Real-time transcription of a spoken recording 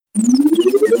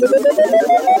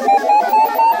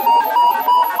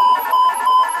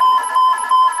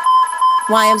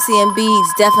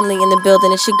YMCMB's definitely in the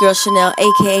building. It's your girl Chanel,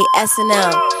 aka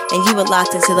SNL, and you are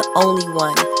locked into the only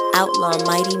one, Outlaw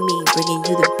Mighty Me, bringing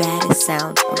you the baddest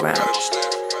sounds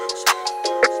around.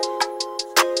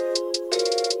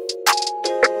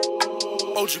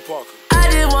 OG Parker. I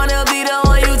just wanna be the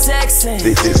one you texting.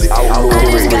 This is Outlaw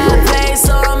I just got Radio. paid,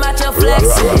 so I'm out your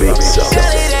flexing. Girl,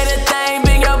 it ain't a thing,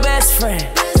 being your best friend.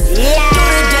 Do the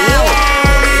damn,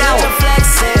 we'll be out your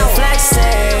flexing,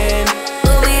 flexing.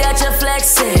 We'll be out your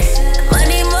flexing.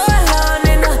 Money more long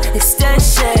than the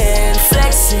extension,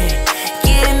 flexing.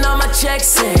 Getting all my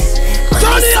checks in.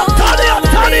 Money so long,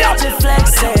 I'll be out your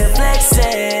flexing,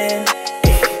 flexing,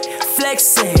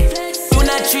 flexing. Do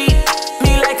not treat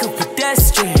me like a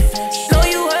pedestrian. Know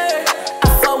you heard, I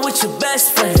fuck with your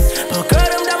best friend. But girl,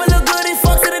 them diamonds look good, they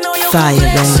fuck to the know your Fire,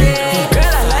 complexion. baby.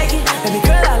 Girl, I like it, baby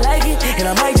girl, I like it. And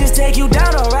I might just take you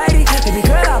down, alrighty. Baby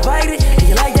girl, I bite it. And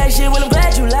you like that shit, well I'm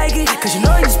glad you like it. Cause you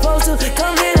know you're supposed to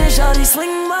come here and shawty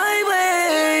swing my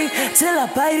way till I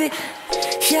bite it.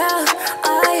 Yeah,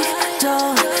 I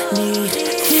don't need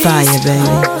these Fire, baby.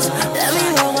 hoes. Let me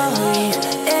roll my weed.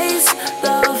 Ace,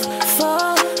 love,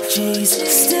 4G's,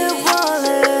 still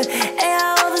ballin'. And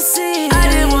I overseas. I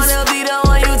just wanna be the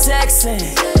one you texting.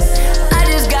 I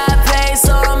just got paid,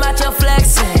 so I'm out your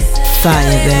flexing. Fire,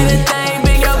 baby. Everything,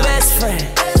 be your best friend.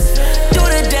 Do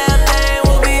the damn thing,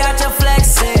 we'll be out your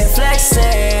flexing,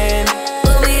 flexing.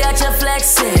 We'll be out your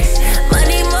flexing.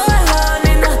 Money more long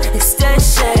than the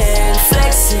extension,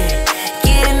 flexing.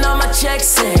 Getting all my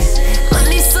checks in.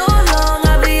 Money so long,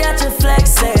 I'll be out your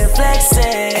flexing,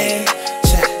 flexing.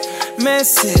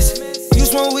 Message, you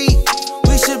smoke weed,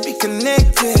 we should be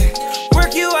connected.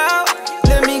 Work you out,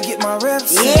 let me get my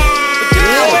reps in.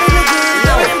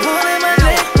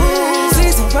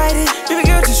 Baby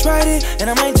girl, just write it, and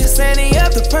I might just ante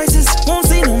up the prices. Won't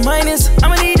see no minus.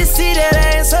 I'ma need to see that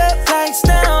ass up, lights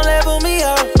down, level me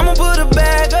up. I'ma put a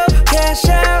bag up, cash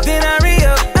out, then I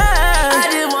re-up. I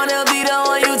just wanna be the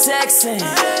one you texting.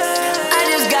 I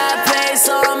just got paid,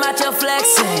 so I'm out your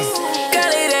flexing.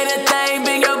 Girl, it ain't a thing,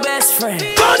 being your best friend.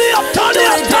 Turn it up, turn it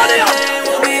up, turn it up.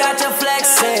 We'll be out your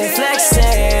flexing,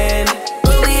 flexing.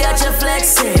 We'll be out your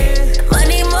flexing.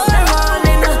 Money more long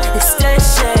than the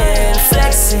extension,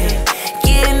 flexing.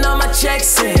 Getting all my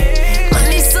checks in.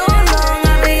 Money so long,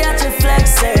 I'll be out your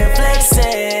flexing,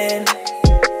 flexing.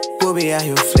 We'll be out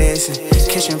here flexing,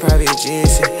 catching private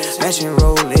jets, matching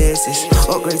Rolexes.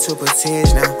 Upgrade to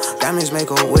Potenge now, diamonds make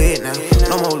her wet now.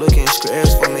 No more looking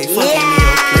scraps for me, fucking me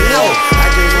up clear. I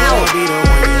just wanna be the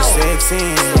one you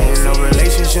sexing. No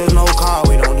relationships, no call,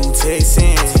 we don't do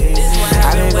texting.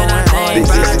 I been going hard This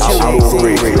is Outlaw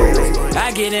Radio.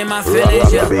 I get in my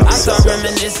feelings, yeah. I start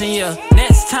reminiscing, yeah.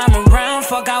 Next time around,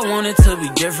 fuck, I want it to be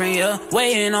different, yeah.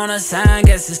 Waiting on a sign,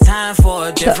 guess it's time for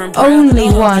a different The prayer. only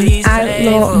Lord, one, please Outlaw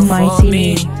favor for Mighty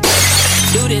me. Me.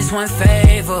 Do this one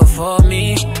favor for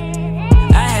me.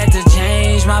 I had to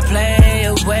change my play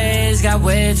of ways, got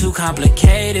way too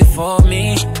complicated for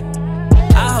me.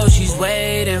 I hope she's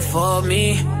waiting for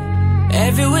me.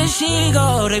 Everywhere she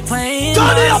go, they playing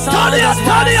Turn it my up, songs. turn it up, That's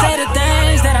why turn it I up. say the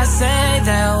things that I say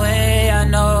that way. I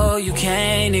know you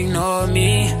can't ignore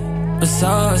me, but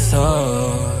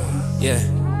yeah.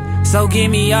 So give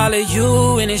me all of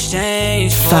you in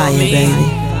exchange for Fire, me.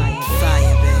 baby.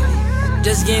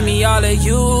 Just give me all of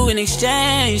you in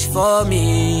exchange for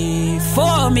me,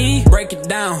 Break it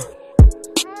down.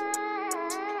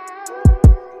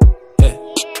 Yeah.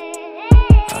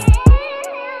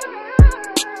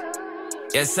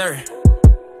 Yes, sir.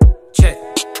 Check.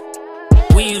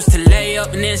 We used to lay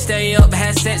up and then stay up,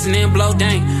 had sex and then blow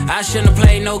dang. I shouldn't have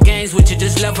played no games with you,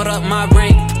 just leveled up my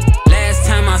brain. Last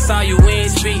time I saw you, we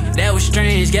ain't speak, that was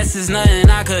strange. Guess there's nothing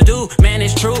I could do, man,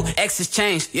 it's true. Exes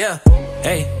changed, yeah.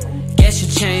 Hey, guess you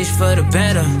changed for the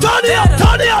better. Turn it up,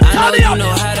 turn it up, I turn it know up. you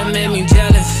know how to make me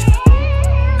jealous.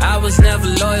 I was never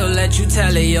loyal, let you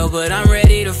tell it, yo. But I'm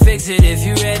ready to fix it if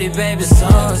you ready, baby.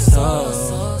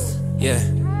 Yeah.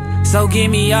 So give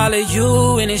me all of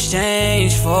you in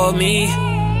exchange for me.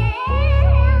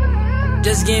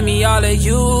 Just give me all of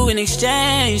you in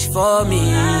exchange for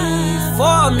me.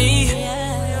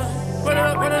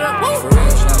 Run it up, woo.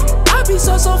 I be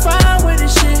so fine with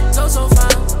this shit, so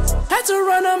fine. Had to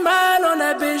run a mile on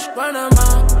that bitch, run a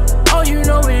mile. Oh, you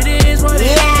know it is what it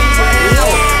is.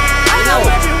 I know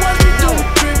everyone be doing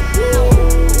trip.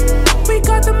 We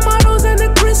got the models and the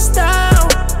crystal.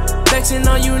 Flexing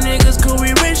on you niggas, cool, we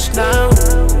rich now.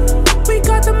 We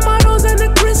got the models and the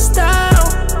crystal.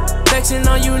 Flexing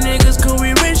on you niggas, cool,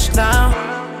 we rich now.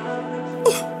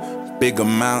 Big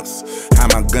amounts, how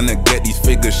am I gonna get these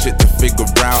figures? Shit to figure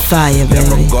out. Fire, baby.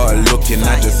 Never got her looking,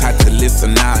 I just had to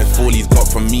listen out. If all he's got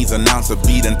from me's an ounce of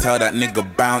beat, and tell that nigga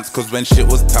bounce. Cause when shit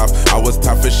was tough, I was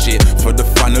tough as shit for the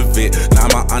fun of it. Now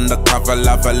my undercover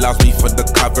lover loves me for the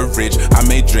coverage. I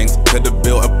made drinks, could've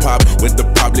built a pub with the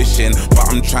publishing, but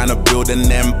I'm trying to build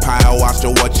an empire whilst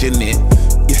you're watching it.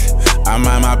 I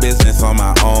mind my business on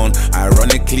my own.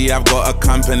 Ironically, I've got a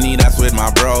company that's with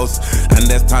my bros, and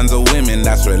there's tons of women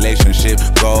that's relationship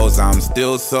goals. I'm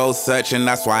still so searching,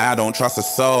 that's why I don't trust a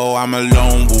soul. I'm a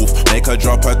lone wolf, make her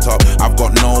drop her top, I've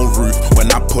got no roof.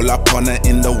 When I pull up on her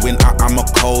in the winter, I'm a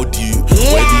cold you.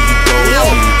 Where do you go to?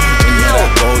 When you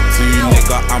that go-to,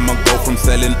 nigga, I'ma go from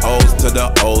selling O's to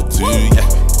the O2,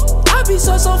 yeah. I be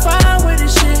so fine with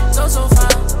this shit, so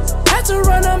fine. Had to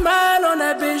run a mile on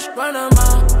that bitch, run a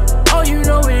mile. Oh, you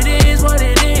know it is what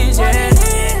it is, yeah.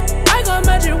 I got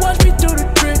magic, watch me do the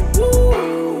trick.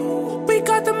 Woo. We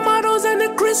got the models and the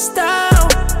crystal.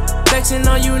 Flexing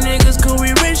on you niggas, cool,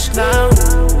 we rich now.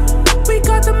 We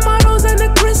got the models and the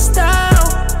crystal.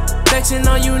 Flexing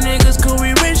on you niggas, cool,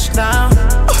 we rich now.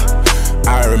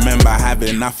 I remember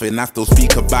having nothing, I still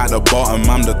speak about the bottom.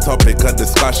 I'm the topic of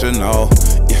discussion, oh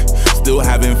yeah. Still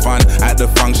having fun at the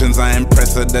functions, I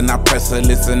impress her, then I press her.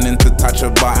 Listening to touch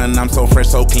a button, I'm so fresh,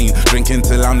 so clean. Drinking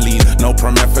till I'm lean, no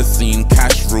promethazine.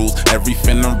 Cash rules,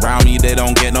 everything around me, they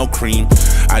don't get no cream.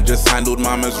 I just handled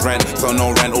mama's rent, so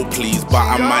no rental please. But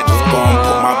I might just go and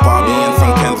put my Barbie in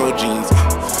some Kenzo jeans.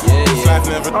 This life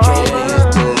never drove.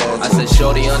 I said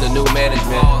shorty under new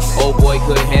management. Old boy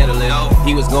couldn't handle it.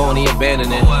 He was gone, he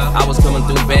abandoned it. I was coming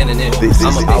through banding it.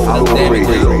 I'm a big for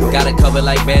damages. Got it covered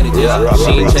like bandages.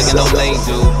 She ain't checking no lane,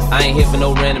 dude. I ain't here for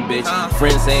no random bitch.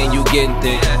 Friends saying you getting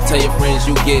thick. Tell your friends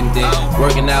you getting thick.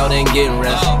 Working out and getting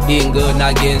rest. Eating good,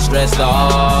 not getting stressed.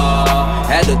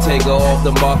 Had to take her off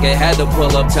the market. Had to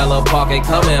pull up, tell her park it.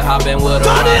 Come and hop in with her.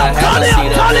 I had to see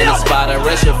her in the spotter.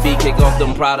 Rest your feet, kick off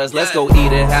them Pradas. Let's go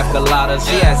eat it, half coladas.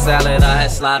 She had salad, I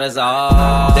had sliders.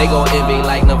 They gon' envy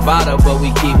like Nevada, but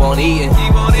we keep on eating.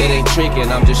 It ain't tricking,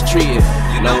 I'm just treating.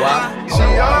 You know why?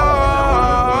 She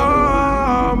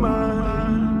all mine.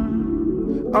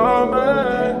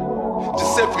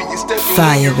 Giuseppe, you stepping.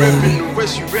 Fire, baby. The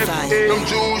rest you reppin'. Them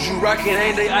jewels you rockin',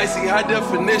 ain't they icy high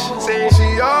definition? Say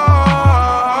she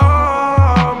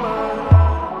all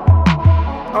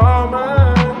mine. All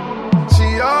mine.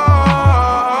 She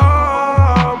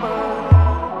all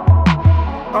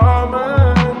mine. All mine.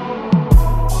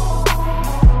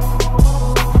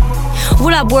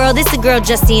 What up, world? It's the girl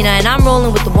Justina, and I'm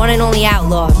rolling with the one and only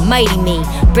outlaw, Mighty Me,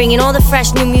 bringing all the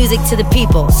fresh new music to the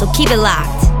people, so keep it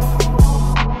locked.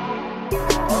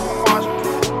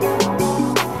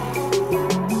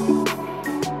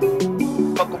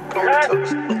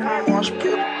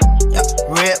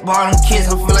 Red bottom kids,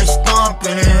 I feel like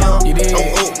stomping in here. No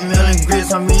oatmeal and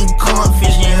grits, I'm eating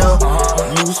cornfish in here.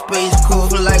 New space cool,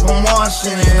 feel like I'm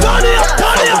washing in here. Start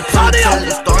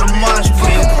a mosh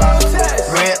pit.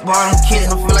 Red bottom kids,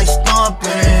 I feel like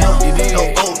stomping in here. No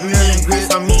oatmeal and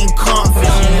grits, I'm eating cornfish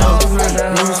in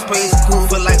here. New space cool,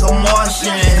 feel like I'm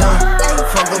washing in here.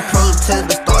 Fuck a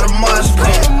protest, start a mosh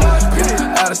pit.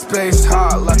 Outer space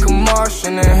hot like a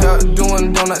Martian in here.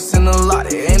 Doing donuts in the lot,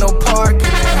 there ain't no parking in here.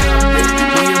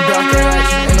 We about that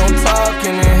action, ain't no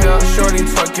talking in here. Shorty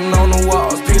twerking on the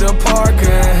walls, Peter Parker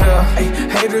in here. Ay,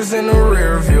 haters in the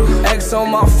rear view. X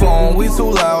on my phone, we too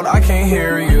loud, I can't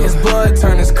hear you. His blood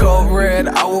turn his coat red,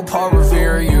 I will Paul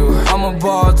Revere you. I'm a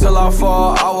ball till I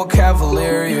fall, I will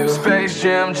cavalier you. Space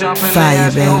Jam jumping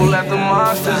in here, who let the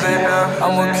monsters in here?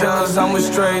 I'm with killers, I'm with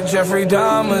straight Jeffrey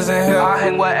Dahmers in here. I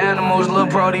hang with animals, Lil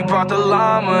Brody brought the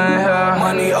llama in here.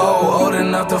 Money old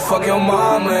enough to fuck your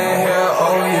mama in here,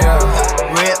 oh yeah.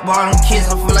 Red bottom kids,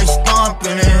 I feel like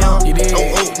stomping in here. No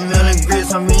oatmeal and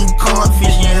grits, I'm eating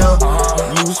cornfish in here.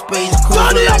 New space cool,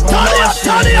 feel like I'm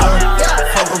washing in here.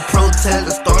 Fuck a protest,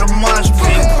 let's start a mosh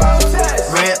pit.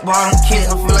 Red bottom kids,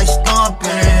 I feel like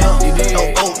stomping in here. No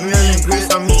oatmeal and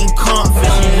grits, I'm eating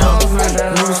cornfish in here.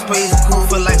 New space cool,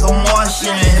 feel like I'm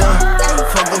washing in here.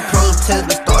 Fuck a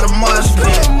protest, let's start a mosh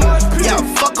pit. Yeah,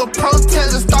 fuck a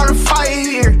protest, let's start a fire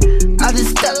here. I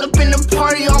just step up in the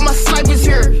party, all my snipers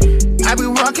here. I be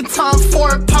rockin' Tom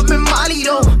Ford, poppin' Molly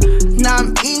though. Now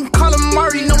I'm eating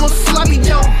calamari, no more sloppy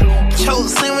Joe.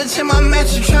 Chose sandwich in my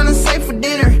mattress, tryna save for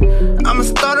dinner. I'ma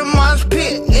start a mosh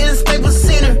pit in a Staples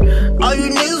Center. All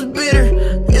you niggas bitter,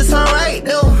 it's alright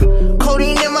though.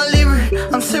 Codeine in my liver,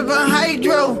 I'm sippin'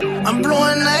 hydro. I'm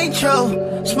blowing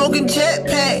nitro, smoking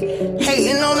jetpack.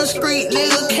 Hating on the street,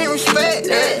 nigga can't respect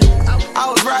that. I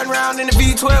was riding around in the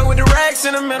V12 with the racks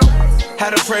in the middle.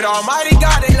 Had to pray to Almighty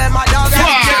God, they let my dog out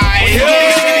of jail. When you get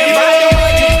this shit in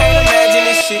mind, you can't imagine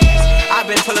this shit. I I've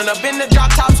been pulling up in the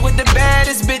drop tops with the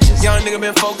baddest bitches. Young nigga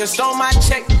been focused on my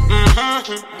check.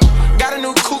 Got a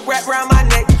new coupe wrapped around my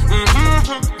neck.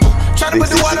 Tryna put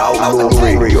the water on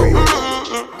my radio.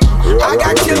 I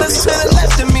got killers to the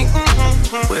left of me.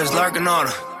 We was lurking on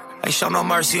her. Ain't show no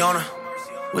mercy on her.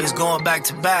 We was going back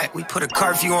to back. We put a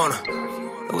curfew on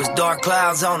her. It was dark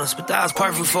clouds on us, but that was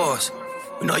perfect for us.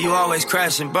 We know you always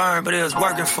crash and burn, but it was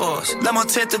working for us. Let my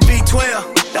tent to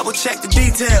V12, double check the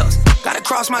details. Gotta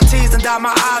cross my T's and dot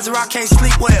my I's or I can't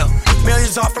sleep well.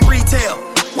 Millions off from retail,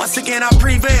 once again I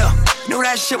prevail. Knew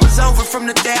that shit was over from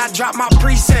the day I dropped my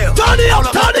pre-sale. Turn it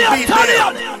up, turn it up, turn it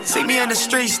up. See me in the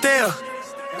street still.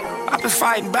 I've been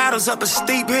fighting battles up a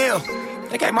steep hill.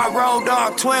 They gave my road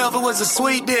dog 12, it was a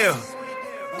sweet deal.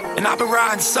 And I've been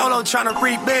riding solo trying to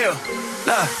rebuild.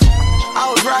 Look. I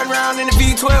was riding around in the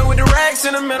V12 with the racks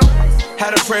in the middle.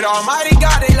 Had to pray to Almighty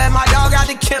God, they let my dog out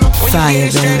the kennel. When you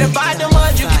get straight up out the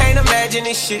mud, you can't imagine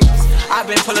this shit. I've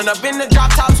been pulling up in the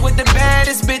drop tops with the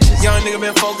baddest bitches. Young nigga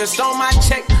been focused on my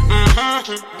check.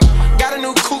 Got a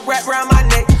new coupe wrapped around my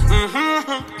neck.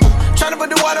 Tryna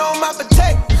put the water on my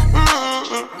potato.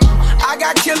 I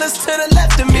got killers to the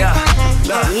left of me.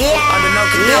 Under no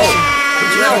condition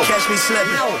would you ever catch me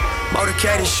slipping.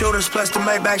 Motorcaded shooters plus the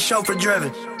Maybach chauffeur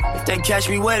driven. If they catch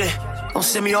me with it, don't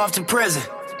send me off to prison.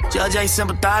 Judge ain't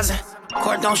sympathizing,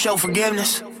 court don't show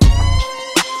forgiveness.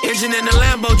 Engine in the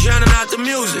Lambo drowning out the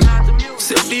music.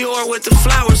 Sip Dior with the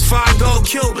flowers, 5 gold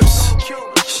Cubans.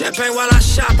 Champagne while I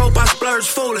shop, hope I splurge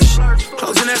foolish.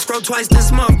 Closing escrow twice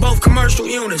this month, both commercial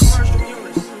units.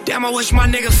 Damn, I wish my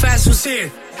nigga Fast was here.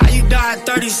 How you died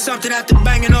 30-something after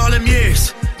banging all them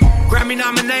years? Grammy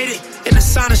nominated, in the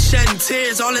sign of shedding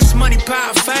tears. All this money,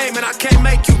 power, fame, and I can't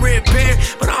make you reappear.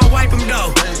 But I'll wipe them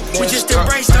though. We just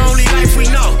embrace the only life we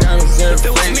know. If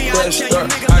it was me, I'd tell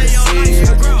you, nigga, lay your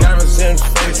life. Diamonds in the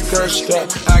face, crushed up,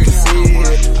 I can see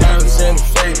it. Diamonds in the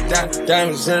face,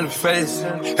 diamonds in the face.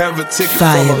 Have a ticket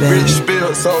from a rich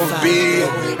spill, so be it.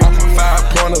 I put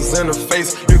 5 pointers in the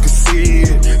face, you can see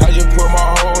it. I just put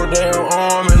my whole damn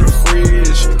arm in the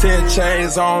fridge. 10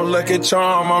 chains on, Lucky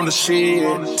Charm on the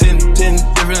shit. 10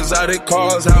 different exotic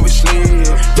cars, how we slid.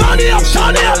 Turn it up,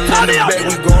 turn it up, turn it up.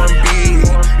 We going big.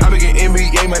 I be getting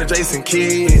NBA, man, Jason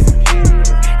Kidd.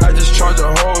 I just charge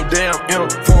a whole damn M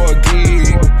for a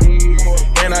gig.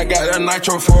 And I got a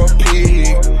nitro for a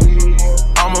pig.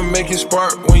 I'ma make it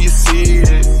spark when you see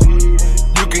it.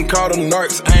 You can call them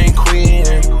narcs, I ain't queen.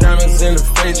 Diamonds in the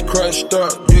face, crushed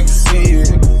up, you can see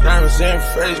it. Diamonds in the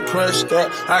face, crushed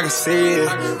up, I can see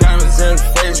it. Diamonds in the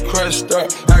face, crushed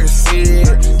up, I can see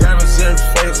it. Diamonds in the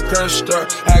face, crushed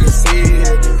up, I can see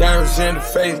it. Diamonds in the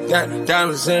face,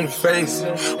 diamonds in the face.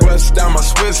 Bust down my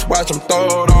Swiss watch, I'm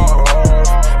throw it off.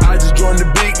 I just joined the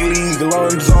big league,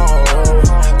 lungs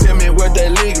off. Tell me what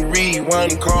that league read,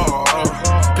 one call.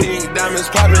 Pink diamonds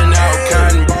popping out,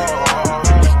 cotton ball.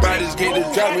 Bodies get to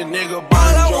dropping, nigga. All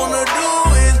I wanna do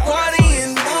is party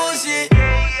and bullshit.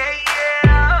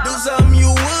 Do something you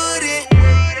wouldn't.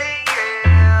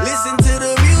 Listen to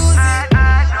the music.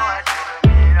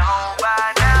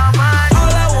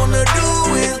 All I wanna do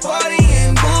is party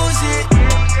and bullshit.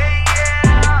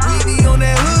 We be on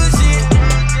that hood shit.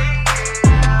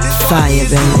 Fire,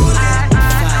 baby.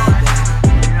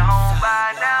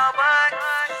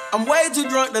 I'm way too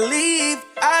drunk to leave.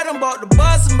 I done bought the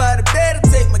bus, somebody better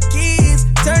take my keys.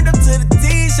 Turned up to the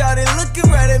T, shawty looking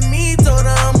right at me. Told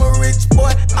her I'm a rich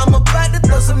boy, I'm about to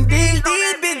throw some D's.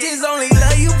 These bitches only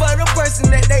love you for the person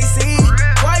that they see.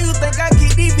 Why you think I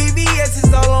keep these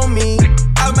VVS's all on me?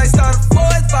 I might start a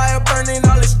forest fire burning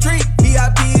all the street.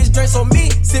 VIP is drinks on me,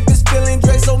 sipping spilling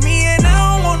drinks on me. And I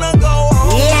don't wanna go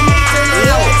home. Turn the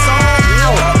lights on.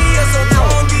 Call me a so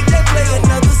long, DJ play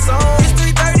another song. It's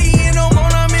 3:30 in the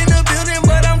morning, I'm in the building,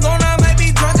 but I'm gone. I might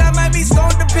be drunk, I might be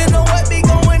stoned, depending on what be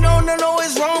going on. I know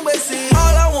it's wrong, but see,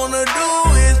 all I wanna do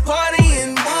is party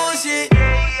and bullshit.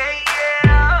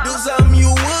 Do something you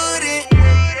wouldn't.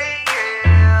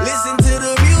 Listen to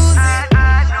the music.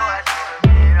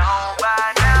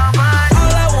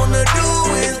 All I wanna do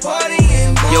is party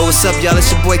and bullshit. Yo, what's up, y'all?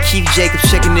 It's your boy Keith Jacobs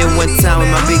checking in one time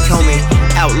with my big homie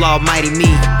Outlaw Mighty Me,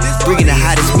 bringing the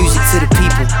hottest music to the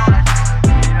people.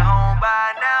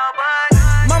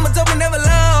 Mama told me never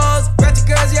lose. Ratchet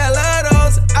girls, yeah, I love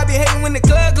those. I be hating when the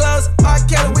club close. R.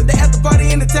 Kelly with the after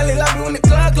party in the telly lobby when the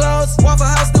club close. Waffle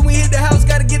House, then we hit the house.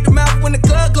 Gotta get the mouth when the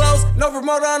club close. No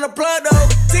remote on the plug though.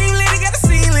 Team Liddy, gotta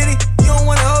see Liddy. You don't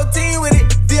want the whole team with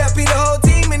it. VIP the whole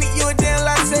team in it. You a damn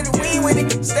lot said that we with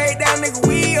it. Stay down, nigga,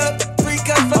 we up. Free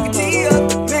cup, fucking tea up.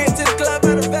 Man to the club,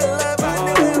 better love.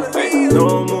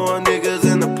 No more niggas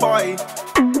in the party.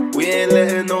 We ain't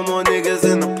letting no more niggas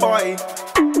in the party.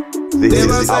 This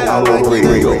is Outlaw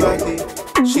Radio.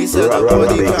 said the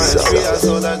body can't free. I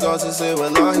saw that girl to say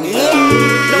wallahi.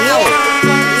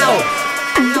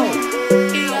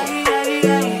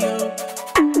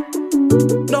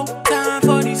 No time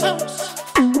for these hoes.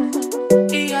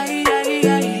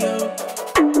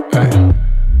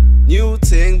 New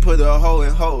ting, put a hoe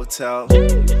in hotel.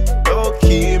 Low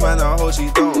key, man, I hope she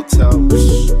don't tell.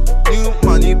 New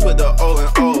money, put the O in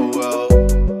oh well.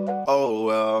 Oh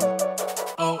well.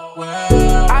 Oh well.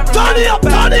 Turn it up,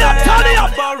 turn it up, turn it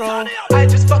up. I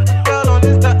just fucked a girl on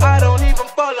Insta, I don't even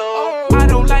follow. I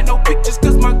don't like no pictures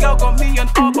cause my girl got me an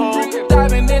oboe.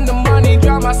 Diving in the money,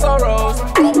 drown my sorrows.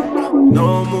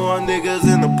 No more niggas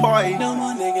in the party.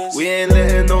 We ain't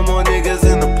letting no more niggas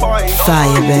in the party.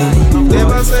 Fire, baby. If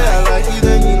I say I like you,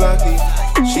 then you lucky.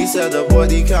 She said the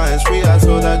body count is free. I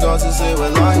told that girl to say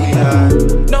wallahi.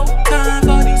 No time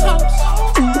for these hoes.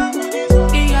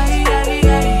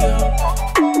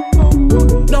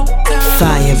 No time.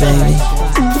 Fire, baby.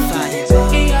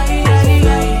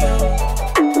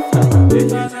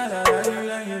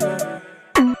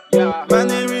 Man,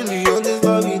 they really on this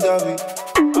lovey-dovey.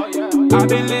 I've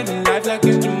been living life like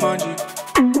it's Jumanji.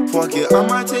 Fuck it, I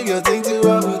might take your thing to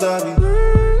Abu Dhabi.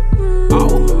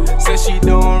 Oh, says she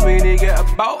don't really get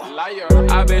about.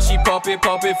 I bet she pop it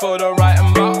for the right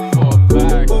amount.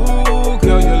 Ooh,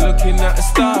 girl, you're looking at a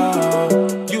star.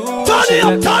 You turn it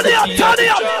up, turn it up, turn it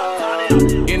up.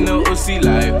 In the OC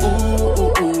like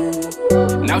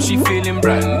ooh. Now she feeling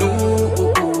brand new.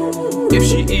 If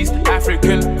she East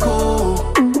African, cool.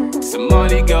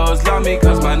 Somali girls love me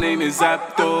cause my name is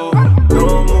Abdo.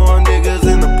 No more niggas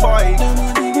in the party.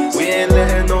 We ain't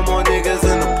letting no more niggas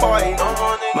in the party.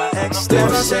 My ex still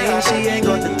saying she ain't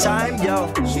got the time, yo.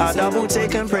 I double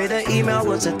take and pray the email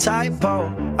was a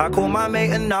typo. I call my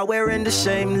mate and now we're in the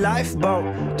same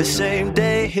lifeboat. The same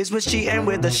day, his was cheating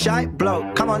with a shite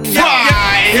bloke. Come on now.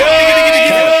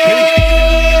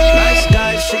 Nice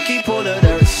guys should keep all of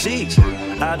their receipts.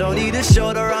 I don't need a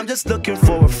shoulder, I'm just looking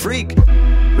for a freak.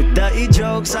 With dirty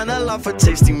jokes and a love for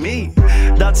tasting meat.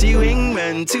 Dirty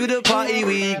wingmen, to the party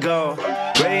we go.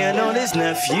 Ray and all his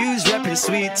nephews repping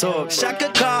sweet talk.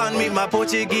 Shaka Khan, meet my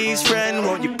Portuguese friend,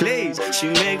 won't you please? She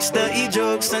makes dirty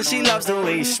jokes and she loves the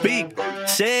way you speak.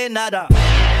 Say nada.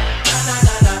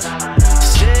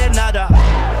 Say nada.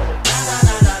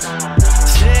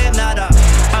 Say nada.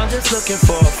 I'm just looking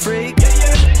for a freak.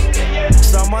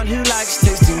 Someone who likes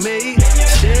tasting me.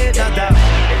 Say nada.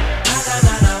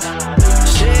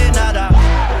 Say nada.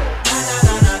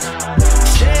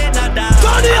 Say nada.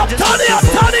 Turn it up, turn it up,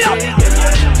 turn it up.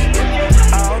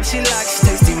 I hope she likes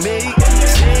tasting me.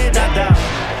 Say nada.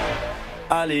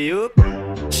 Alley-oop.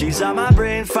 She's on my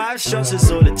brain, 5 shots is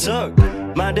all it took.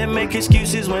 Man, they make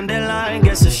excuses when their line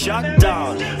gets a shut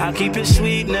down. I keep it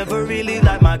sweet, never really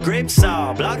like my grapes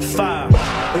sour. Black fire,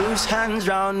 whose hands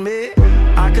round me?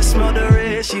 I can smell the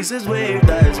race, she says wave,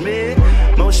 that is me.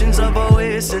 Motions of her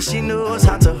waist, says she knows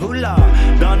how to hula.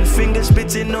 Gun fingers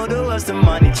spitting all the words the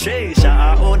money chase. Shout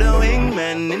out all the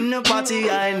wingmen in the party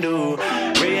I know.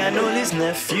 Ray and all his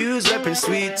nephews repping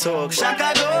sweet talk.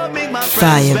 Shaka go make my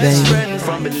friend's best friend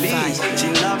from Belize.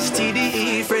 She loves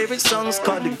TDE, favorite songs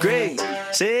called The Great.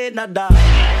 Say nada.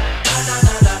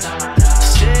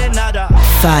 Say nada.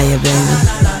 Fire, baby.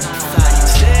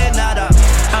 Say nada.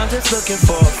 I'm just looking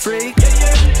for a freak.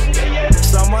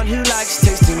 Someone who likes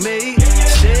tasting me.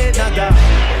 Say nada.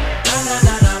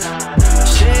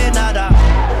 Say nada.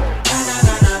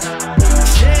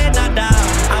 Say nada.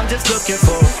 I'm just looking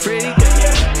for a freak.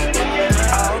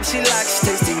 I hope she likes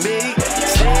tasting me.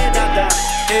 Say nada.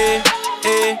 Hey,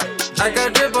 hey, I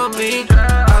got drip on me.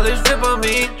 Olive drip on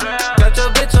me. Got your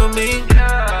bitch on me.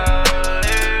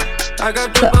 I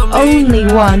got drip on me. Only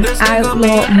one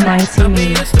outlaw mighty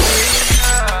me.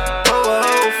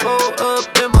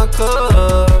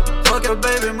 Fuck your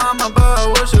baby mama, buy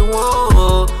what she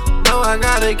want. No, I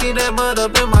gotta keep that mud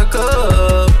up in my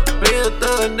cup. Real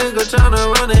thug nigga tryna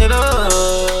run it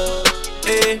up.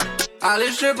 Hey, all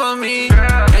this strip on me,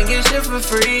 ain't get shit for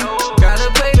free. Gotta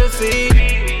pay the fee.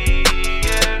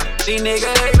 These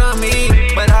niggas hate on me,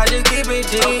 but I just keep it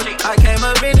G. I came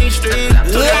up in these streets,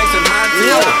 2 racks in my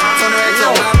teeth, 20 racks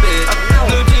on my bed.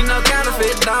 Blue jeans, no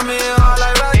counterfeit, diamond all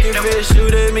like rocket fish.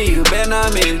 Shoot at me, you better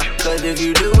not miss. Cause if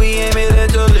you do, we aim it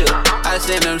at your lip. I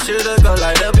send them shooters, go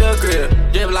light up your grip.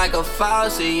 Drip like a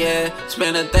faucet, yeah.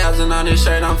 Spend 1,000 on this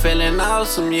shirt, I'm feeling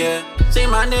awesome, yeah. See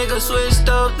my niggas switched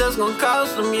up, that's gon'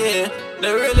 cost them, yeah.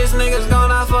 The realest niggas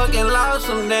gone, I fucking lost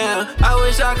them down. I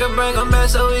wish I could bring them back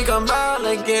so we can ball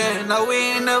again. No, we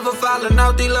ain't never falling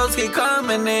out, these lows keep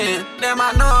coming in. Damn,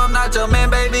 I know I'm not your man,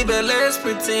 baby, but let's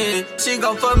pretend. She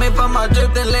gon' fuck me for my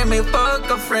drip, then let me fuck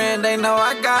a friend. They know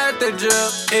I got the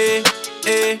drip, eh,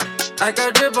 eh. I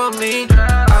got drip on me,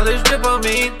 olive drip on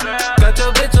me. Got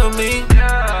your bitch on me.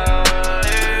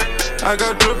 I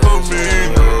got drip on me.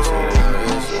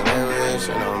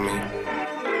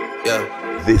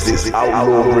 Yeah. This is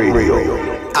Outlaw Radio.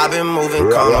 I've been moving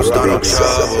calm, don't start no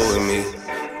trouble with me.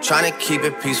 Trying to keep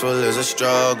it peaceful is a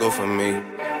struggle for me.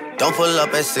 Don't pull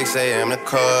up at 6 a.m. to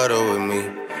cuddle with me.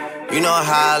 You know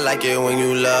how I like it when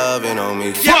you loving on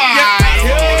me. Yes,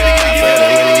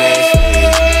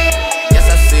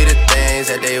 I see the things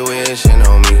that they wishing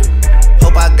on me.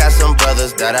 Hope I got some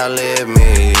brothers that outlive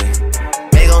me.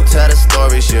 They gon' tell the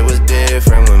story, shit was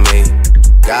different with me.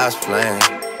 God's plan,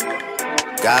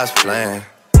 God's plan.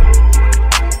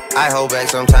 I hold back,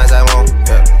 sometimes I won't,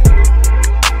 yeah.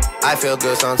 I feel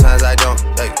good, sometimes I don't,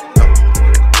 hey, no.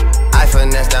 I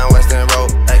finesse down Western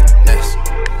Road, hey, next.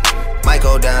 Might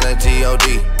go down to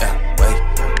G.O.D., yeah, wait.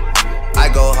 I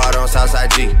go hard on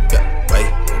Southside G, yeah, wait.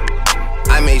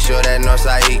 I make sure that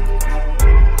Northside eat.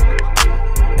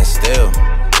 And still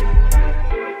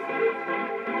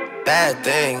bad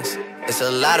things. It's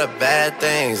a lot of bad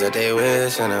things that they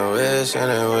wish and they wish and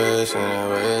they wish and they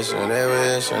wish and they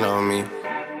wishing on me.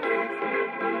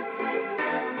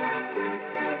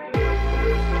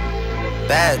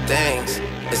 Bad things.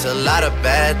 It's a lot of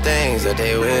bad things that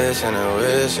they wish and they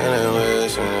wish and they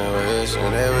wish and they wish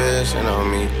and they wishing on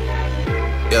me.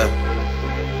 Yeah.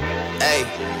 Hey,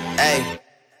 hey.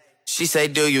 She say,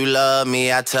 do you love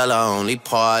me? I tell her only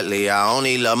partly. I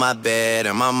only love my bed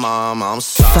and my mom. I'm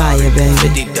sorry. Fire, baby.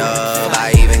 50 dub,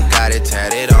 I even got it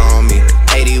tatted on me.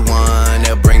 81,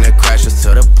 they'll bring the crashers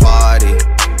to the party.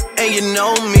 And you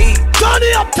know me. Turn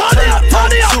it up, turn it up,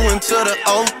 turn it up. 2 into the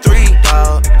 03,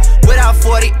 dog. Without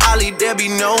 40 Ollie, there be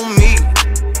no me.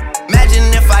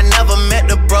 Imagine if I never met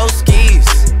the broskies.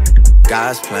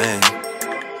 God's plan,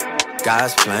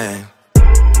 God's plan.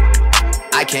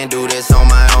 I can't do this on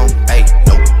my own, hey,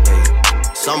 no, hey.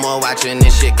 Someone watching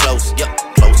this shit close, yup,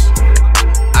 close.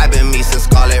 I've been me since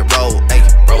Scarlet Road, hey,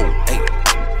 road, hey.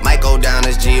 Might go down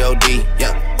as G.O.D.,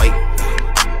 yeah, wait.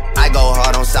 I go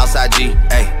hard on Southside G,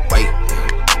 hey, wait.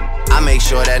 I make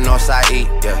sure that Northside eat,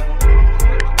 yeah.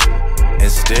 And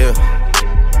still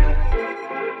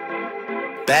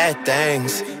bad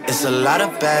things. It's a lot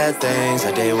of bad things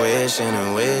that they wishing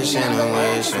and wishing and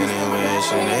wishing and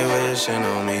wishing and they wishing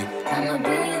on me.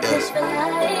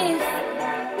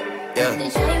 Yeah.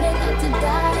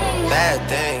 Bad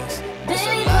things. It's a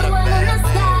lot of bad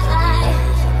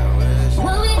things.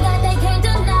 What we got they can't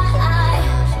deny.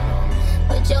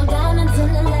 Put your diamonds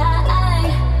in the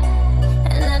light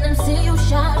and let them see you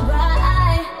shine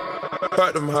bright.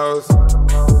 Fuck them hoes.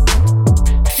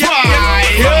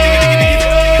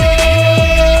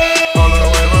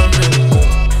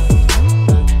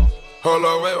 Hold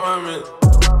on, wait 1 minute.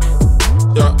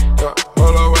 Yeah, yeah.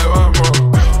 Hold on, wait 1 more.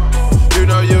 You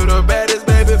know you the baddest,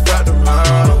 baby. Fuck them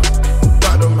hoes.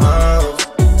 Fuck them hoes.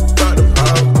 Fuck them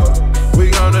hoes.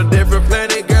 We on a different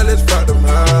planet, girl. It's fuck them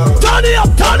hoes. Turn it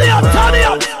up, turn it up, turn it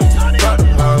up. Fuck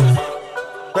them hoes.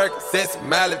 Percocets,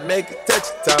 mallet, make it touch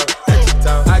your toe.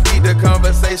 I keep the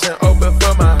conversation open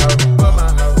for my hoe.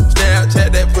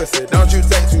 Snapchat that pussy, don't you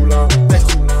take too long.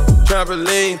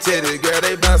 Trampoline titty, girl,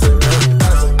 they bouncing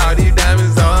around. All these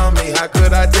diamonds on me, how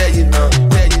could I tell you no?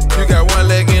 You got one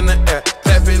leg in the air,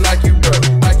 clap it like you broke.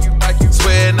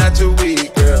 Swear not your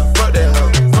weed, girl. Fuck that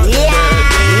hoe.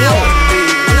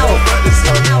 Fuck this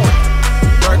hoe.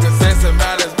 Percocets and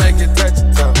violence, make it touch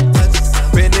your toe.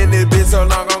 Been in this bitch so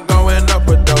long, I'm going up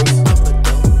a dose.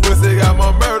 Pussy got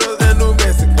more murders than New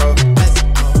Mexico.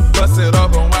 Bust it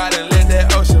up and wide and let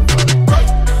that ocean flow.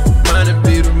 Money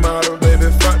be the model, baby,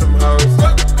 fuck them hoes.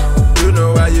 You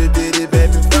know why you did it,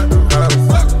 baby, fuck them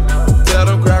hoes. Tell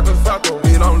them crackers, fuck them,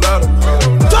 we don't love them hoes.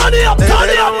 Turn it up, turn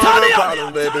it up, turn it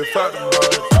up. Baby, fuck them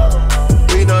hoes.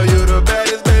 We know you the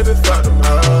baddest, baby, fuck them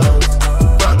hoes.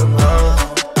 Fuck them hoes.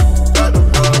 Fuck them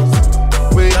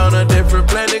hoes. We on a different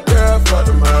planet, girl, fuck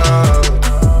them hoes.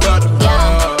 Fuck them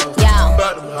hoes.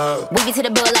 Fuck them hoes. We get to the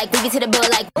bill like,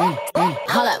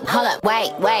 hold up,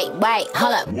 wait,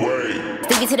 hold up.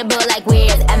 We get to the bill like,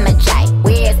 where's MJ?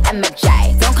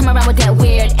 Don't come around with that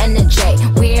weird energy.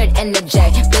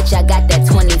 Bitch, I got that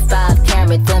 25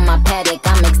 carat through my paddock.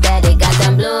 I'm ecstatic, got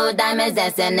them blue diamonds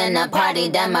dancing in the party,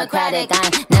 democratic. I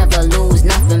ain't never lose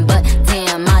nothing, but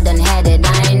damn, I done had it.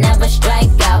 I ain't never strike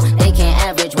out, they can't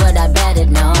average what I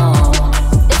betted, no.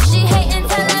 If she hatin',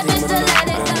 tell that bitch to let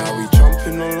it go. Now we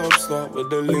jumping on lobster with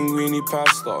the linguine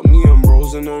pasta. Me and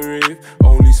bros in the rave,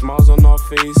 only smiles on our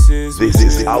faces. This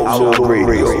is Outlaw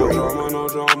Radio. No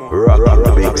drama. Rock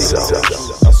the big sound.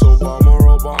 I so bomb a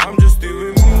robot, I'm just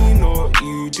doing me, not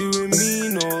you. Doing me,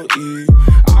 not you.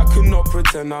 I could not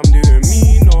pretend I'm doing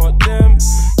me, not them.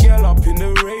 Yeah, Girl up in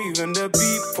the rave and the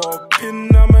beat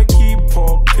poppin'. I'ma keep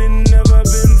poppin', never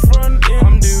been frontin'.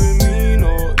 I'm doing me,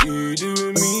 not you,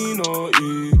 doing me, not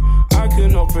you. I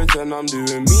cannot pretend I'm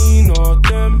doing me, not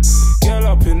them. Girl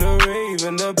up in the rave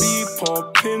and the beat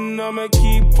poppin'. I'ma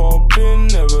keep poppin',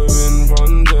 never been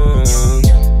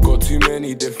frontin'. Got too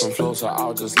many different flows, so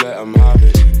I'll just let them have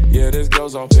it. Yeah, there's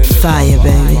girls up in the fire, club,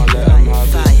 baby. I'll let them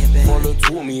have it. Follow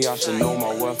taught me I should know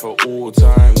my worth at all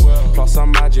times. Plus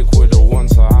I'm magic with the one,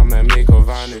 so I may make her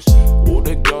vanish. All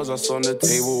the girls that's on the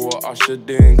table what I should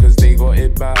do, cause they got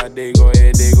it bad, they got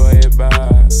it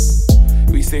bad.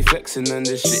 We stay flexing and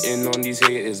just shitting on these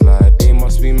haters like they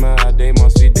must be mad, they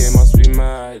must be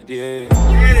mad, yeah. Get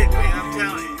it, man, I'm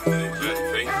telling you.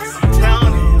 I'm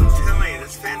telling you,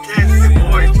 that's fantastic.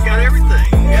 Boys, you got everything.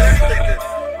 You got everything.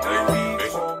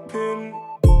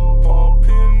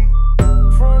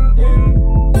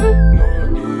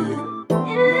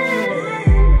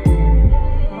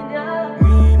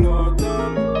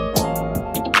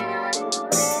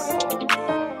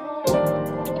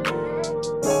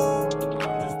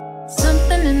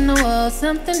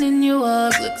 Something in your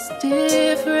walk looks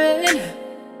different.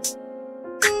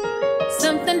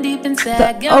 Something deep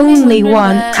inside. The only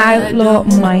one, Outlaw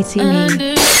Mighty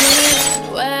Me.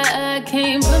 Why I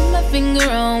can't put my finger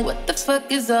on what the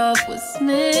fuck is off, what's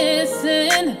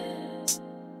missing.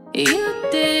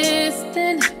 You're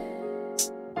distant,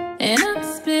 and I'm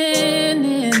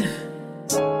spinning.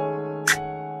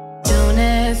 Don't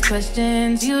ask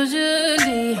questions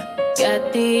usually.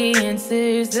 Got the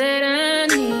answers that I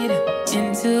need.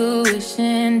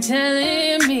 Intuition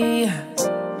telling me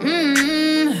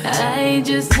I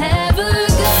just have a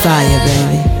gut fire,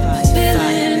 baby.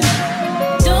 feeling.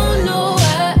 Don't know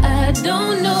why, I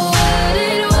don't know what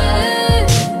it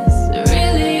was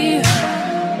really.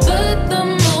 But the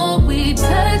more we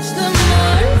touch, the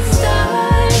more it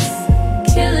starts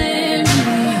killing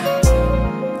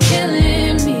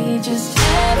me. Just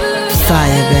have a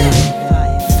fire, baby.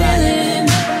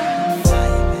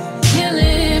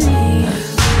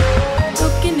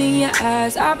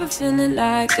 I've been feeling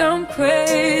like I'm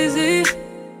crazy,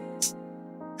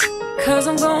 cause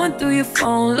I'm going through your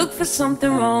phone, look for something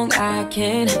wrong, I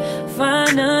can't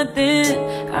find nothing.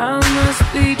 I must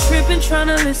be tripping, trying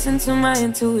to listen to my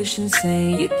intuition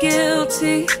say you're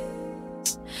guilty.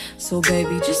 So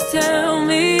baby, just tell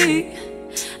me.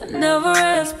 I never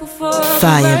asked before,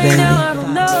 fire, right baby. now I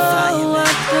don't know.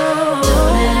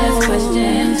 Don't ask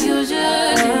questions usually.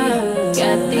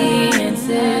 Got the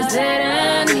answers that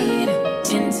I need.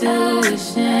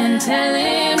 Intuition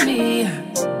telling me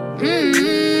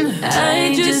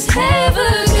I just have a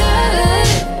gut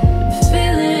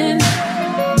feeling.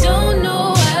 Don't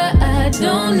know why, I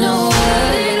don't know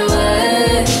what it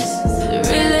was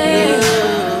really.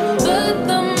 But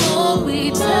the more we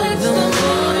touch, the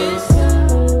more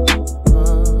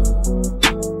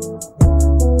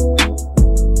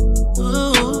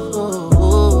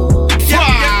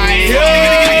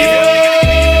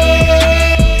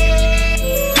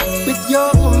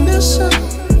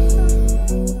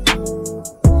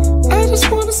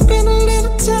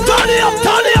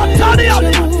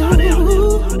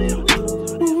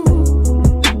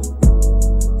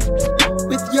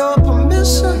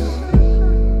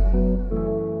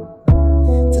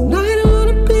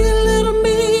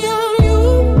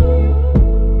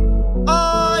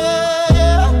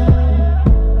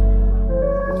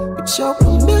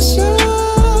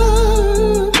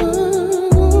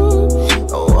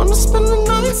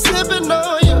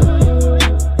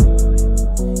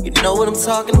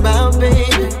talking about, baby,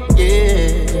 yeah.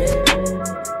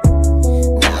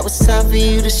 Now it's time for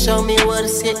you to show me what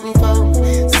it's hitting for.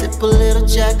 Sip a little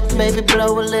Jack, maybe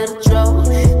blow a little draw.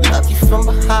 Love you from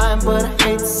behind, but I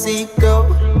hate to see you go.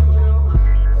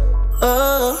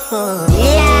 Oh,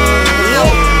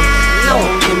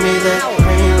 don't give me that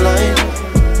green light.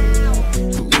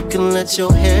 You can let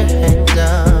your hair hang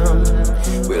down,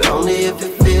 but only if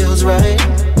it feels right.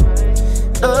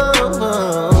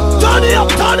 Turn it up,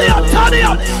 turn it up, turn it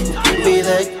up. Give me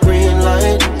that green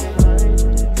light.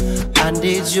 I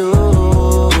need you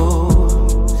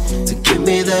to give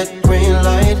me that green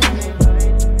light.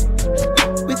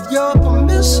 With your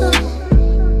permission,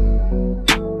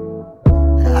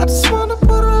 I just wanna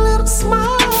put a little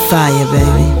smile. Fire, baby.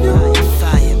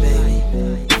 Fire, baby.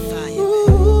 Fire,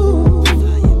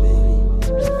 baby.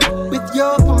 With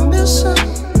your permission.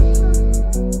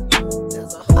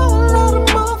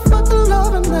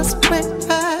 That's way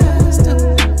past.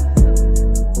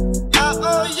 I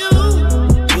owe you.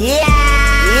 Yeah.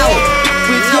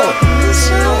 With your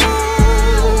permission,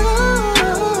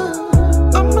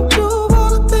 I'ma do all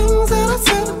the things that I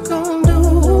said I'm gonna do.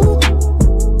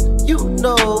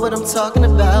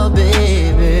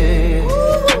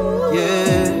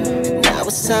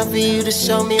 you to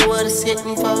show me what it's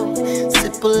hitting for.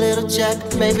 Sip a little Jack,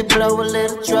 maybe blow a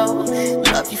little draw.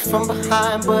 Love you from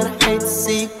behind, but I hate to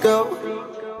see you go.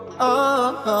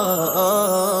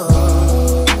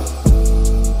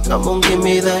 Come on, give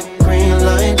me that green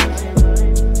light.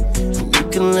 You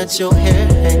can let your hair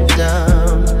hang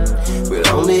down, but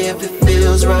only if it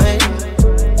feels right.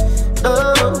 Give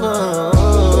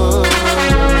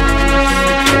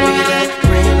me that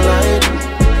green light.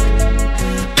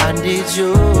 I need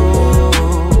you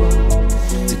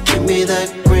to give me that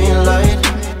green light.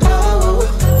 Oh,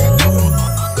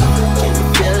 can you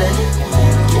feel it?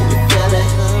 Can you feel it?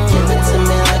 Give it to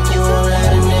me like you won't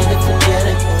let a nigga forget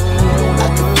it. I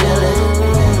can feel it.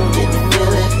 Can you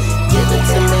feel it? Give it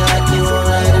to me like you won't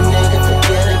let a nigga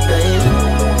forget it, baby.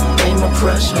 Ain't no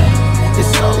pressure,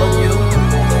 it's all on you.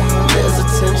 There's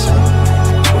attention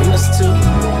between us two.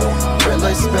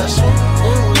 Really special,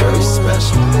 very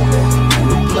special. You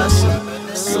a blessing.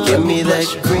 So give me that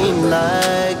green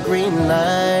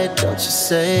light, don't you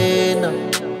say no.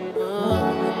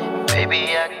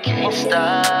 Baby, I can't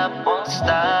stop, won't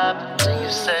stop until you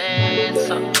say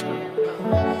so.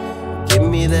 Give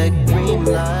me that green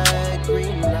light,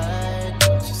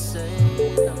 don't you say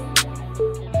no.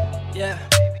 Yeah,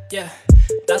 yeah.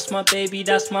 That's my baby,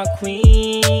 that's my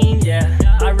queen, yeah.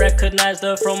 I recognize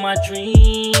her from my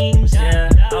dreams, yeah.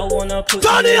 I wanna put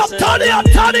turn it up,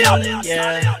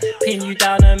 yeah. Pin you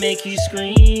down and make you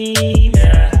scream,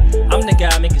 yeah. I'm the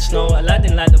guy making snow,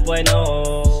 Aladdin like the boy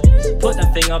knows. Put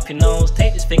that thing up your nose,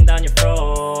 take this thing down your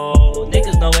throat.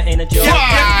 Niggas know it ain't a joke.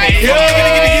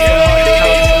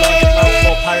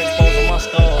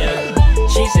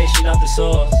 She say she love the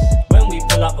sauce when we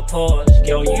pull up a pause.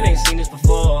 Girl, you ain't seen this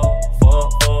before.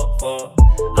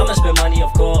 I'ma spend money,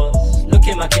 of course. Look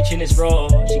in my kitchen, it's raw.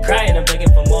 She crying and begging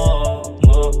for more.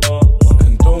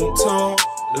 And don't tell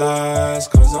lies,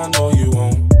 cause I know you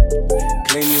won't.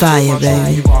 Claim you Fire,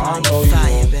 baby. But I know you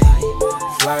won't.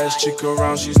 Flyest chick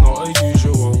around, she's not a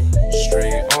usual.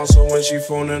 Straight answer when she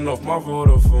phoning off my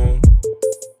Vodafone.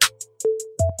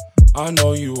 I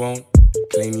know you won't.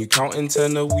 Claim you counting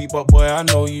 10 a week, but boy, I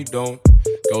know you don't.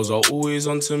 Girls are always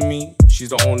onto me, she's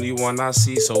the only one I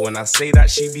see. So when I say that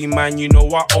she be mine, you know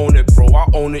I own it, bro. I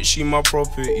own it, she my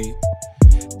property.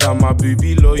 Damn, my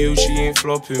baby loyal, she ain't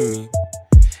flopping me.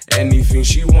 Anything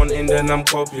she wantin', then I'm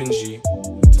copping, G.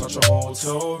 Touch a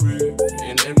hotel room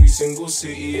in every single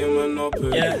city in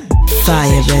Monopoly. Yeah.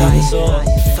 Fire, baby.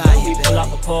 We pull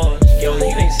up a pause. Yo, you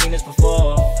ain't seen this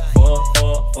before.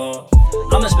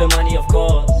 I'ma spend money, of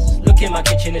course. Look in my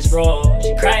kitchen, it's raw.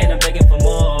 She crying and begging for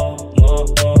more.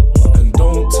 And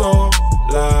don't tell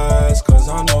lies, cause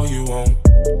I know you won't.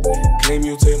 Claim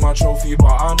you take my trophy, but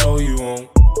I know you won't.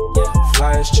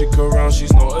 Flyest chick around,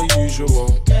 she's not a usual.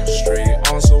 Straight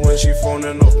answer when she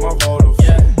phoning off my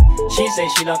Vodafone. She say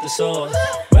she love the sauce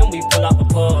when we pull up a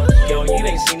pause. Girl, you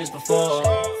ain't seen this before.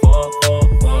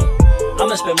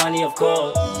 I'ma spend money, of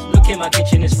course. Look in my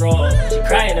kitchen, it's raw. She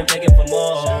crying and begging for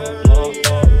more. And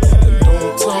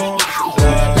don't tell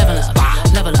lies. Level up,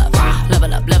 level up,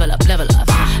 level up, level up, level up,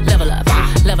 level up,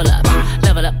 level up,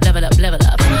 level up, level up, level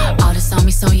up. All this on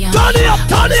me so yummy. Turn it up,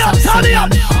 turn it up, turn it up.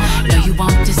 No, you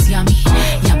want this yummy,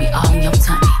 yummy all in your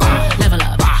tummy. Level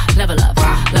up, level up,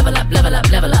 level up, level up,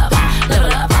 level up,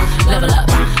 level up, level up,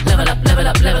 level up, level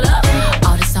up, level up.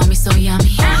 All this on me so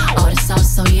yummy, all this sauce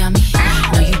so yummy.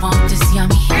 No, you want this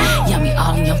yummy, yummy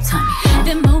all in your tummy.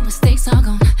 Them old mistakes are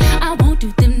gone, I won't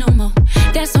do them no more.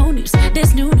 That's old news,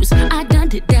 that's new news. I done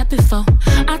did that before.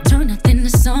 I turn nothing to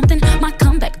something. My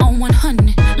comeback on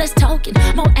 100. Let's talk it,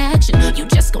 more action. You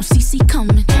just gon' see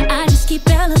coming. I just keep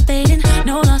elevating.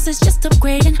 No losses, just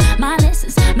upgrading. My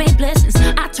lessons made blessings.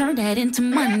 I turn that into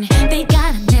money. They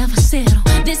gotta never settle.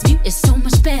 This view is so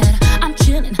much better. I'm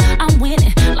chilling, I'm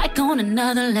winning, like on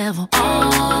another level.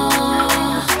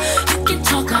 Oh, you can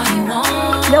talk all you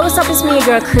want. Yo, what's up? It's me, your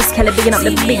girl Chris Kelly, bigging up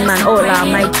the big man, Outlaw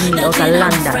Mighty Me out of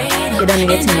London. You don't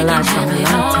need to last from a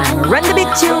long time. Run the big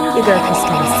tune, your girl Chris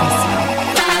Kelly says.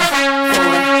 5,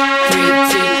 4, 3,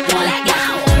 2, 1, go.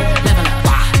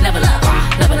 Level up,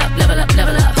 level up, level up,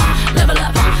 level up, level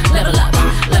up, level up, level up,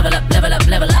 level up, level up,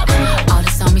 level up. All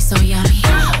this on me so yummy,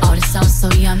 all this sauce so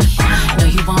yummy. No,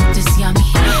 you want this yummy,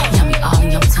 yummy all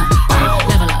in your tummy.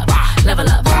 Level up, level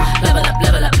up, level up,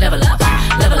 level up, level up,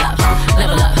 level up,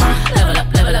 level up, level up,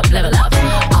 level up, level up.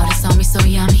 All this on me so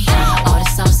yummy, all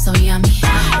this sauce so yummy.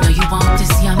 No, you want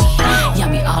this yummy,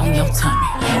 yummy all in your tummy.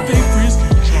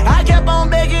 I kept on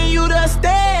begging you to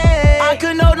stay. I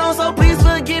could know, so please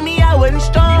forgive me, I wasn't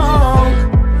strong.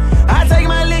 I take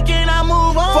my lick and I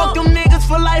move on. Fuck them niggas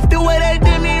for life the way they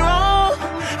did me wrong.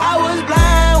 I was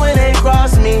blind when they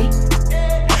crossed me.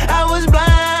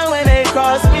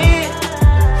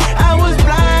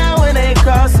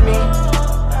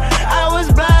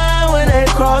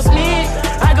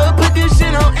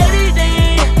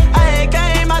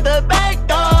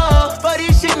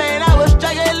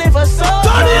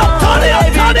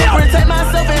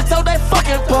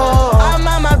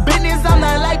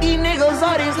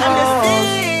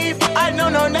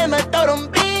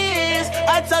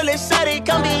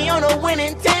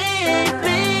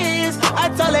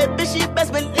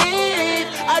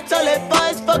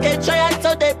 fucking tray, I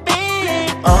told that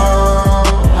bitch.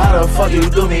 How the fuck you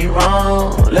do me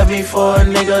wrong? Left me for a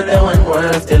nigga that wasn't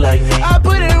worth it like me. I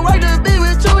put it right to be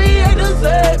with you, he ain't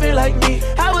deserve it like me.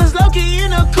 I was low-key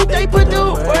in a coupe, they put the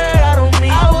word out on me.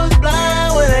 I was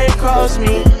blind when they crossed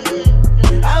me.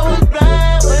 I was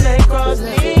blind when they crossed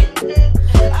me.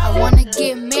 I wanna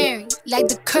get married, like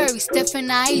the Curry, Steph and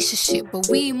Aisha shit, but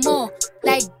we more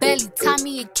like Belly,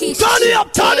 Tommy and Keisha. Turn it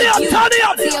up, turn it up, turn it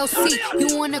up. TLC,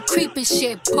 you wanna creep and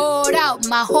shit. Poured out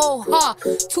my whole heart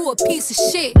to a piece of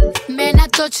shit. Man, I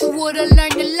thought you would've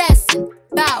learned your lesson.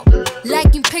 Bout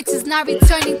liking pictures, not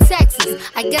returning texts.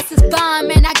 I guess it's fine,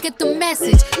 man, I get the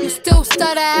message. You still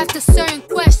stutter after certain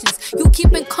questions. You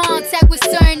keep in contact with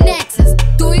certain exes.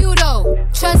 Do you though?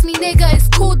 Trust me, nigga, it's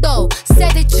cool though.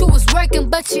 Said that you was working,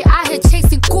 but you out here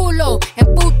chasing culo and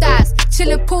putas,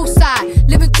 chilling poolside,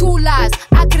 living two lives.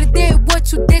 I could've did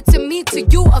what you did to me to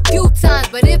you a few times,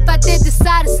 but if I did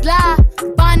decide to slide,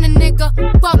 find a nigga,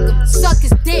 fuck him, suck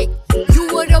his dick.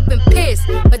 You would've been pissed,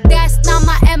 but that's not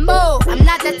my MO. I'm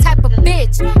not that type of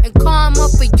bitch, and karma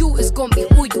for you is gonna be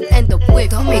who you end up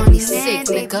with. Don't make me sick,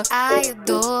 nigga. I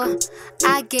adore.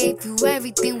 I gave you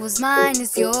everything, was mine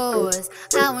is yours.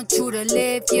 I want you to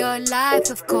live your life,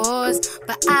 of course,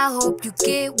 but I hope you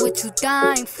get what you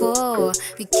dying for.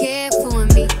 Be careful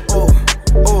with me. Oh,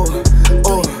 oh,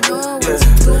 oh, you know what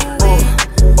you're doing.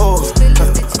 Oh, feelings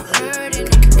that you hurt and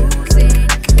bruising.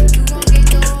 You gon' get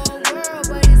the whole world,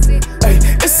 but is it? Hey,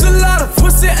 it's a lot of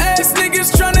pussy ass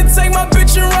niggas tryna take my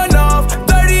bitch and run off.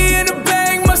 30 in the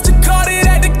bag, must've caught it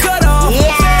at the cutoff.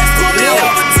 Yeah. Fast pull me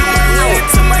over to my ring,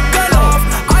 to my gun off.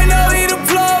 I know he the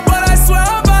plug, but I swear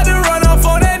I'm about to run off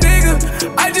on that nigga.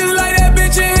 I just like that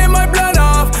bitch and hit my blunt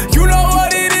off. You know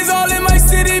what it is, all in my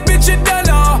city, bitch, you done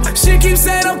off. She keeps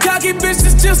saying I'm cocky, bitch,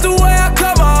 it's just the way I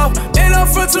come off. And I'm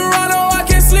from Toronto, I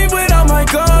can't sleep without my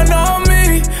gun on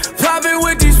me. Popping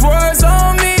with these words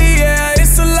on me, yeah.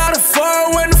 It's a lot of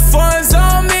fun when the fun's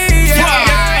on me, yeah.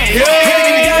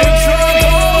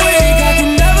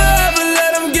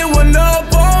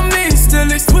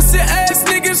 Pussy ass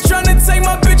niggas tryna take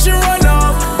my bitch and run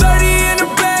off. 30 in the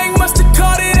bag, must've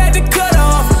caught it at the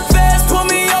cutoff. Fast pull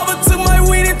me over to my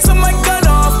weed and to my gun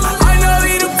off. I know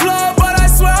he the plug, but I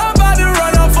swear I'm about to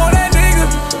run off on that nigga.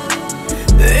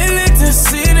 They lit the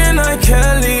scene and I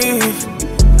can't leave.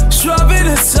 Drop it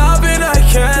and top and I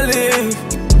can't leave.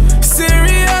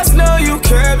 Serious, no you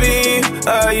can't be.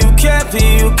 You can't be,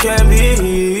 you can't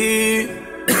be.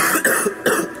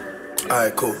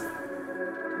 Alright, cool.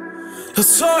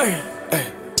 Sorry. Hey.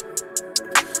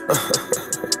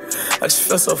 I just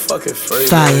feel so fucking free.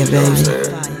 Fire, man, baby.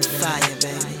 Fire,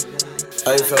 baby.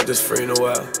 I ain't felt this free in a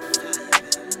while.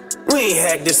 We ain't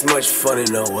had this much fun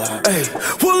in a while. Hey.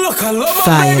 Well, look, I love my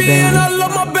Fire, baby, baby. and I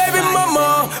love my baby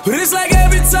mama. But it's like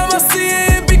every time I see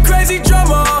it, it be crazy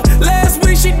drama. Last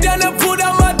week she done up, pulled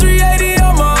out my 380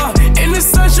 on her. In the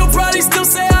sun, she'll probably still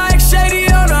say I act shady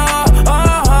on her.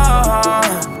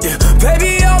 Yeah,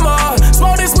 baby, I'm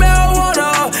smoke this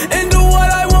marijuana and do what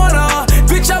I wanna.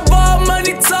 Bitch, I bought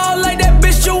money tall like that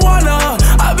bitch Joanna.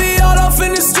 I be all off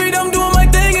in the street, I'm doing my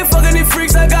thing and fucking these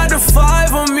freaks. I got the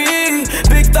 5 on me,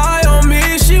 big thigh on me.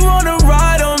 She wanna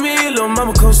ride on me, little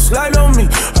mama come slide on me.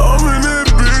 I'm in that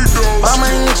big dog. I'ma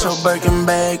hit your Birkin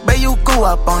bag, bet you go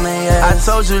up on the ass.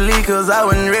 I told you leave cause I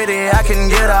wasn't ready, I can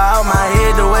get her out my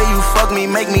head. The way you fuck me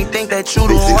make me think that you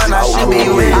the one I should be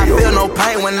with. I feel no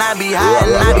pain when I be high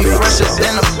and I be fresher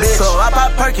than a bitch. So I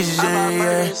pop Perkins, yeah,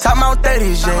 yeah. Top Mount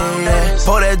 30s, yeah, yeah.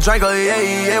 Pour that drink, oh yeah,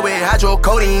 yeah. With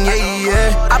hydrocodone, yeah,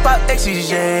 yeah. I pop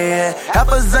X's, yeah, yeah. Half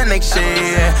a Xanax, yeah,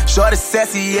 yeah. Short is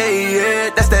sassy, yeah, yeah.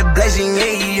 That's that blazing,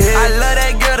 yeah, yeah. I love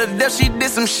that girl to death, she did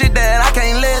some shit that I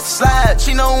can't let slide.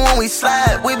 She know when we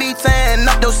slide, we be tearing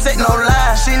up those set, no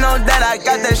lie. She know that I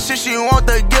got that shit, she want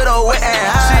to get away and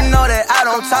high. She know that I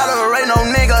don't tolerate no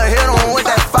nigga, hit on with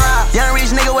that fire. Young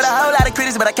rich nigga with a whole lot of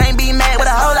critics, but I can't be mad with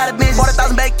a whole lot of bitches.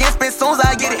 40,000 back in spit, soon as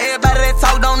I get it. Everybody that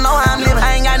talk don't know how I'm living.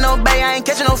 I ain't got no bay, I ain't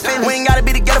catching no feelings. We ain't gotta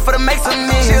be together for to make some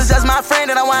millions. She was just my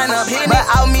friend and I wind up hitting, but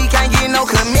out me can't get no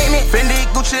commitment. Fendi,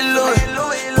 Gucci, Louis,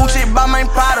 Gucci, by my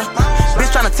Prada.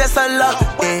 Bitch tryna test her luck,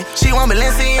 yeah. She want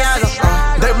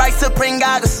Balenciaga, dirt bike, Supreme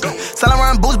goggles. Sell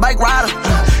run boots, bike rider.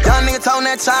 Young nigga tone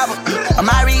that chopper. I'm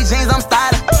Irie jeans, I'm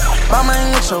styling. Mama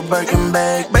hit your Birkin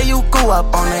bag, bet you go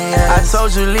up on the ass. I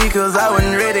told you leave cause I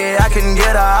wasn't ready, I can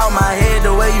get her out my head.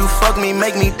 The way you fuck me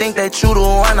make me think that you the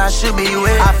one I should be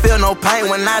with. I feel no pain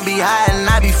when I be high and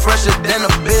I be fresher than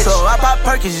a bitch. So I pop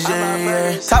Perkins, yeah,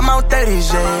 yeah. Top Mount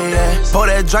 30s, yeah, yeah. Pour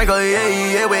that drink, oh yeah,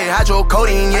 yeah. With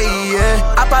hydrocodone, yeah,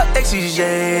 yeah. I pop X's, yeah,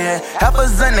 yeah. Half a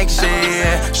Xanax, yeah,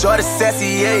 yeah. Short is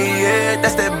sassy, yeah, yeah.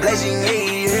 That's that blazing,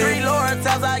 yeah, yeah. 3 lower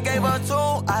times I gave her 2,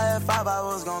 I had 5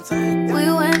 hours gone. We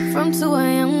went from 2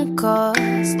 a.m. calls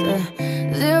to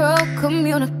zero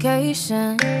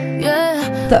communication.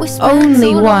 Yeah, The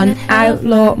only one,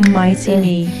 Outlaw Mighty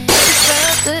Me.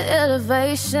 The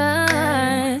elevation,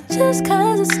 just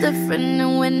cause it's different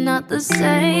and we're not the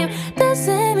same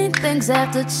doesn't mean things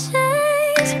have to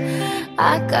change.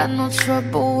 I got no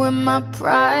trouble with my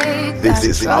pride. This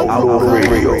is Outlaw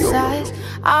Radio.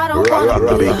 I don't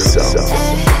wanna be Big Sound.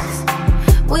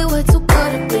 We were too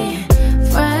good at being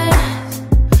friends.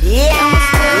 Yeah.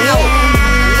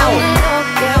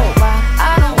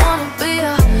 I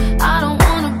don't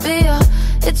wanna be a,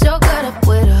 it's your gut up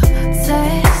with a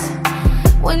taste.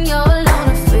 When you're alone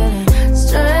and feeling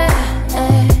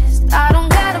stressed, I don't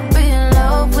gotta be in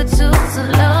love with you to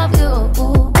love you.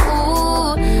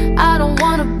 I don't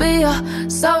wanna be a,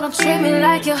 so don't treat me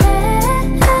like you.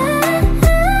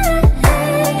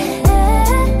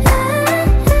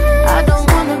 I don't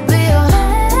wanna be a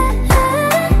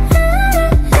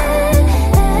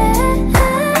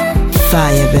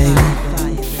Fire, baby.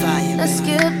 Let's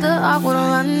skip the awkward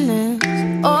running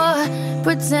or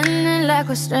pretending like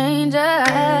we're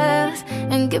strangers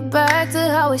and get back to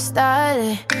how we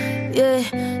started.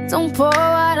 Yeah, don't pour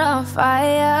out on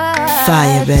fire.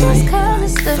 Fire, baby. Just cause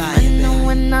it's different and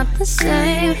we're not the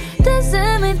same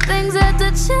doesn't mean things have to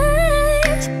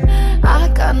change. I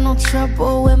got no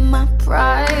trouble with my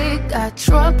pride, got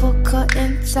trouble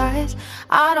cutting ties.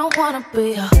 I don't wanna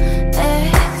be your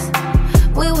ex.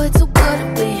 We were too good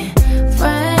at being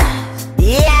friends.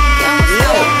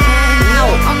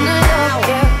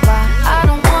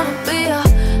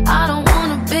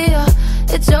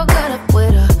 It's your gut up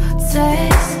with a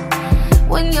taste.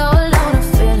 When you're alone and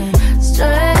feeling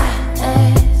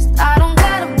stressed, I don't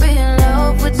gotta be in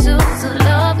love with you to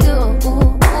love you.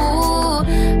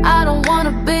 I don't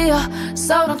wanna be a,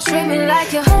 so don't treat me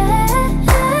like you.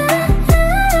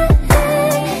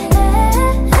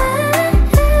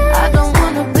 I don't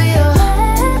wanna be a.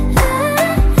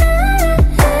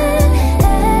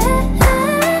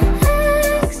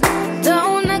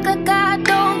 Don't act like I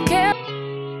don't care.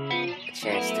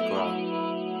 Chance to grow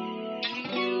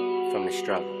from the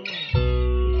struggle,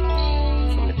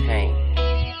 from the pain,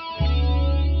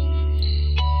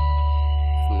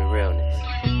 from the realness.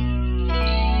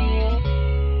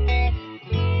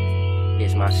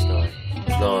 Here's my story,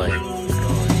 Lloyd.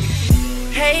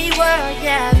 Hey world,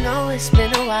 yeah, I know it's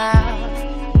been a while.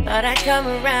 Thought I'd come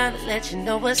around and let you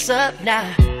know what's up now.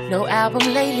 No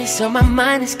album lately, so my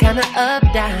mind is kinda up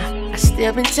down. I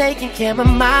still been taking care of my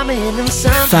mama and them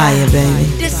somehow. Fire, baby.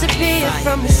 Disappeared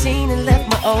from the scene and left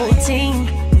my old team.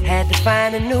 Had to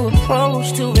find a new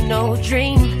approach to an old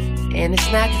dream. And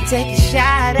it's not to take a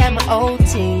shot at my old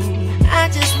team. I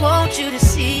just want you to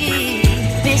see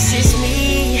this is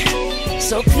me.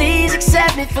 So please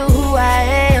accept me for who I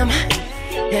am.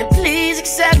 And please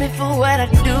accept me for what I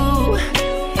do.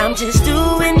 I'm just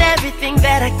doing everything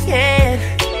that I can.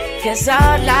 Cause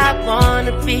all I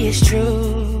wanna be is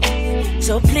true.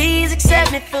 So please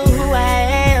accept me for who I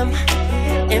am.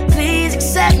 And please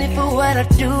accept me for what I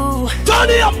do. Turn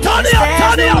it up, turn it up,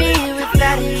 turn it up. Me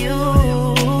without you.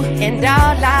 And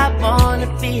all I wanna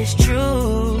be is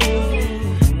true.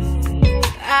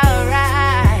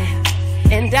 Alright.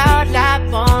 And all I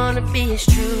wanna be is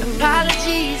true.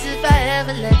 Apologies if I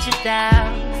ever let you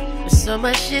down. So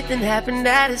much shit that happened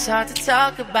that it's hard to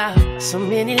talk about. So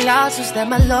many lawsuits that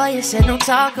my lawyer said don't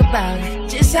talk about it.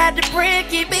 Just had to pray,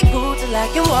 keep it cool till I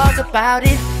can walk about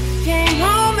it. Came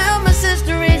home, helped my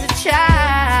sister raise a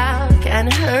child.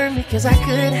 Kinda hurt me cause I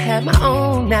could've had my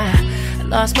own now. I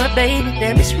lost my baby,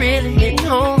 damn it's really hitting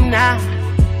home now.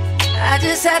 I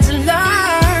just had to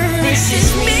learn, this is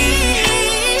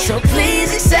me. So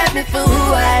please accept me for who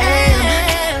I am.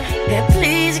 And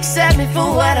please accept me for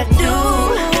what I do.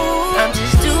 I'm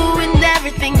just doing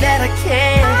everything that I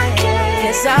can.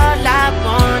 Cause all I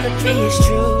wanna be is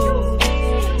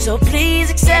true. So please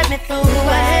accept me for who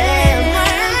I am.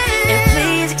 And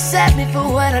please accept me for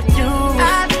what I do.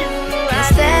 Cause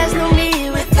there's no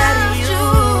me without you.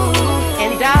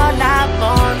 And all I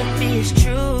wanna be is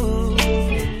true.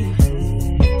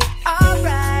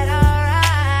 Alright,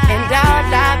 alright. And all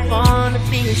I wanna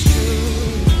be is true.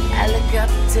 I look up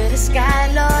to the sky,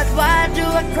 Lord, why do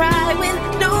I cry when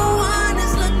no one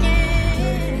is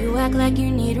looking? You act like you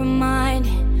need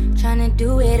reminding. Trying to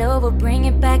do it over, bring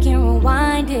it back and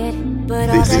rewind it. But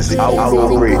all This that is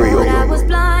Outlaw Radio. I was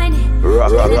blinded.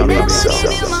 Rock, rock, Never rock, gave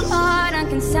you rock. my heart on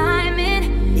consignment.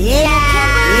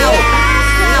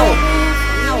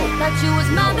 Thought you was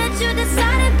mine, but you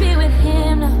decided to be with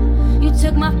him. No, you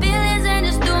took my feelings and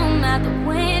just threw them out the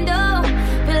window.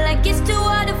 Feel like it's too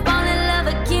hard to fall in love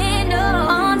again. No.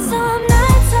 On some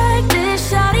nights like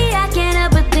this, shawty,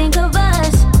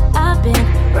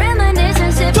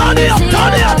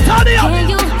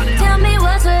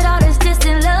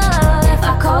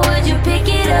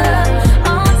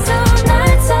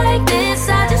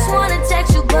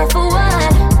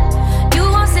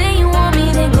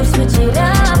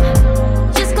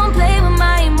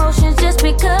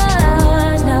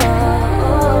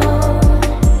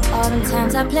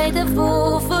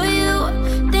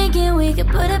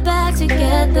 put it back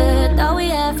together. Thought we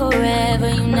had forever.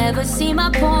 You never see my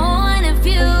point of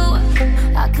view.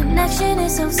 Our connection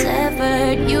is so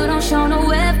severed. You don't show no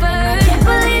effort. I can't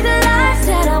believe the lies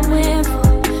that I went for.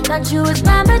 Thought you was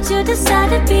mine, but you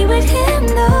decided to be with him,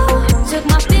 though. Took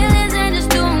my feelings and just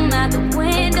threw them out the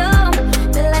window.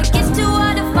 Feel like it's too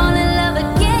hard to fall in love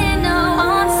again, no.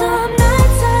 On some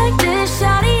nights like this,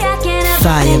 shawty, I can't ever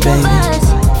think of us.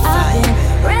 I've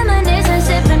been reminiscing,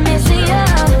 sipping, missing you.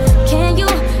 Can you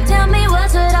tell me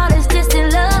what's with all this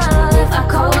distant love? If I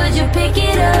call, would you pick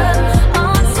it up?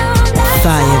 On some nights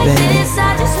like this,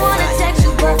 I just wanna text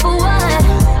you, but for what?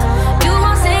 You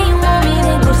gon' say you want me,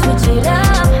 then go switch it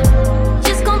up.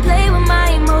 Just gon' play with my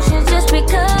emotions just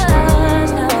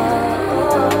because, no.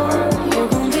 You're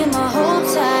gon' get my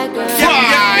hopes high, girl.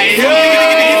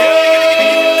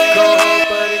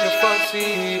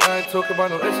 Talk about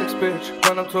no Essex bitch,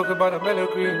 when I'm talking about a mellow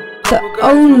green. The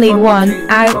only one,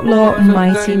 Outlaw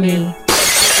Mighty Me.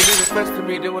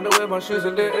 They wanna wear my shoes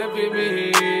and they envy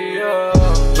me.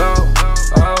 Now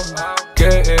I'm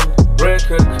getting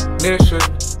recognition.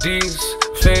 These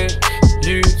fake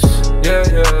youths,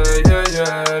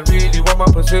 yeah. Really want my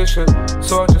position,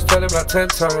 so I just tell him like 10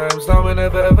 times. Now we're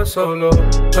never ever solo.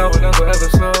 Now we're never ever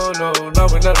solo. Now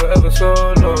we're never ever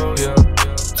solo. Yeah.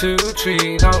 2,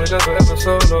 3, now we never ever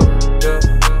solo, yeah.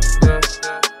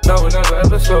 Now we never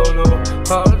ever solo,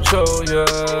 Pancho,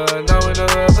 yeah. Now we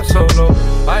never ever solo,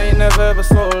 I ain't never ever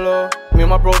solo. Me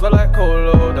and my bros are like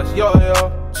Colo, that's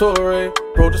yeah. Sorry,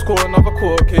 bro, just call another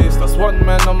court case. That's one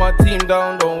man on my team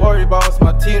down, don't worry about us,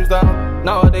 my team's down.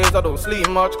 Nowadays I don't sleep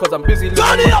much, cause I'm busy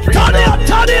living my dream now.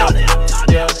 Turn it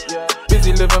up. Yeah.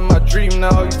 Busy living my dream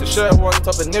now. Used to share one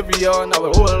top of Nivea, now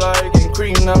we're all like getting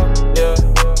cream now. Yeah.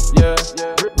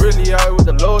 Really high with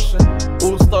the lotion.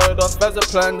 All started off as a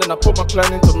plan, then I put my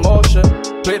plan into motion.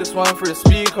 Play this one through a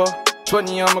speaker.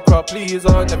 20, I'm a crowd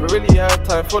pleaser. Never really had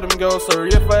time for them girls. Sorry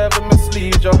if I ever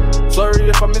mislead ya. Sorry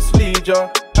if I mislead ya.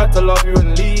 Had to love you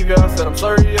and leave ya. Said I'm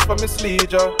sorry if I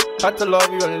mislead ya. Had to love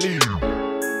you and leave.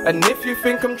 And if you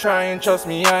think I'm trying, trust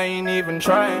me, I ain't even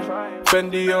trying.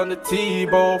 Fendi on the T,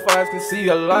 both eyes can see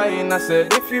a line. I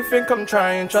said, if you think I'm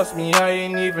trying, trust me, I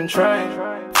ain't even trying.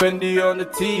 Fendi on the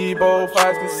T, both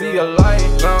eyes can see a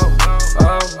line. Now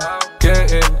I'm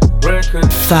getting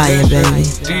records. Fire, baby.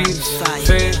 These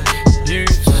fake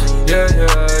youths, yeah.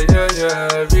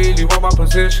 Really want my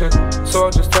position, so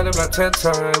I just tell him like 10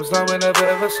 times. Now we're never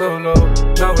ever solo.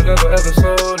 Now we're never ever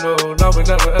solo. Now we're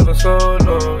never ever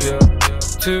solo, yeah.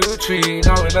 2, 3,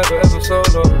 now we never ever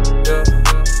solo, yeah.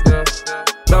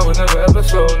 Now we never ever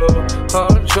solo,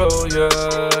 Honcho,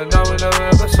 yeah. Now we never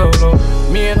ever solo.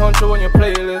 Me and Honcho on your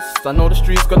playlist, I know the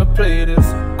streets gonna play this.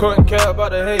 Couldn't care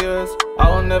about the haters, I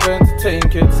don't never entertain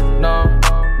kids. Nah,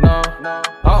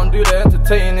 I don't do the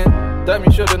entertaining. Damn,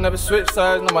 you should've never switched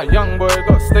sides, now my young boy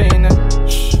got staining.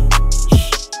 Shh.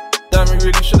 Damn, you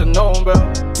really should've known, bro.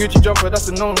 Gucci jumper, that's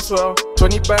a known swell.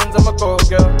 20 bands, I'm a go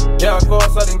girl. Yeah, of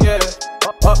course I didn't get it.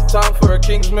 Uptown for a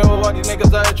King's Mill, all these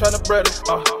niggas out here tryna bread it.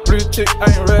 Blue tick, I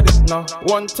ain't ready, nah.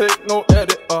 One take, no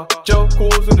edit. Joe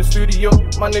calls in the studio,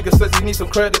 my nigga says he needs some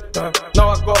credit. Now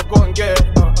I gotta go and get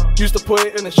it. Used to put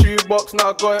it in a shoebox, now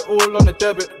I got it all on the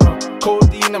debit.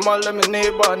 Codeine in my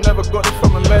lemonade, but I never got it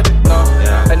from a medic.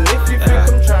 And if you think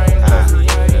I'm trying, trust me, I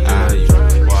ain't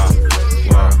even trying.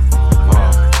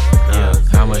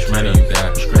 How much money you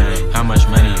got? How much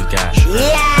money you got?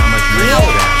 Yeah. How much money you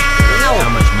got? How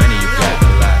much money you got? A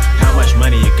lot. How much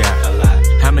money you got? A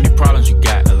lot. How many problems you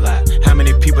got? A lot. How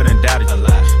many people done doubted you? A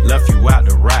lot. Left you out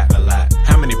to rap? A lot.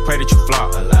 How many pray that you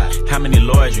flop? A lot. How many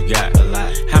lawyers you got? A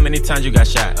lot. How many times you got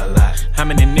shot? A lot. How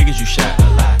many niggas you shot? A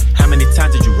lot. How many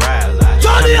times did you ride? A lot.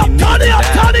 How many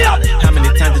niggas died? How many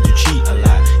times did you cheat? A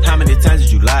lot. How many times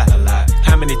did you lie? A lot.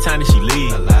 How many times did she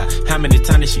leave? A lot. How many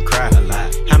times did she cry? A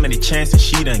lot. How many chances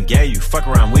she done gave you? Fuck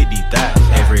around with these thighs.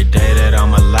 Every day that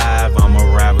I'm alive, I'ma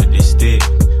ride with this stick.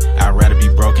 I'd rather be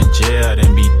broke in jail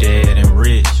than be dead and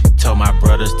rich. Told my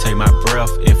brothers take my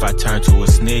breath if I turn to a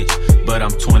snitch. But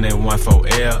I'm 21 for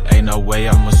L, ain't no way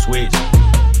I'ma switch.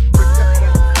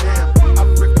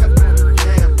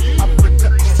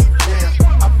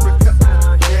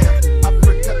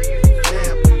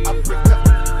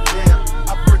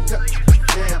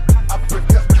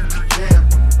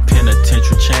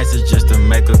 Penitentiary chances just to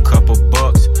make a couple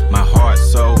bucks. My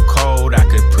heart's so cold, I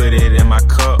could put it in my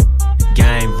cup.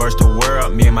 Game versus the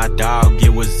world, me and my dog,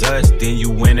 it was us. Then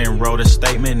you went and wrote a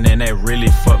statement and that really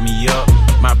fucked me up.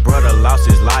 My brother lost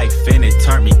his life and it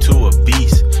turned me to a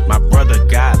beast. My brother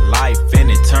got life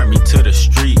and it turned me to the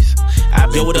streets.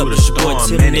 I've been through the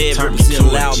storm and it turned me to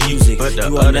a G. But the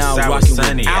other side was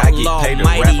sunny, I get paid to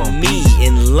rap on beats.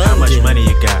 How much money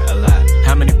you got? A lot.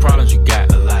 How problems you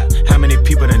got? A lot. How many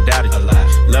people done doubted you? A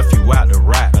lot. Left you out to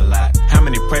rap? A lot. How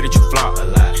many pray that you flop? A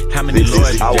lot. How many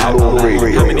lawyers you got? A lot.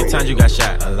 How many times you got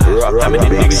shot? A lot. How many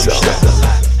niggas you shot? A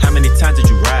lot. How many times did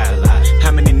you ride? A lot.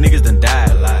 How many niggas done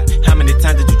died? A lot. How many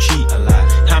times did you cheat? A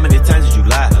lot. How many times did you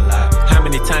lie? A lot. How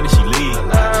many times did she leave? A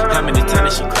lot. How many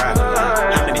times did she cry? A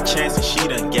lot. How many chances she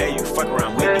done gave you? Fuck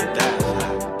around with you, die.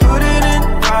 Put it in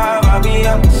drive, I'll be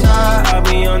outside, I'll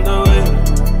be on the way.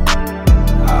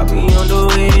 I'll be on the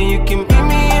way, you can meet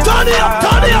me in turn it up,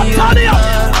 turn it up, turn it up.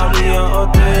 I'll be on all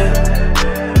day,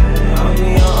 I'll be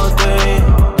on all day.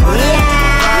 Put it in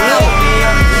drive, I'll be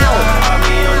outside, I'll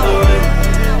be on the way.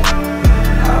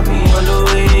 I'll be on the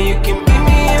way, you can meet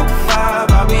me in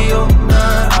 5. I'll be on 9,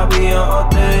 I'll be on all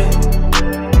day.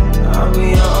 I'll be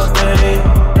on all day.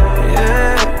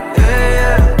 Yeah, yeah,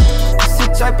 yeah. It's the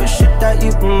type of shit that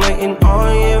you've been waiting all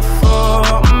year for.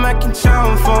 I'm making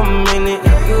time for a minute,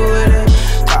 if you with it.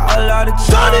 Got a lot of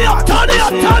time, turn it up, turn it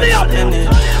up, turn it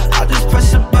up. I'll just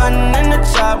press a button and the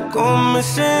top go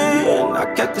missing.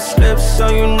 I kept the slip so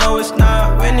you know it's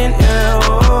not raining. Yeah,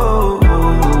 oh,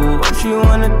 what you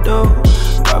wanna do?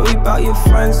 Worry about your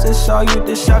friends that saw you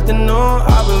this afternoon.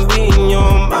 I've been reading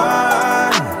your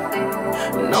mind.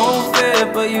 No fear,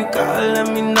 but you gotta let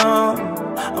me know.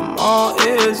 I'm all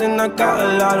ears and I got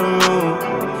a lot of room.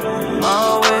 I'm on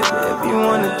my way, if you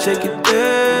wanna take it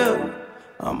there.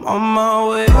 I'm on my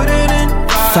way. Put it in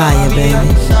fire, baby.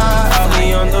 I'll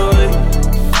be on the way.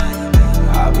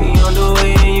 I'll be on the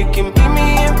way and you can meet me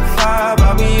in 5.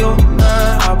 I'll be on 9.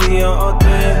 I'll be on all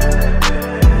day.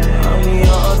 I'll be on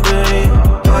all day.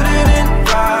 Put it in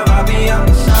drive. I'll be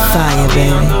outside. Fire,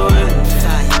 baby.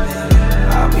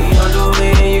 I'll be on the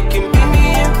way and you can meet me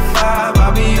in 5.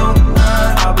 I'll be on 9.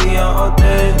 I'll be on all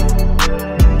day.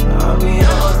 I'll be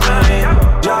on all day.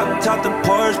 Dropped out the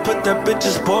Porsche, put that bitch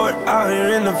in sport out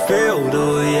here in the field,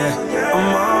 oh yeah.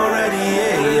 I'm already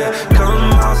here, yeah.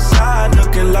 Come outside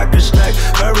looking like a snack.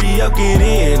 Hurry up, get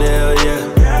in, hell yeah.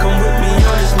 Come with me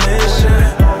on this mission.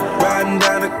 Riding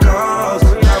down the coast,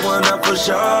 got one up for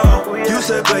sure. You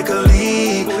said break a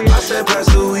lead, I said pass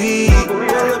the weed.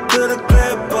 Pull up to the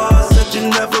crib, boss, said you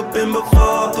never been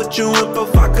before. Put you in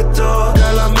provocateur,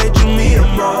 girl, I made you me a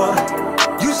more.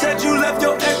 You said you left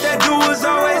your ex, that dude was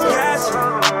always gas.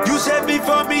 You said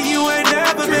before me, you ain't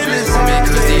never been this hard.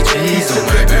 Cause these G's on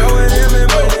my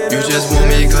belt. You just want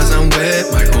me cause I'm wet,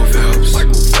 Michael Phelps.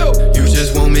 You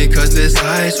just want me cause there's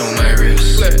ice on my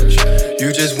wrist.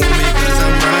 You just want me cause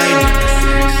I'm riding in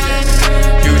the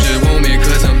 6. You just want me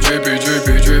cause I'm drippy,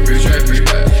 drippy, drippy, drippy.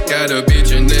 Got a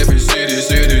bitch in every city,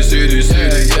 city, city,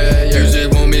 city. You just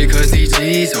want me cause these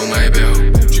G's on my belt.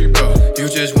 You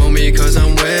just want me cause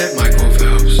I'm wet, Michael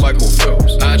Phelps.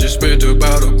 I just spent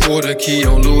about a quarter key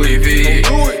on Louis V.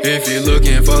 If you're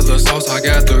looking for the sauce, I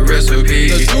got the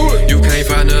recipe. You can't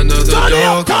find another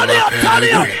dog on my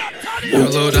pedigree.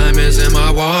 Yellow diamonds in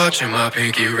my watch and my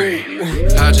pinky ring.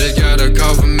 I just got a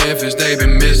call from Memphis, they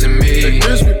been missing me.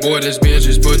 Boy, this bitch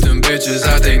just put them bitches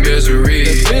out they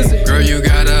misery. Girl, you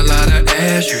got a lot of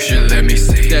ass, you should let me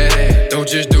see. Don't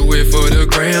just do it for the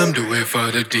gram, do it for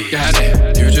the D.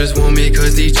 You just want me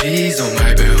cause these G's on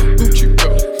my belt.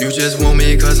 You just want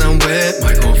me cause I'm wet,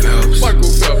 Michael Phelps.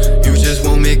 You just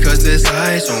want me cause there's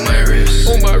ice on my wrist.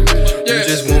 You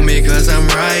just want me cause I'm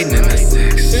riding in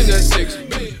the 6.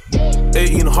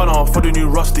 1800 for the new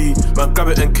Rusty. Man, grab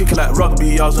it and kick it like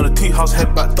rugby. I was on a tea house,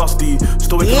 head back dusty.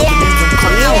 Still waking up the news and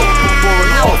cut it out.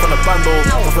 Boring out from the bando,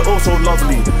 cause they're all so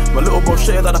lovely. My little bro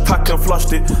shitted out the pack and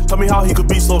flushed it. Tell me how he could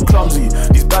be so clumsy.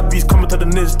 These bad bees coming to the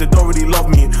nids, they don't really love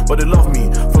me, but they love me.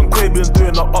 From Quabian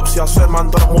doing the upsy, I swear man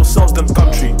done more sales than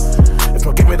country. If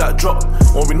I give me that drop,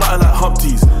 won't be nothing like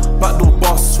Humpties. Backdoor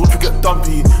boss, watch we get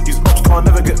dumpy. These ops can't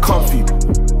never get comfy.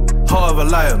 Heart of a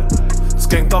lion.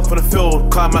 Skanked up in the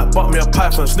field, climb at butt me a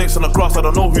python. Snakes on the grass, I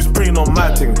don't know who's preying on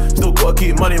my thing. Still gotta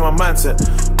keep money in my mindset.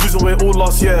 Losing weight all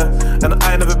last year, and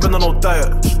I ain't never been on no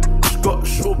diet. Got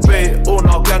short bait, all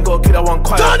now gang got a kid that one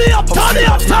quiet. Turn it up, turn it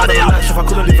up, turn it up. If I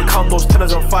couldn't even count those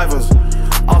 10s and 5s.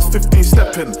 I was 15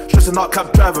 stepping, stressing out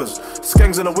cab drivers.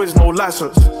 Skangs in the whiz, no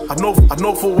license. I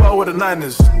know full well where the 9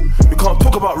 is. We can't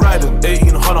talk about riding.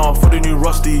 1800 for the new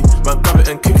Rusty. Man, grab it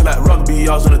and kick it like rugby.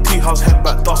 I was on a tea house, head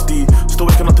back dusty. Still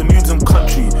waking up the news and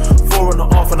country.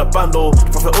 4.5 and a bando, the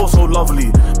prophet also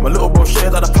lovely. My little bro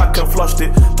shared out the pack and flushed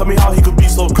it. Tell me how he could be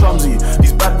so clumsy.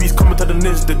 These bad bees coming to the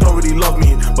nids, they don't really love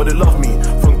me, but they love me.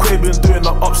 From Quabian doing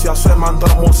the upsy, I swear man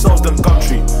done more sales than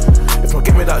country. If I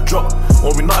give me that drop,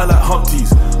 won't be nothing like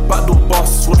Humpties. Backdoor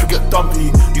boss, watch we get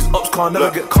dumpy. These ops can't never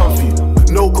get comfy.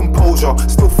 no composure.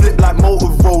 Still flip like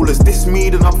Motorollas. This me,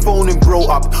 then I'm phoning bro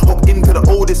up. Hop into the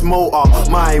oldest motor.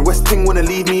 My West Ting wanna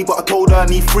leave me, but I told her I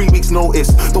need 3 weeks notice.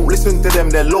 Don't listen to them,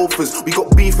 they're loafers. We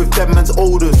got beef with them man's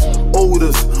olders.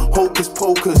 Hocus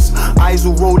pocus. Eyes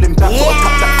all rolling back, gotta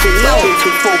tap that face, that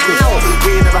basic focus.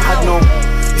 We ain't never had no.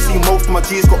 Most of my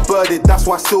G's got birded, that's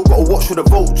why I still gotta watch for the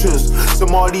vultures.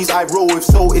 Somalis I roll with,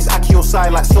 so it's Aki on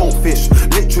side like saltfish.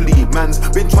 Literally, man's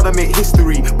been trying to make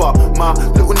history, but my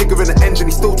little nigga in the engine,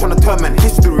 he's still trying to turn man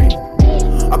history.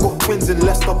 I got twins in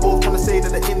Leicester, both trying to say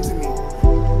that they're into me.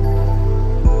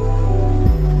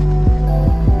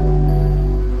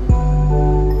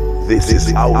 This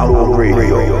is Outlaw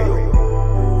Radio,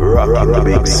 rocking the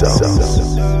big sound.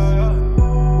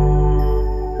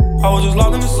 I was just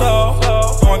locked in the cell.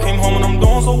 Now I came home and I'm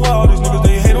doing so well. These niggas,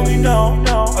 they hate on me now.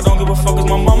 I don't give a fuck cause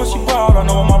my mama, she proud. I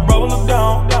know when my brother look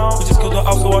down. We just killed the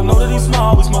house so I know that he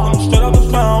smile. We smoking them straight out the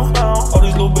pound. All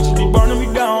these little bitches be burning me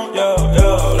down. Yeah.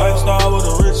 Lifestyle with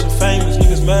the rich and famous.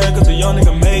 Niggas mad cause a young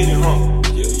nigga made it,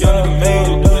 Yeah, young nigga made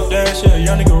it. Do the dash, yeah,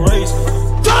 young nigga racing.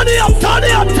 Turn it up.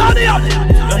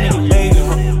 Young nigga made it,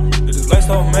 This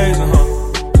lifestyle amazing,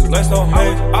 Lifestyle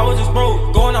amazing. I was just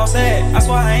broke, going outside. That's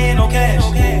why I ain't no cash.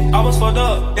 I was fucked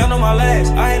up, y'all know my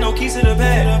last. I ain't no keys to the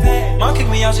bag. Mom kicked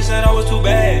me out, she said I was too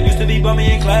bad. Used to be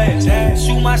bummy in class.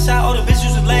 Shoot my shot, all the bitches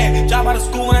used to laugh. Drop out of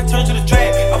school when I turned to the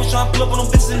track. I was trying to pull up on them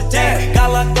bitches in the tag.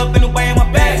 Got locked up in the way in my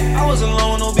bag. I wasn't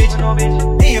alone, no bitch.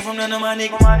 Ain't hear from none of my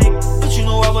niggas. But you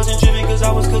know I wasn't tripping cause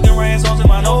I was cooking rain songs in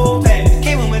my notepad.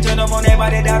 Came home and turned up on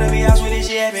everybody doubted me. I swear this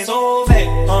shit happened so fast.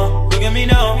 Look at me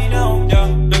now, yeah.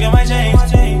 Look at my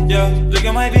chains, yeah. Look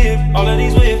at my bib, all of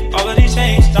these whips, all of these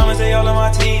chains. Diamonds they all in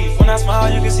my teeth. When I smile,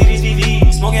 you can see these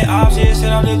TVs. Smoking options, shit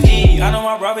out the pee. I know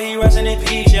my brother, he resting in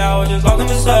peace. Yeah, I was just locked in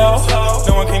the cell.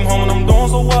 Now I came home and I'm doing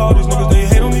so well. These niggas, they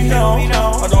hate on me now.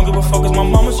 I don't give a fuck cause my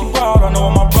mama, she proud. I know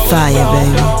my brother. Fire,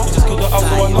 baby. We just killed the house,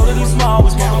 so I know that he smile. We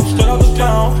smoking them straight out the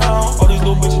town. All these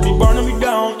little bitches be burning me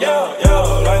down. Yeah.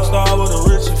 Lifestyle with the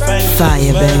rich and famous.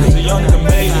 Fire, baby. Young nigga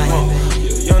made it,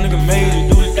 Young nigga made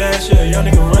it. Do the dash, yeah. Young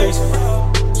nigga racing.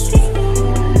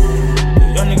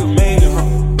 Young nigga made it,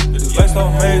 This lifestyle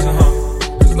amazing,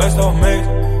 This lifestyle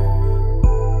amazing.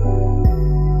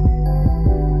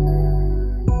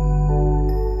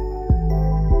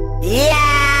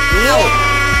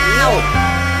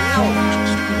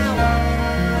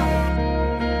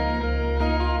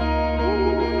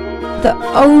 The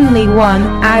only one,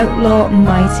 Outlaw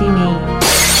Mighty Me.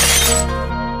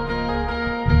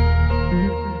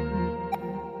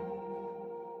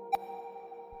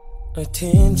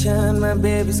 Attention, my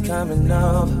baby's coming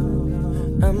over.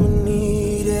 I'ma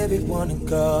need everyone to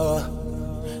go.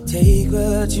 Take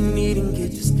what you need and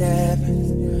get to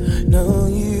stepping. No,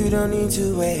 you don't need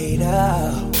to wait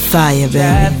out. Fire, baby.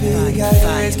 Traffic out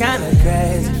here is kinda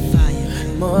crazy.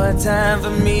 More time for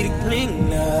me to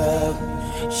clean up.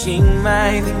 She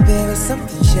might think there is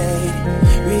something shady.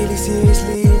 Really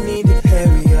seriously, you need to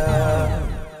hurry up.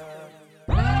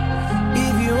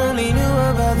 If you only knew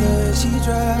about the way she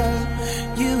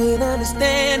drives, you would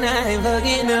understand I ain't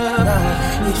fucking up.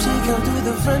 If she come through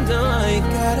the front door, you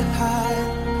gotta hide.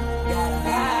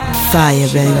 Fire,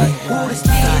 baby. Who this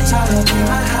bitch all up in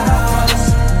my house?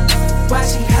 Why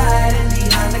she hiding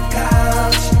behind the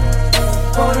couch?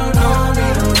 Oh, don't know me,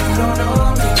 no, you don't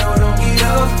know me, no, don't get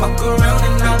up. Fuck around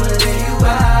and I'ma let you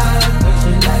out.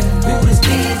 Who this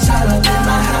bitch all up in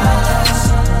my house?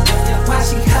 Why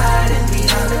she hiding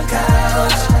behind the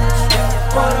couch?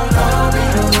 Oh, don't know me,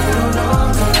 no, you don't know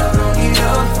me, no, don't get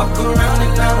up. Fuck around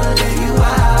and I'ma let you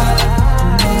out.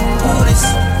 Who this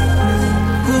is?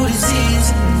 Who this is?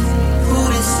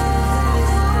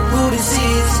 Who this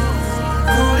is?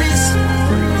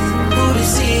 Who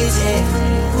this is, yeah.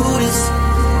 Who this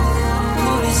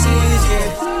is, yeah.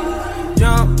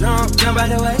 Jump out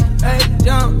the way, hey.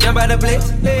 Jump out the blitz,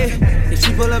 hey. If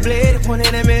she pull a blade, point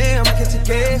it at me, I'ma catch a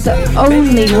case. The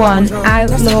only one,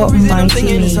 Outlaw Mighty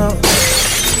Me.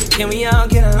 Can we all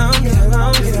get along?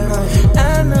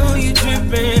 I know you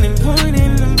tripping and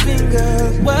pointing them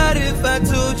fingers. What if I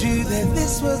told you that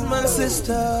this was my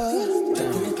sister?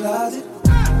 Trapped in the closet,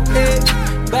 hey,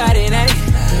 body night.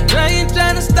 Lying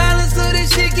trying to style it so that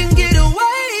she can get away.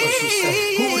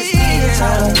 Who is this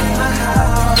all up in my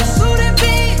house? Who that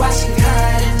be? Why she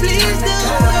hiding? Please don't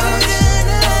hurt her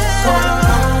now. Oh,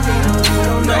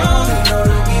 no,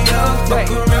 don't get up.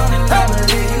 Fuck around and I'ma let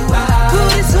you out. Who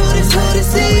this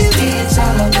is? Bitch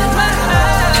all up in my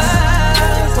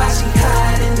house. Why she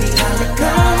hiding behind the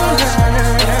couch?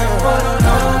 Oh,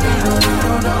 no, don't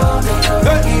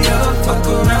get up. Fuck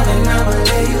around and I'ma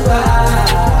let you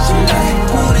out. She like,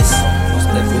 who this?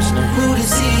 Who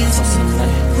this is?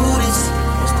 Who this?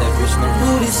 Who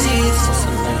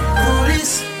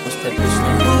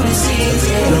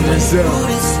Denzel,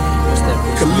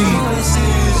 Khalid,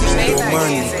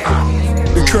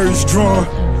 the curtain's drawn,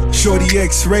 shorty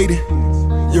X-rated.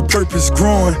 Your purpose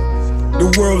growing,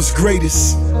 the world's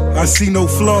greatest. I see no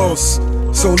flaws,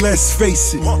 so let's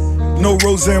face it. No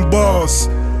Roseanne bars,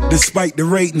 despite the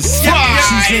ratings. She's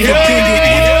independent,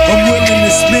 I'm willing to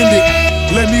spend it.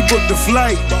 Let me book the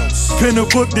flight, pen a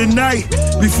book tonight.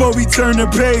 Before we turn the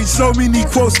page, so many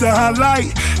quotes to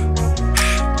highlight.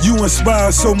 You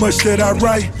inspire so much that I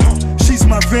write. She's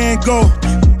my Van Gogh,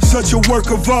 such a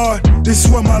work of art. This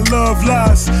is where my love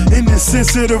lies, in the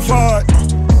sensitive heart.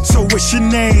 So what's your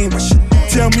name?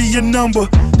 Tell me your number.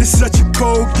 This is such a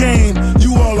cold game.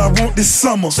 You all I want this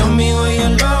summer. Show me where your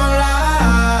love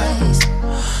lies.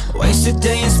 Waste a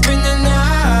day and spend the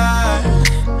night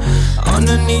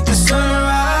underneath the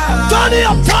sunrise. Turn it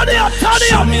up, turn it up, turn it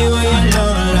Show up. me where your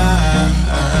love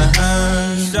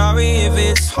lies. Sorry if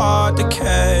it's hard to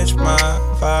catch my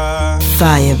vibe.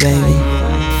 Fire, baby.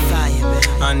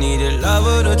 I need a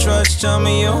lover to trust. Tell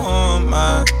me you're on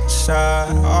my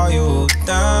side. Are you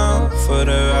down for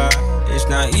the ride? It's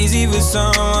not easy for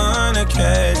someone to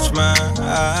catch my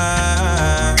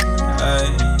eye,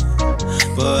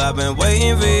 but I've been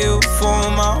waiting for you for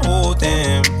my whole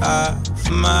damn life,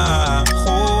 my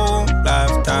whole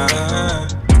lifetime.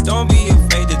 Don't be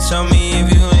afraid to tell me if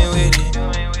you ain't with it.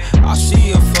 I see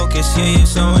your focus, yeah, you're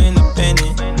so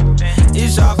independent.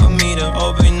 It's hard for me to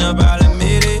open up, I'll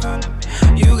admit it.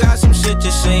 You got some shit to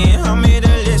say and I'm here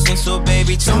to listen. So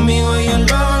baby, tell me where your love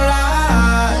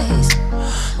lies.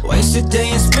 Waste a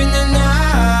day and spend the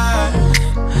night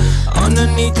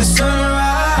underneath the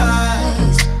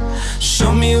sunrise.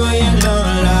 Show me where your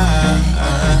love lies.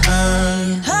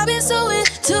 I've been so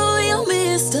into your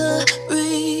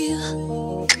mystery.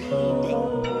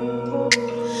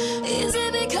 Is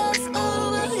it because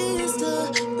of a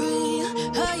history?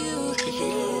 How you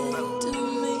to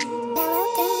me?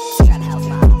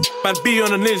 Man, be on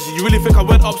the ninja. You really think I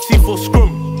went up C4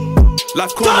 scrum?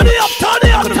 Like Turn it up, turn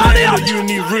it up, turn it up. In the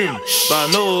uni room, but I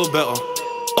know better.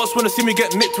 Us wanna see me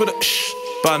get nicked with a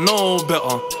but I know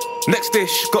better. Next day,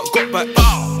 got back.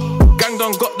 Gang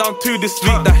done got down to this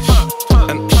week, that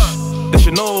and they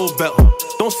should know better.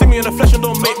 Don't see me in the flesh and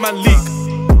don't make man leak.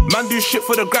 Man do shit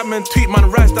for the gram and tweet, man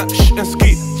rise that and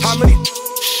ski. How many?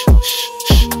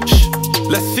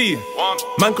 Let's see.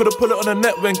 Man could've pulled it on the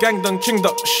net when gang done chinged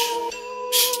up.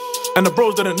 And the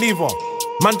bros didn't leave one.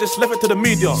 Man just left it to the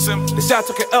media. They say I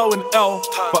took an L in L,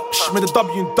 but made a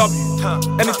W in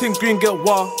W. Anything green get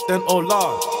wild, then oh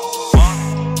lord.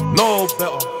 No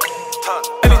better.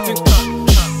 Anything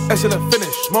excellent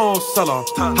finish, more seller.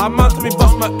 How man to me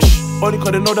bust my only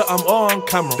cause they know that I'm on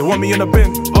camera. They want me in the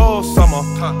bin all summer.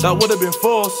 That would've been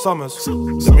 4 summers.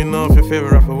 Let me know if your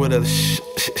favorite rapper would've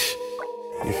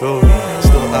you feel me?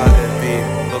 Still out there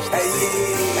being lost to see.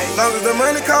 Long as the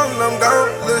money comes, I'm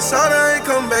gone. Little shawty ain't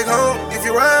come back home. If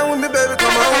you ride with me, baby,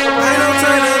 come on. Ain't no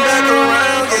turning back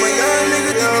around. I'm a young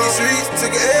nigga deep in these streets.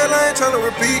 Took an L, I ain't tryna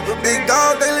repeat. Big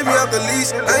dog, they let me off the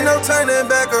leash. Ain't no turning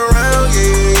back around,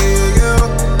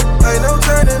 yeah. Ain't no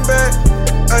turning back.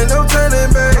 Ain't no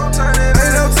turning back.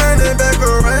 Ain't no turning back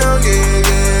around,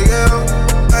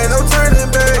 yeah. Ain't no turning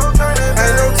back.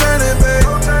 Ain't no turning back.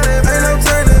 Ain't no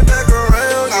turning back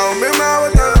around. I remember I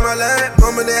was down in my lap.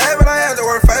 Moment they have it, I had to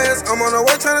work fast. I'm on the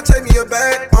way trying to take me a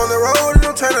bag. On the road and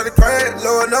I'm trying not to crash.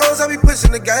 Lord knows I be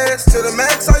pushing the gas to the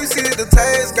max. All you see is the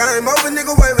tags. Game over,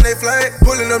 nigga waving they flag.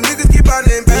 Pulling them niggas, keep out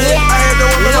in bag. I had to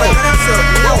work my damn self.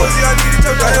 What was it I needed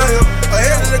your down here?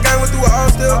 Ahead of the game, went through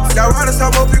all still. Got riders,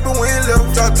 top more people win live.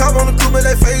 Drop top on the coupe, but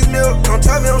they face milk. Don't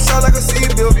try me, I'm shot like a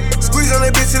C-bill. Squeeze on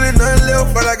that bitch till it nothing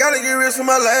left. But I gotta get rich for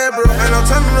my lab, bro. And I'm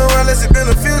turning around unless it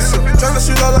beneficial. Tryna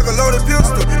shoot out like a loaded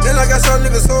pistol. Then I got some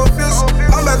niggas so official.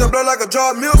 I'm about to blow like a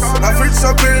jar of milk. My freak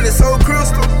so pretty, it's so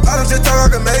crystal. I don't just talk,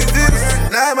 I can make this.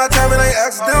 Now my time, it ain't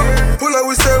accidental. Pull up,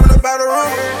 we serving the bottle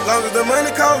rum. Long as the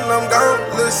money comes, I'm gone.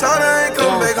 Little shawty ain't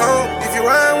coming back home. If you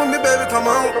ride with me, baby, come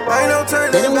on. Ain't no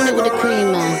turning. They don't want it with the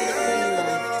cream, man.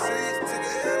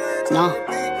 No.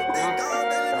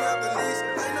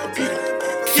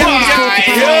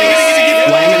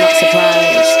 Why am I not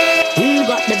surprised? Who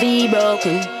got the bee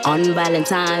broken on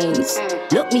Valentine's?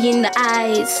 Look me in the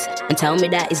eyes and tell me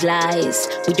that is lies.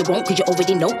 But you won't, cause you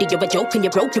already know that you're a joke and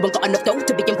you're broke. You ain't got enough dough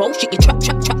to be involved. Shit, you trap,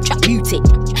 beauty.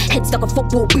 Head stuck a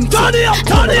football booty. Turn it up,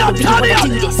 turn it up, turn it up.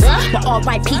 But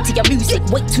R.I.P. to your music.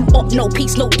 Way too up, no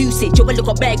peace, no deuces. You're a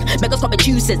little bag, beggars got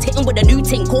choosers. Hitting with a new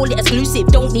thing, call it exclusive.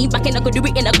 Don't need backing, I could do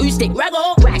it in acoustic.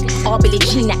 Raggo, rag, or Billie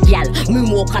Jean that gal.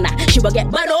 Moonwalk on her, she will get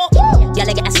better. Y'all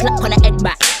get a slap on her head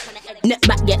back. Neck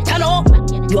back, get can up.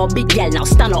 You're a big girl now,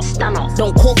 stand up.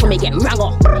 Don't call for me, get rang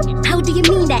up. How do you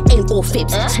mean that ain't all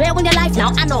fibs? Swear on your life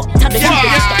now, I know. Tell the so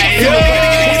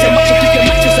much you keep your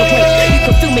mattress away. You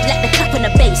can feel me like the clap in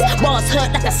the bass. Bars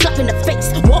hurt like a slap in the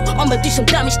face. What? I'ma do some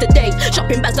damage today.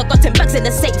 Shopping bags, I got 10 bags in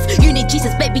the safe. You need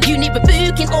Jesus, baby, you need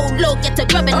rebuking. Oh Lord, get to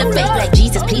grabbing the faith. Like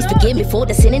Jesus, please forgive me for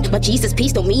the sinning. But Jesus,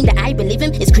 peace don't mean that I believe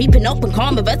him. It's creeping up and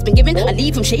karma that's been given. I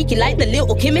leave him shaking like the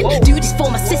little Kimin. Do this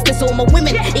for my sisters or my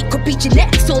women. It could be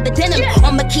genetics or the denim.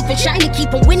 I'ma keep it shiny,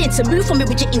 keep on winning. To move from me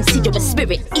with your insidious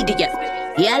spirit, idiot.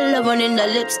 Yeah, I love running the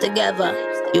lips together.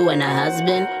 You and a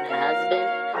husband.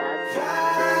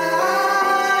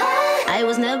 I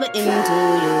was never into you,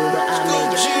 but I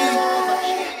made you.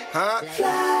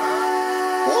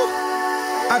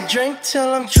 I drink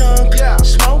till I'm drunk,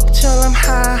 smoke till I'm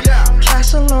high.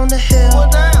 Castle on the hill.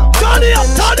 Turn it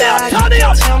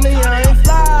up. Tell me I ain't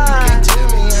fly.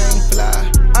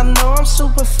 I know I'm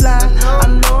super fly. I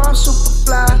know I'm super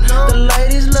fly. The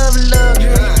ladies love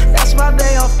luxury. That's why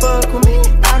they all fuck with me.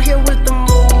 Out here with the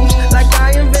moves, like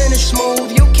I invented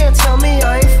smooth. You can't tell me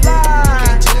I ain't fly.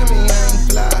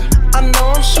 I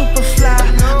know I'm super fly.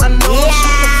 I know I'm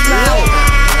super fly.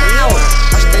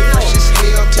 I stay fresh as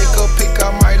hell. Take a pic, I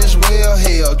might as well.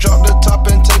 Hell, drop the top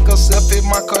and take a selfie.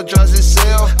 My car drives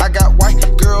itself. I got white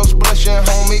girls blushing,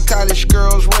 homie. College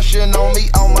girls rushing on me.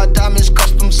 All my diamonds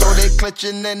custom, so they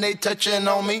clutching and they touching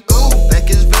on me. Ooh, think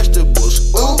it's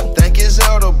vegetables. Ooh, think it's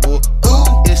edible.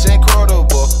 Ooh, it's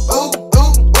incredible. Ooh,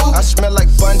 ooh, ooh. I smell like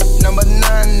bun number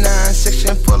 99.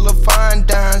 Section full of fine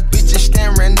dimes. Bitches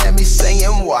staring at me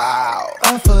saying, wow.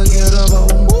 Unforgettable,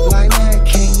 like that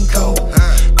King Cole.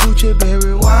 Gucci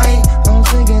berry white, I'm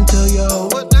singing to you.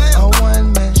 A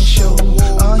one-man show,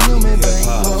 a human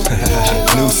bankroll.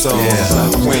 New song,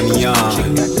 when young.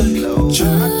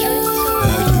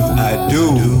 I do.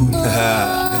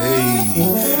 Hey,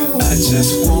 I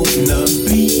just wanna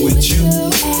be with you.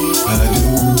 I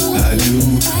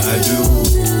do.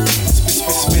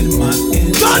 Spend my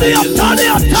entire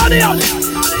life. Turn it up.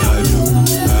 I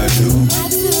do.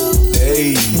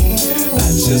 Hey, I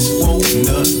just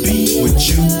wanna be with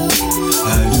you. I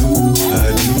do.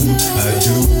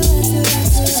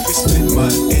 Spend my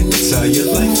entire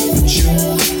life with you.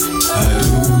 I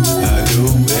do.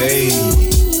 Hey.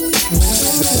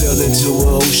 Sailing to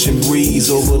an ocean breeze,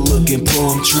 overlooking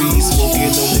palm trees,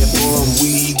 smoking on that palm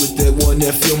weed with that one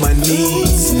that fill my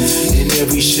needs. In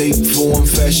every shape, form,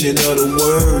 fashion of the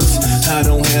words, I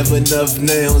don't have enough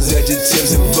nouns,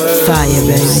 adjectives, and verbs. Fire,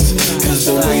 baby. Cause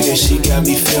the way that she got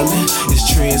me feeling is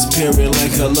transparent,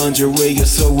 like her lingerie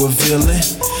is so revealing.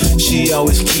 She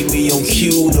always keep me on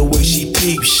cue, the way she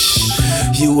peeps.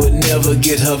 You would never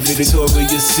get her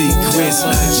Victoria's Secrets.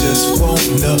 I just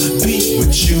wanna be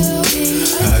with you.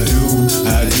 I do.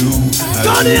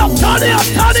 Turn it up.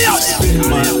 Spend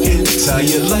my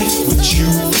entire life with you.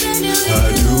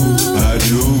 I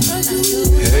do.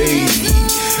 Hey,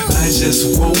 I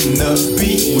just wanna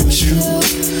be with you.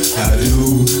 I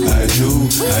do.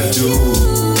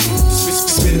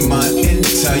 Spend my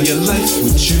entire life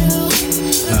with you.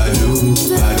 I do.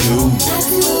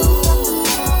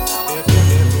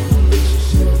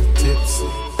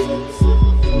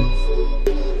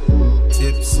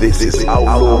 This is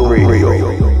Outlaw Radio.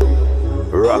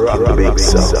 Rockin' the big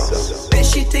sound. Bet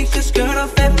she take her skirt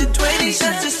off after 20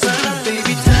 shots. Just turn up,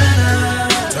 baby, turn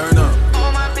up. Turn up.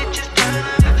 All my bitches turn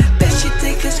up. Bet she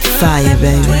take her skirt Fire, off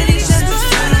baby. after 20 shots. Just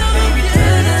turn up, baby,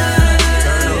 turn up.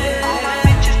 All my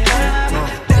bitches turn up.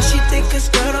 Bet she take her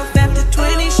skirt off after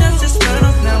 20 shots. Just turn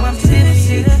up. Now I'm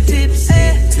tipsy.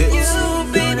 You,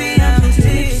 baby, I'm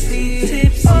tipsy.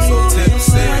 I'm so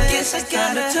tipsy. I guess I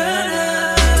gotta turn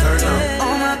up.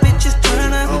 All my bitches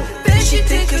turn up. Bet she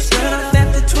take her skirt off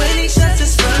after 20 shots.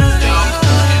 Just turn up.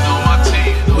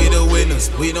 We the winners,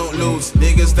 we don't lose.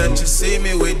 Niggas that you see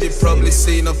me with, they probably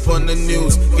seen up on the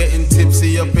news. Getting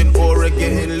tipsy up in aura,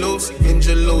 getting loose,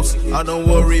 injure loose. I don't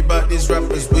worry about these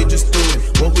rappers, we just doing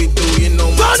what we do, you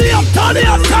know my team. Turn it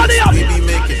up. We be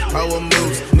making power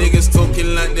moves. Niggas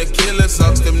talking like they're killers,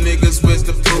 ask them niggas where's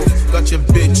the proof. Got your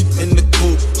bitch in the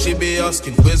coupe, she be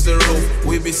asking where's the roof.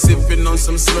 We be sipping on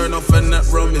some Smirnoff and that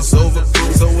rum is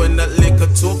overproof. So when that liquor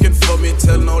talking for me,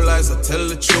 tell no lies, I tell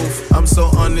the truth. I'm so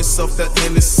honest off that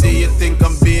Hennessy, you think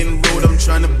I'm being rude. I'm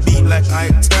trying to beat like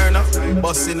Ike Turner,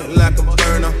 busting it like a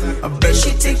burner. I bet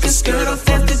she take her skirt off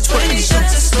after 20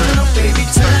 shots. Just turn up, baby,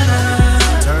 turn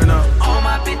up. Turn up. All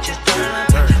my bitches turn up.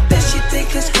 Bet she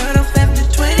take her skirt off after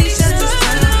 20 shots. Just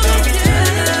turn up, baby, turn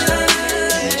up.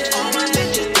 All my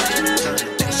bitches turn up.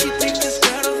 Bet she take her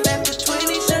skirt off after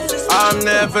 20 shots. Just I'm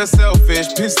never selfish,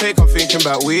 piss take, I'm thinking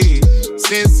about weed.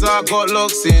 Since I got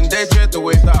looks in, they dread the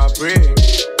way that I bring.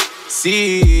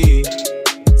 See,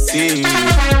 see.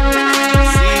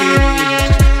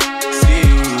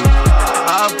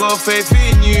 I've got faith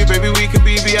in you, baby, we could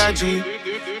be B.I.G.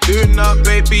 Doing up,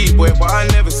 baby boy, but I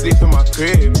never sleep in my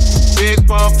crib. Big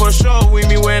bar for sure with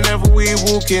me whenever we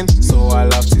walking. So I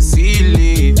love to see you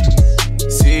leave.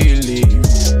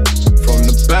 From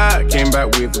the back, came back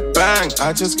with a bang.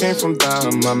 I just came from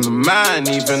down, I'm the man.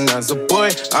 Even as a boy,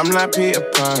 I'm like Peter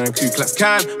Pan. Ku Klux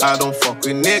Klan, I don't fuck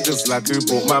with niggas like who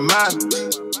brought my man.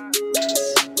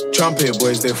 Trumpet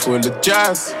boys, they're full of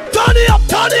jazz. Turn it up,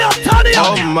 turn it up, turn it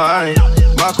up. Oh my,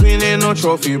 my queen ain't no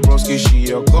trophy, broski,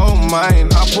 she a gold mine.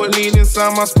 I put lead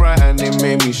inside my Sprite and it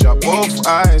made me shut both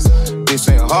eyes. This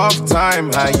ain't half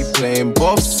time, how you playing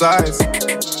both sides?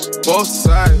 Both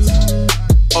sides.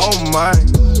 Oh my,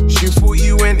 she thought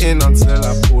you went in until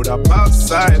I pulled up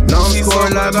outside. Now I'm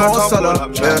scoring like Mo Salah,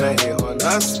 tryna hit on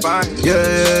her spine.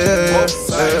 Yeah. Both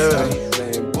sides, now you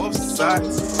playing both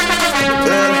sides.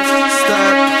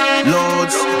 Stack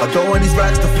loads, I don't want these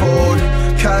racks to fold.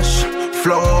 Cash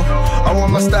flow, I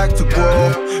want my stack to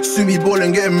grow. See me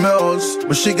ballin', getting mills.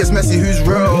 When shit gets messy, who's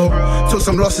real? Took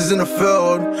some losses in the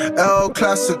field. El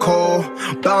Clasico,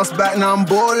 bounce back, now I'm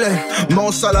ballin'.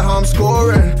 Mo Salah, how I'm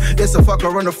scoring. It's a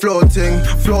fucker on the floor ting.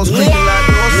 Floors creaking like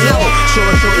Dawson.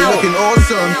 Shorty looking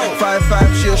awesome.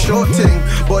 5'5", she a short ting.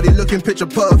 Body looking picture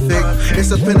perfect.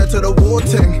 It's a pinner to the wall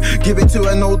ting. Give it to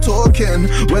her, no talking.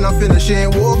 When I'm finished, she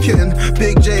ain't walking.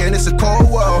 Big J and it's a cold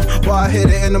world, but I hit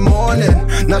it in the morning.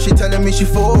 Now she telling me she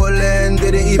falling.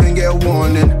 Didn't even get a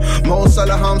warning. Mo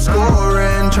Salah, how I'm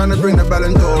scoring. Tryna bring the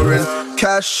Ballon d'Or in.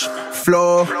 Cash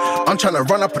flow, I'm tryna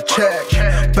run up a check.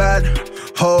 Bad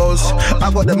hoes,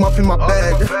 I got them up in my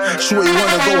bed. Sure you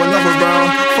wanna go another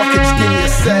round? Fuck it, just give me a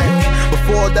sec.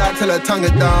 Before that, tell her tongue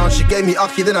it down. She gave me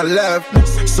Aki, then I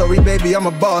left. Sorry baby, I'm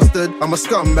a bastard, I'm a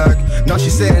scumbag. Now she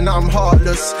saying I'm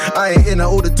heartless. I ain't in her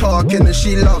all the talking and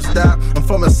she loves that. I'm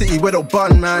from a city with a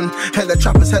bun man. Hella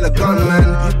trappers, hella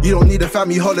gunman. You don't need a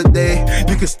family holiday,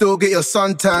 you can still get your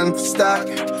suntan. Stack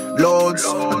loads,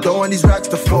 I don't want these racks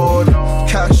to fold.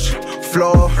 Cash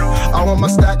flow, I want my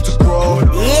stack to grow. See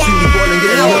me ballin',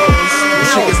 getting lows. When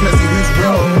shit gets messy, who's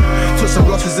real? Took some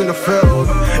losses in the field.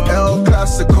 El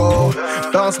Clasico,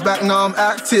 bounce back, now I'm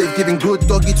active. Giving good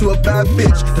doggy to a bad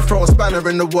bitch. To throw a spanner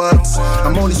in the works.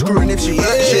 I'm only screwing if she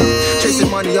ratchet. Chasing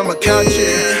money, I'ma catch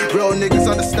it. Real niggas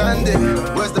understand it.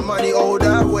 Where's the money? Oh,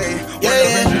 that way.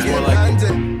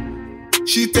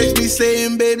 She texts me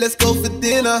saying, babe, let's go for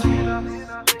dinner.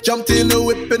 Jumped in the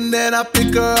whip and then I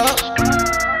pick her up.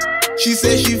 She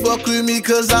said she fuck with me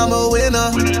cause I'm a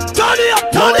winner. Turn it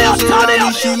up, turn it up, turn it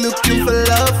up. She looking for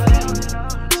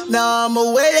love. Now I'm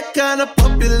away, kinda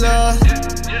popular.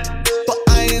 But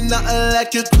I ain't nothing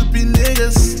like your creepy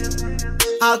niggas.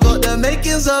 I got the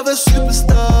makings of a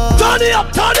superstar. Turn it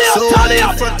up, turn it up, so turn it I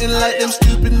up. ain't frontin' like them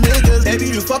stupid niggas. Baby,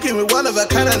 you fucking with one of a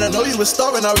kind and I know you a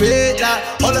star and I read that.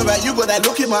 All around you got that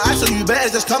look in my eyes, so you better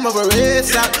just come over red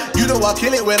side. You know I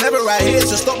kill it whenever I hit,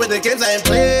 so stop with the games, I ain't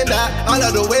playing that. I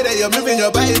love the way that you're moving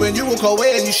your body when you walk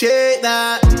away and you shake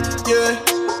that. Yeah.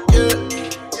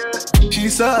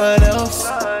 She's something else.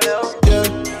 Yeah.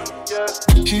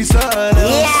 She's something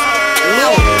else.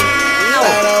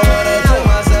 I don't wanna tell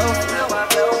myself.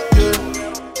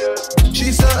 Yeah.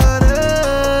 She's something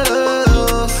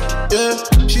else. Yeah.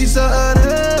 She's something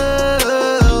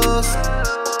else.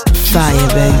 Fire,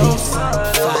 baby.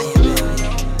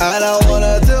 I don't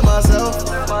wanna tell myself.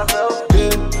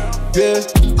 Yeah.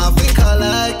 I think I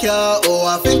like her, oh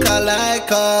I think I like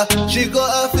her. She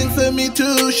got a thing for me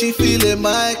too, she feeling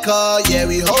my car. Yeah,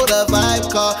 we hold a vibe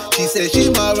car. She said she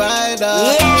my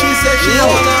rider. She said she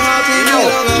wanna have me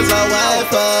long as I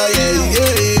wife her. Yeah.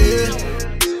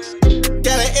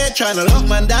 Got an ear tryna lock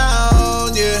man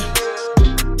down, yeah.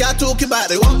 Got talking about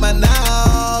they want man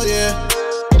now, yeah.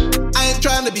 I ain't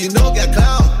tryna be no get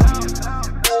clown.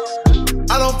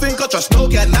 I don't think I trust no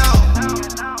get now.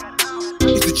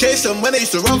 Used to chase them when they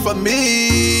used to run from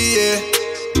me, yeah.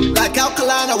 Like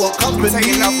alkaline, I want company.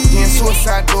 Taking off again,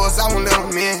 suicide doors, I won't let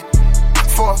them in.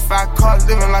 4 or 5 cars,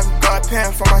 living like a god,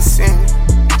 paying for my sin.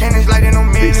 And it's like they know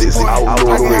me anymore. I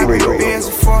can have big bands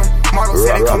before. Marlo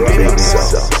said they come in anymore.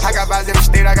 I got vibes every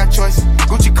state, I got choices.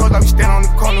 Gucci coat, I be standing on the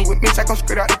corner with me. I come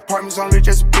straight out the apartments, I'm rich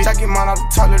as a bitch. I get mine out the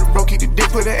top of the bro, keep the dick,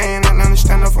 put the A in, nothing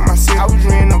understand up for my city. I was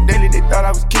reading up daily, they thought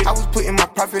I was kid. I was putting my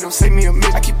profit up, save me a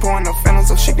miss. I keep pouring up phantoms,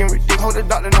 so shit getting ridiculous. Hold the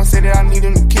doctor, don't say that I need a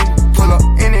new kid. Pull up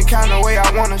any kind of way I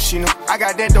wanna, she know. I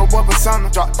got that dope up persona.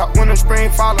 Dropped out winter,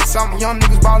 spring, fall, or summer. Young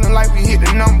niggas ballin' like we hit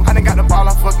the number. I done got the ball,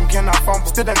 I fucking cannot fumble.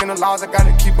 Still ducking the laws, I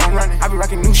gotta keep on running. I be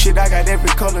rocking new shit, I got every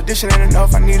color. This shit ain't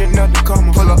enough, I need another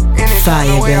comer. Pull up any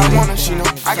kind of way I wanna, she know.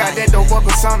 I got that dope up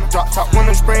in summer. Drop top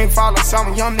winter, spring, fall, or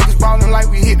summer. Young niggas ballin' like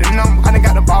we hit the number. I done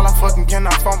got the ball, I fucking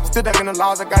cannot fumble. Still ducking the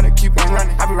laws, I gotta keep on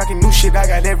running. I be rocking new shit, I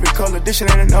got every color. This shit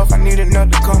ain't enough, I need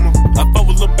another come up. I fuck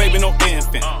with little baby, no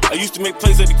infant. I used to make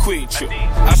plays at the quick trip.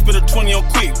 I spit a 20 on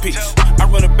quick piece. I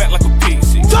run it back like a pig.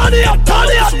 Turn it up,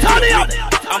 turn it up, turn it up.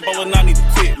 I'm ballin', I need to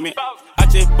quit, man. I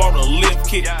just bought a lift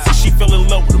kit, so she fell in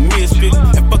love with a misfit.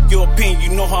 And fuck your opinion,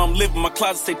 you know how I'm living. My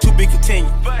closet say to be continued.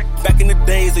 Back in the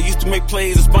days, I used to make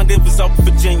plays. Responded was out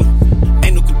Virginia.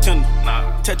 Ain't no contender.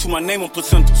 Tattoo my name on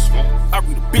placentas. I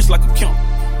read a bitch like a count.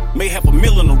 May have $1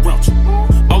 million a rental.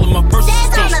 All of my verses is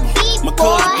country. My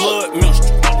cousin blood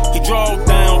menstrual. He draw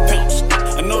down pimps.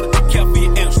 I know that you kept for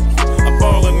your answer. I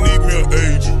ball and need me an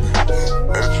agent.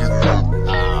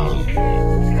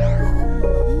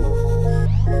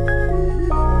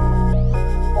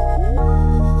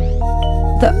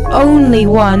 The only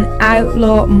one,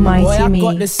 Outlaw Mighty Me. Boy,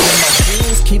 I got this in my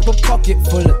jeans, keep a pocket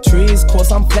full of trees.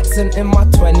 Cause I'm flexing in my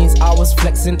 20s, I was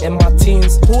flexing in my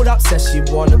teens. Pulled up, said she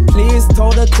wanna please,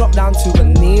 told her drop down to her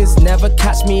knees. Never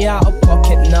catch me out of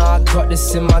pocket, nah, I got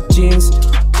this in my jeans.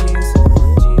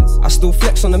 I still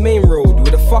flex on the main road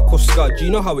with a fuck or scud,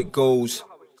 you know how it goes.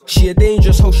 She a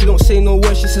dangerous hoe, she don't say no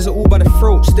words, she says it all by the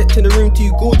throat. Stepped in the room to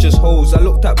you gorgeous hoes. I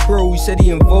looked at bro, he said he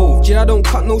involved. Yeah, I don't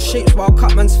cut no shapes, but I'll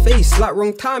cut man's face. Like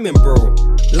wrong timing, bro.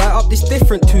 Light up this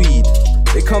different tweed.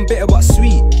 They come bitter but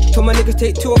sweet. Told my nigga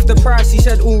take 2 off the price. He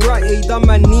said alright, yeah, he done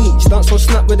my niche. Dance on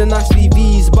snap with the nice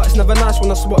VVs, but it's never nice when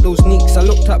I spot those sneaks. I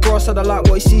looked at bro, said I like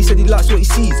what he sees, said he likes what he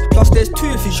sees. Plus there's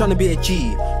 2 if he's trying to be a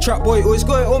G. Trap boy always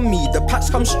got it on me. The packs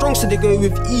come strong, so they go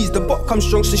with ease. The bot comes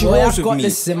strong, so she rolls with me. I got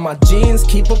this in my jeans,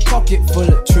 keep a pocket full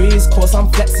of trees. Cause I'm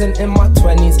flexing in my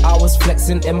 20s, I was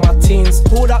flexing in my teens.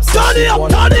 Pulled up, said she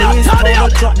wanna please, told her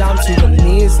drop down to her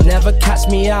knees. Never catch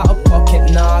me out of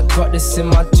pocket, nah, I got this in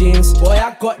my jeans. Boy,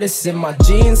 I got this in my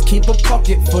jeans, keep a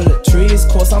pocket full of trees.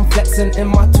 Cause I'm flexing in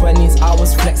my 20s, I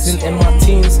was flexing in my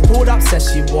teens. Pulled up, said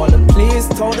she wanna please,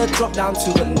 told her drop down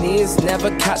to her knees. Never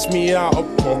catch me out of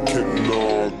pocket,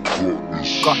 nah.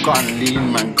 Gun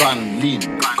lean, man, gun lean.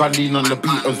 Gun lean on the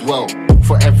beat as well.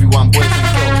 For everyone, boys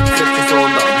and girls. Set your soul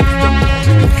up.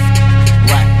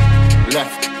 Right,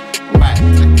 left, right,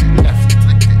 left,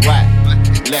 right,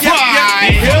 left. Gun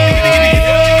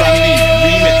lean,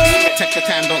 remix. Take your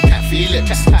time, don't cat feel it.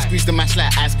 Squeeze the mash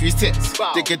like I squeeze tits.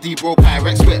 Dig a deep roll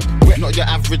Pyrex whip. Not your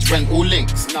average rental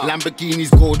links.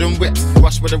 Lamborghinis, golden whips.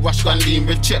 Rush with a rush gun, lean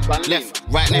with chip. Left,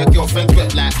 right now, girlfriend's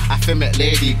wet like I feel met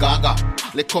Lady Gaga.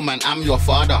 Little man, I'm your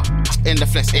father. In the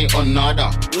flesh, ain't on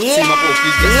nada. See my boy,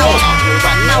 please get harder.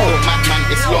 Right now, don't madman,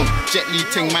 it's long. Jet Li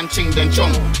ting, man, ching, then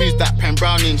chong. Who's that pen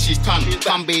browning? She's ton.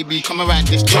 Come, baby, come around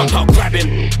this drum. Jump up, grab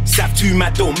him. Sap too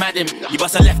mad, don't mad him. You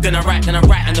bust a left and a right,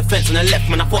 and the fence on the left.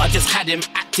 Man, I thought I just had him.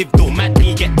 Active, don't mad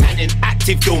me, get tanning.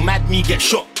 Active, don't mad me, get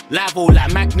shot. Live all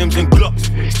like Magnums and Glocks.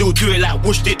 Still do it like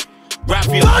Whoosh did. Right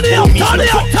for your turn it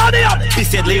up. He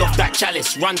said lay off that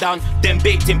chalice. Run down, then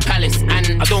baked in palace.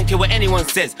 And I don't care what anyone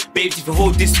says. Babes, if you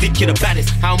hold this stick, you're the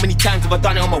baddest. How many times have I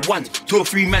done it on my ones? 2 or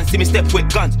 3 man see me step with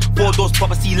guns. 4 doors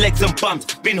pop, I see legs and bums.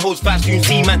 Bin hoes fast, you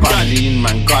see man done. Gun lean,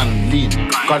 man, gun lean.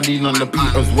 Gun lean on the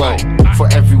beat as well. For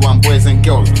everyone, boys and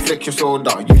girls. Flick your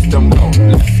shoulder, use them well.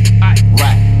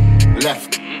 Right,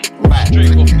 left, right,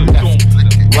 left,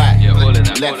 right,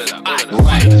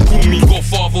 right. Call me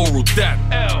Godfather or Dad.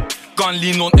 Gun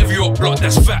lean on every up block,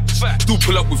 that's facts. Do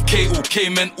pull up with KO,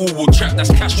 K-men, all will trap,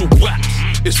 that's cash or wax.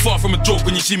 It's far from a joke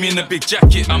when you see me in a big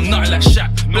jacket. I'm not like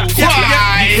Shaq.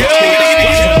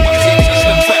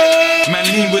 Man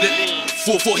lean with it.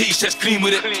 4-4 just clean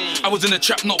with it. I was in the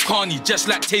trap, not Carney, just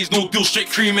like Taze, no deal, straight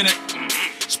cream in it.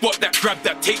 Spot that, grab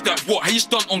that, take that, what? How you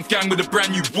stunt on gang with a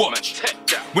brand new watch?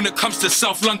 When it comes to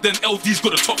South London, LD's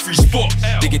got a top 3 spot.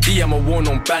 Digga D, I'm a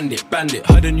worn-on bandit.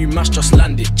 Heard a new mash just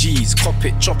landed. G's, cop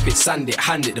it, chop it, sand it,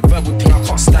 hand it. The verbal thing, I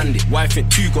can't stand it. Wife in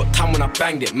 2 got time when I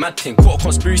banged it. Mad thing, caught a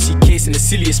conspiracy case in the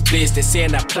silliest place. They're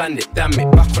saying I planned it. Damn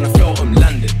it, back when I felt I'm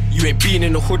landed. You ain't been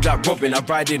in the hood like Robin. I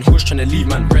ride in hoods trying to leave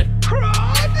man red.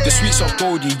 The sweets of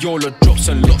Goldie, Yola drops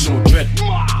and locks, no dread.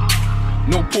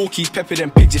 No porkies, pepper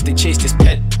them pigs if they chase this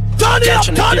pet. Turn it up,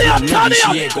 turn it up, turn it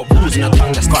up. She ain't got balls in her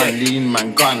tongue, that's gun lean,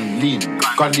 man, gun lean.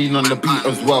 Gun lean on the beat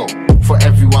as well. For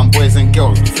everyone, boys and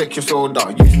girls. Flick your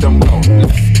shoulder, use them well.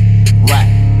 Right,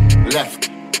 left,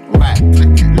 right,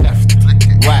 left,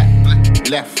 right,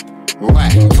 left,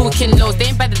 Right. Talking lows, they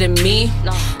ain't better than me.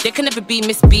 They can never be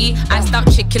Miss B. I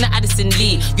stout chicken at Addison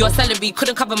Lee. Your salary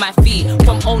couldn't cover my fee.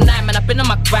 From 09, man, I've been on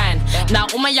my grind. Now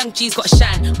all my young G's got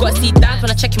shine. Gotta see dance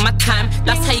when I check in my time.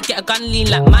 That's how you get a gun lean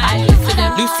like mine.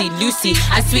 Lucy,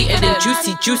 I'm sweeter than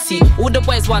juicy. All the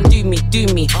boys want do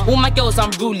me. All my girls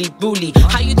unruly.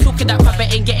 How you talking that crap,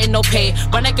 but ain't getting no pay?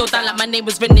 When I go down like my name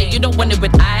was Renee, you don't want it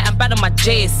with I'm bad on my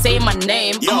J. Say my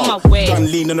name, I'm on my way.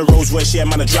 Gun lean on the Rolls Royce, yeah,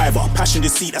 man, a driver. Passion to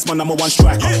seat, that's my number one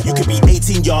striker. You could be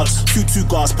 18 yards, 2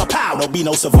 guards, pow, there'll be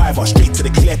no survivor. Straight to the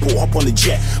Clearport, hop on the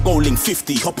jet. Bowling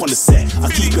 50, hop on the set. I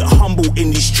keep it humble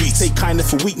in these streets. Take kindness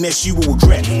for weakness, you will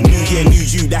regret. New year, new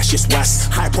you, that's just was.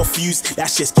 Hyper fuse,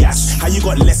 that's just gas. How you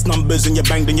got less numbers in your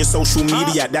bank than your social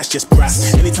media? That's just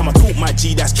brass. Anytime I talk my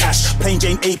G, that's cash. Plain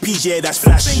Jane APs, yeah, that's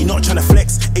flash. You not trying to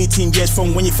flex. 18 years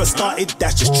from when you first started,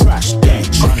 that's just trash.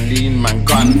 Gun lean, man,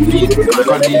 gun lean on the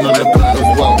gun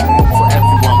as well. For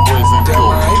everyone, boys and girls. If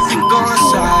you going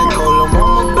psycho, lil'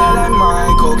 mama bad like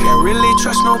Michael. Can't really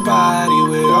trust nobody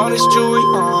with all this jewelry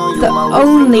on. The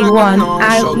only one,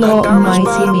 Outlaw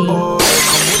Mighty Me.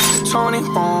 Tony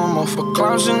Homo for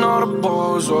clowns and all the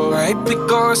balls. Or I ain't be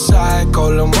going psycho,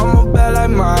 lil' mama bad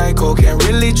like Michael. Can't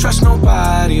really trust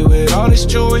nobody with all this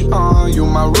jewelry on. You,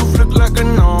 my roof look like a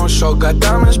no-show. Got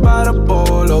diamonds by the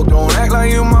bolo. Don't act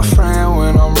like you my friend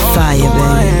when I'm rolling through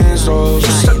my hands. Oh, you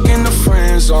stuck in the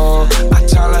friend zone. I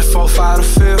time like 4, 5 to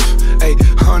 5th. Ayy,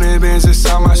 100 bands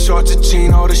inside my shorts, a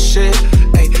jean, all the shit.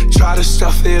 Ayy, try to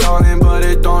stuff it all in, but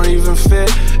it don't even fit.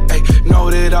 Ayy, know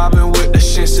that I've been with the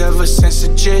shits ever since a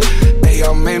jit. Ayy,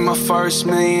 I made my first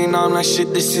million, I'm like,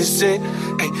 shit, this is it.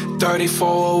 Ayy,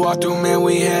 34 walk through, man,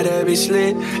 we had every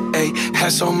slit. Ayy,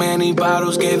 had so many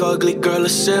bottles, gave ugly girl a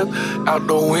sip. Out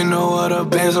the window of the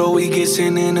Benz, so we get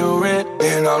sitting in the rent.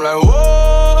 And I'm like,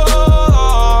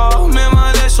 whoa, man,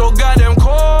 my legs so goddamn cold.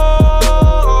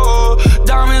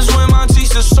 Diamonds when my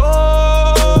teeth are sore. I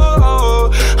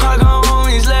got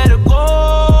homies, let it go.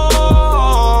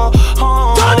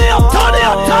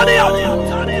 Turn it up.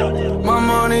 My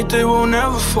money, they will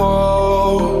never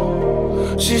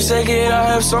fall. She said, get I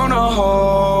have some to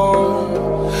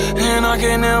hold. And I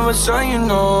can never tell you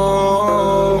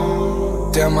no.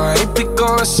 Damn, I ain't be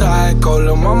going psycho.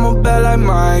 Lil' mama bad like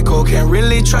Michael. Can't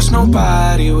really trust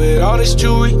nobody with all this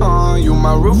jewelry on. You,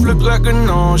 my roof look like a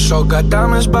no-show. Got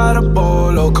diamonds by the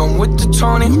bolo. Come with the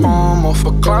Tony Homo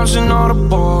for clowns and all the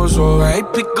balls. Oh, I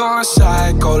ain't be going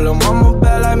psycho. Lil' mama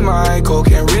bad like Michael.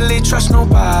 Can't really trust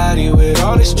nobody with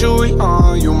all this jewelry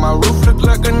on. You, my roof look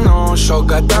like a no-show.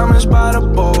 Got diamonds by the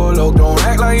bolo. Don't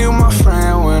act like you my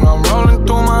friend when I'm rolling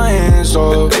through my hands.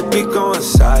 Oh, they be going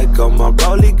psycho. My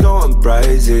rollie going crazy.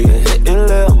 Hitting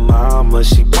lil' mama,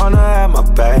 she wanna have my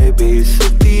babies.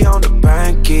 50 on the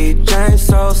banky, chain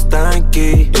so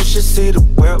stanky. You should see the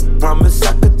whip, promise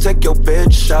I could take your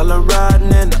bitch. All her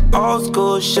riding in the old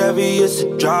school Chevy, it's a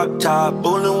drop top.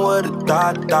 Bullin' with a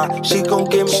dot. She gon'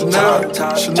 give me Chanel,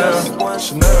 top. Chanel.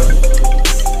 Swear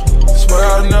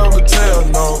I never tell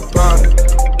nobody.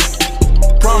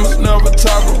 Promise never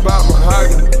talk about my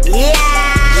mahogany.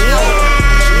 Chanel.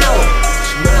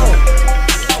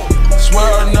 Swear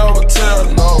I never tell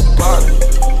nobody.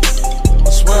 I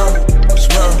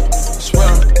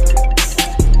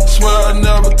swear I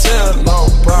never tell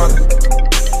nobody.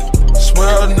 Swear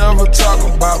I never talk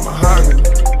about my mahogany.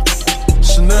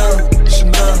 Chanel.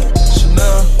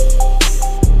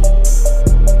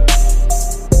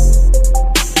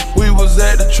 We was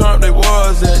at the Trump, they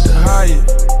was at the Hyatt.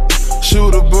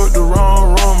 Should've booked the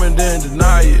wrong room and then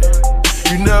deny it.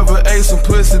 You never ate some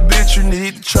pussy, bitch, you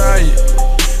need to try it.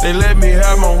 They let me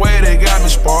have my way, they got me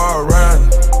spar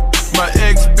around. My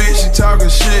ex bitch, she talking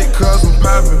shit cause I'm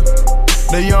poppin'.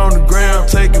 They on the ground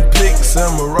taking pics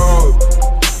in my robe.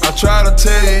 I try to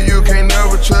tell you, you can't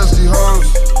never trust these hoes.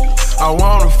 I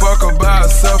wanna fuck her by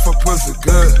herself, her pussy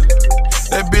good.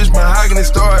 That bitch mahogany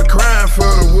started crying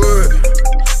for the wood.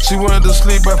 She went to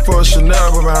sleep before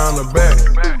Chanel behind her back.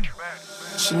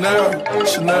 Chanel.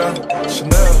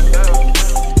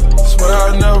 Swear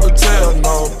I never tell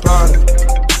nobody.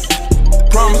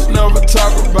 Promise never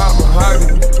talk about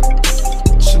mahogany.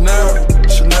 Chanel.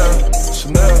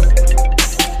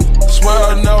 Swear I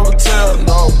never tell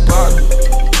nobody.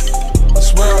 I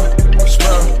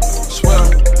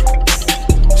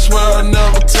swear I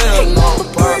never tell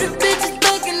nobody. Pretty bitches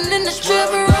thuggin' in the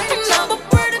strip right now.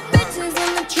 Pretty bitches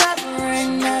in the trap right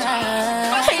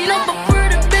now. Ain't no but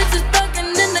pretty bitches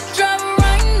thuggin' in the trap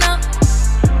right now.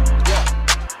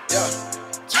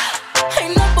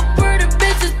 Ain't no but pretty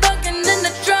bitches thuggin' in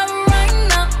the trap right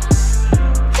now.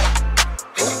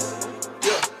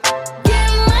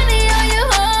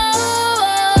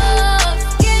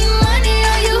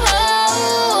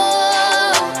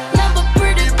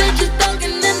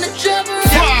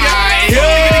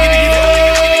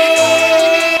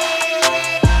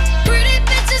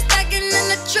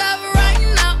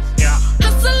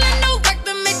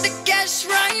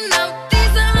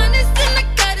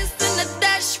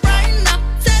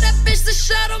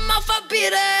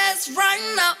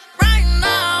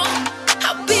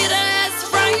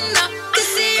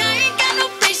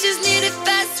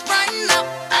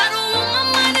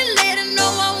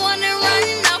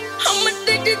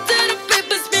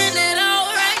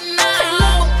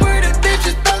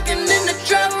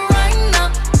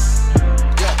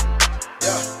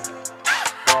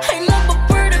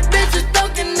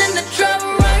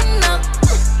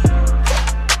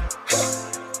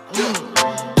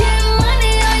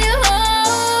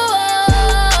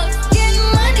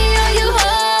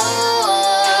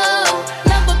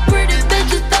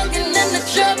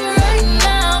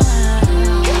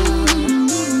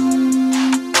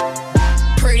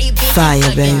 fire,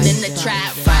 baby. In the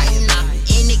trap right now.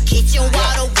 In the kitchen,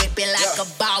 water whipping like a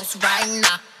boss right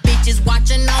now. Bitches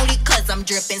watching only cause I'm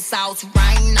dripping sauce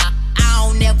right now. I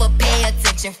don't ever pay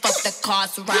attention, fuck the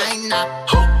cost right now.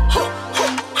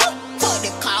 Fuck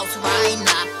the cost right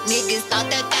now. Niggas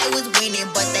thought that they was winning,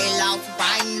 but they lost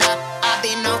right now. I've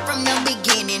been on from the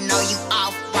beginning, know you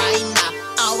off right now.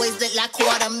 Always look like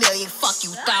 $250,000, fuck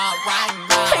you thought right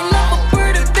now. Ain't no more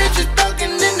pretty bitches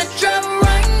thugging in the trap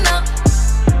right now.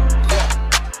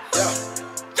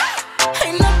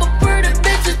 Ain't no more pretty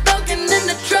bitches thugging in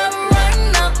the trap right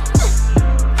now.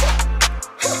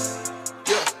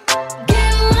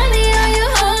 Getting money on you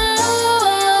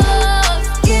hoes.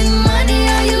 Getting money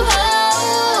on you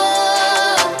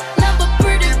hoes. Not but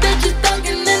pretty bitches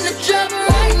thugging in the trap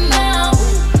right now.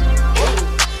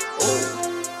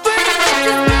 Pretty bitches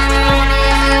getting money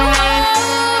on you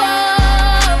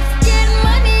hoes. Getting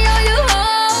money on you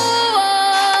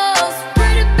hoes.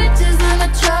 Pretty bitches in the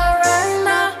trap right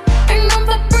now. Ain't no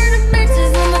but pretty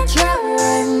bitches in the trap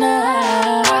right now.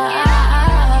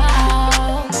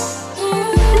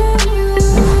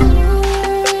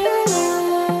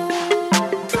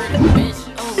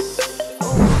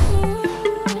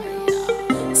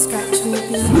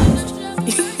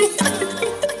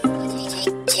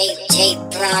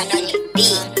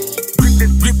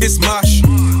 Grip this mash,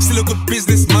 still a good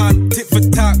businessman. Tit for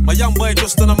tat, my young boy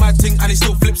just done a mad thing and he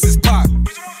still flips his pack.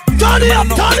 Turn it up,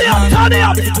 turn it up, turn it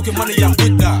up. If you took your money, I'm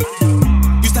with that.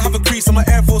 Used to have a crease on my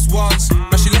Air Force Ones,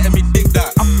 now she letting me dig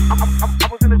that.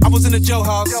 I was in the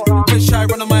jailhouse, bitch shy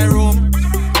running my room.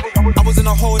 I was in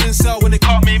a holding cell when they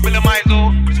caught me billing my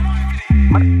door.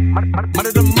 Man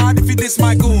of the mad if you diss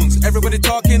my goons. Everybody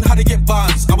talking how they get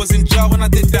bans. I was in jail when I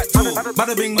did that too.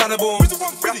 Bada bing, bada boom.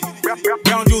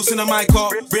 Brown juice in the mic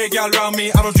up. Real girl round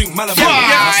me, I don't drink Malibu. If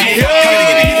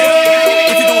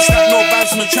you don't stack no bands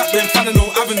from the trap, then find a no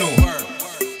avenue.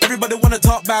 Everybody wanna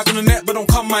talk bad on the net, but don't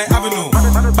come my avenue.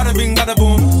 Bada bing, bada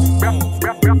boom.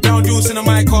 Brown juice in the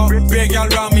mic up. Real girl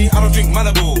round me, I don't drink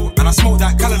Malibu. And I smoke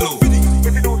that Callaloo.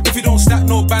 If you don't stack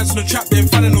no bands from the trap, then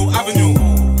find a no avenue.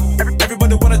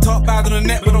 Everybody wanna talk bad on the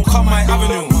net, but don't come my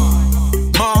avenue.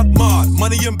 Mad,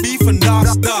 money and beef and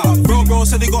that's that. Bro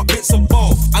said they got bits of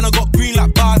both, and I got green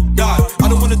like bad dad. I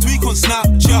don't wanna tweak on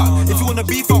Snapchat. If you wanna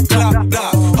beef, I'll clap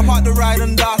that. Hop out the ride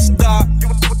and that's that.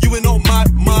 You ain't no mad.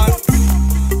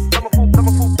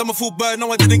 I'm a full bird,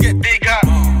 no I didn't get big at.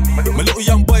 My little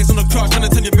young boys on the crutch trying to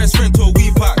turn your best friend to a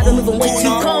weed pack. I'm moving way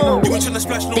too cold. You ain't trying to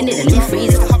splash no. Then there's a new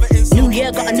freezer. New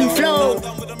year got a new flow.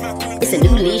 It's a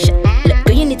new leash. Look,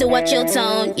 girl, you need to watch your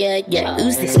tone. Yeah.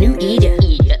 Who's this new eater?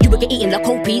 You will get eating like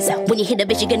cold pizza. When you hit the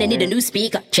bitch, you're gonna need a new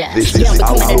speaker. This is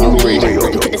I'm becoming a new leader. Radio.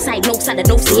 Looking to the side, no side,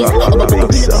 no Caesar. I'm a big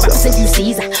represent you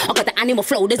Caesar. I got the animal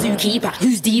flow, the zookeeper.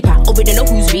 Who's deeper? Already know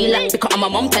who's realer. Because I'm a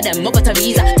mom to them, Mother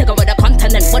Teresa. Take over the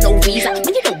continent for no visa.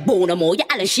 When you don't bone no more, you're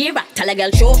Alan Shearer. Tell a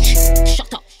girl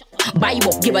shut up. Buy you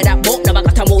up, give her that book. Never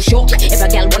got a more shock. If a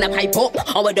girl wanna pipe up,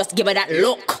 I will just give her that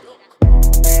look.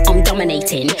 I'm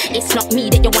dominating. It's not me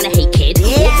that you wanna hate, kid.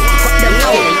 Got them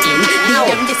violating. Leave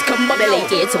them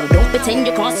discombobulated. So don't pretend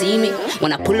you can't see me.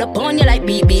 When I pull up on you like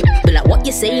beep beep. Be like, what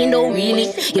you saying, no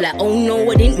really? You're like, oh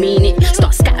no, I didn't mean it.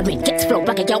 Start scattering, gets flow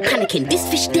back a girl panicking. This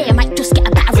fish there might just get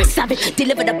a battering. Savage,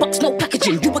 deliver the box, no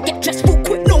packaging. You will get dressed full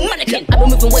quick, no mannequin. I've been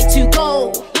moving way too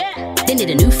cold. They need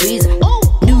a new freezer.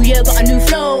 New year got a new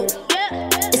flow.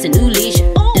 It's a new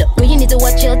leisure. Look, girl, you need to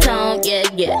watch your tone. Yeah.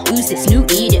 Who's this new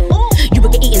eater? You will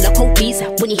get eating like cold pizza.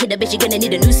 When you hit the bitch, you're gonna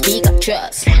need a new speaker.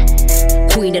 Trust.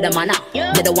 Queen of the manor.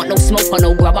 They don't want no smoke or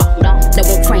no grubber. They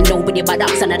won't find nobody but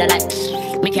us. Another like,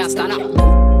 me can't stand up.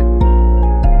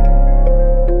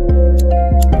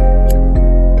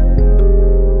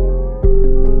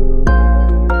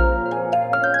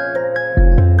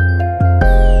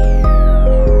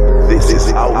 This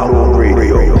is Outlaw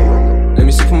Radio. Let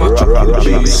me sip on my tropical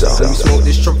juice. Let me smoke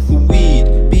this tropical weed.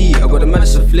 I got the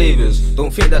madness of flavors.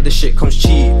 Don't think that the shit comes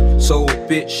cheap. So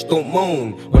bitch, don't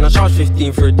moan when I charge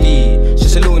 15 for a D.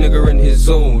 Just a little nigga in his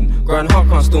zone. Grind hard,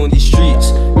 can't stay on these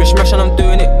streets. Mish mash and I'm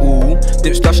doing it all.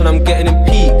 Dip splash and I'm getting in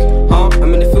peak.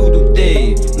 I'm in the field all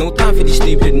day. No time for these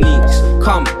stupid neeks.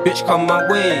 Come, bitch, come my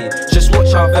way. Just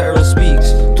watch how veteran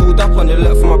speaks. Tooled up on the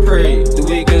left for my prey. The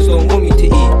Wiggins don't want me to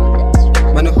eat.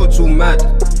 Man, the hood's all mad.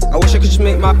 I wish I could just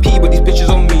make my pee, but these bitches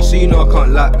on me, so you know I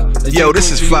can't lack. Yo,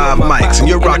 this is 5 Mics, and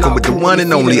you're rocking with the one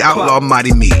and only Outlaw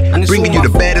Mighty Me, bringing you the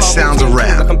baddest sounds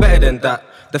around. I'm better than that.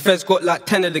 The feds got like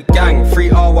 10 of the gang. 3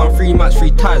 R1, 3 Mats,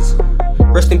 3 Taz.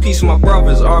 Rest in peace with my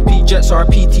brothers. RP Jets,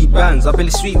 RPT bands. I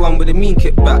Billy Sweet one with a mean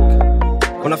kickback.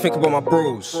 When I think about my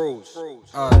bros,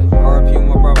 RP with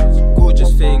my brothers.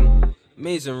 Gorgeous thing.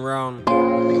 Amazing round.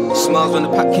 Smiles when the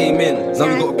pack came in. Now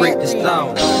we gotta break this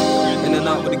down. In and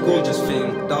out with the gorgeous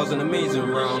thing. That was an amazing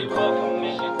round.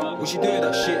 What she do with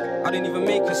that shit? I didn't even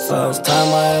make a sound. First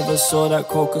time I ever saw that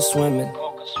coca swimming,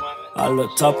 I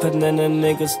looked up and then the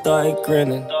nigga started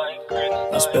grinning.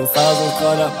 I spent thousands,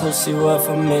 got that pussy worth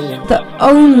 $1 million. The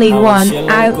only one,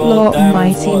 Outlaw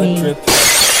Mighty Me.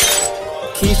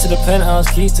 Keys to the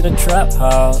penthouse, keys to the trap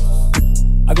house.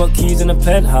 I got keys in the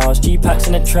penthouse, G-packs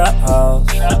in the trap house.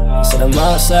 Said I'm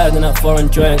outside and that foreign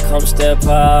joint, come step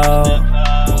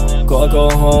out. Gotta go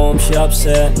home, she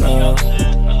upset now.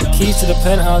 Keys to the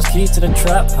penthouse, keys to the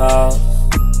trap house.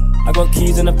 I got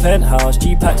keys in the penthouse,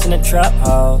 G-packs in the trap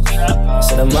house.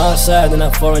 Said I'm outside and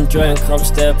that foreign joint, come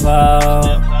step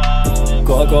out.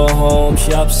 Gotta go home,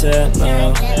 she upset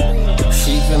now.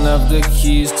 She can have the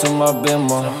keys to my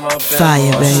bimmer.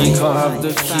 Fire, baby. She can't have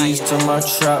the keys to my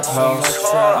trap house.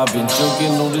 I've been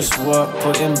jogging all this work,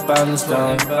 putting bands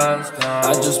down.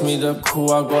 I just made a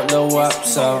call, I got the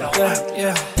waps out.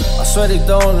 I swear they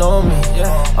don't know me.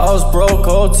 I was broke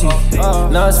OT,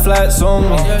 now it's flights on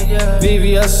me.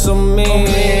 VVS on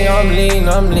me,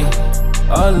 I'm lean.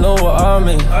 I know what I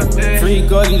mean. Free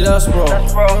Gotti, that's bro.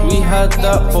 We had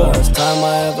that for. First time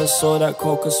I ever saw that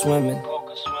coca swimming,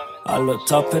 I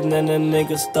looked up and then the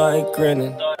nigga started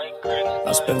grinning.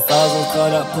 I spent thousands, got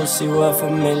that pussy worth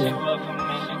 $1 million.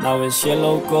 Now it's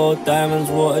yellow, gold, diamonds,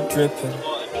 water dripping.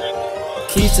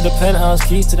 Keys to the penthouse,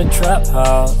 keys to the trap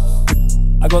house.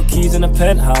 I got keys in the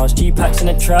penthouse, G-packs in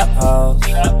the trap house.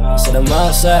 Said I'm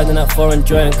outside and that foreign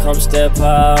joint, come step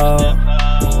out.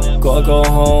 Gotta go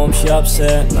home, she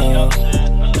upset now.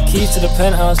 Keys to the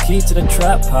penthouse, keys to the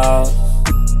trap house.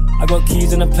 I got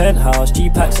keys in the penthouse,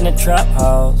 G-packs in the trap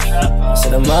house.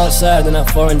 Said I'm outside and that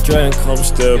foreign joint, come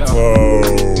step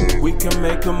out. We can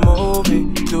make a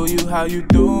movie, do you how you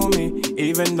do me.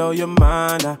 Even though you're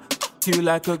mine, I you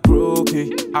like a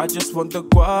groupie. I just want the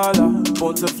guala,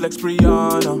 born to flex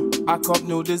Brianna. I cop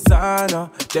new designer,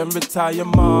 then retire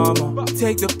mama.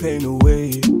 Take the pain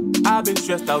away, I've been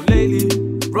stressed out lately.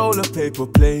 Roll a paper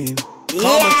plane,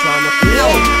 karma tryna play.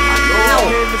 I know I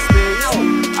made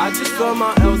mistakes, I just got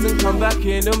my L's and come back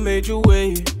in a major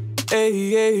way.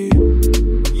 Hey,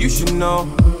 you should know,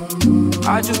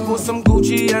 I just bought some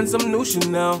Gucci and some new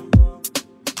Chanel.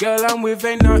 Girl I'm with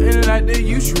ain't nothing like the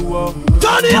usual.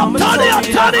 Turn it up, turn it up,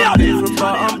 turn it up. Different,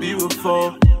 but I'm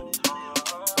beautiful.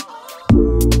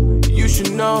 You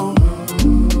should know,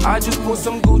 I just bought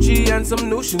some Gucci and some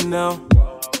new Chanel.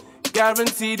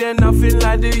 Guaranteed they're nothing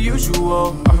like the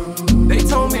usual. They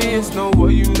told me it's not what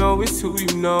you know, it's who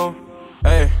you know.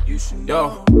 Hey,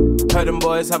 yo, heard them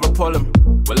boys have a problem.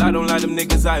 Well, I don't like them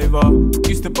niggas either.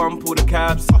 Used to bump all the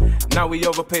cabs, now we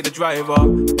overpay the driver.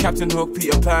 Captain Hook,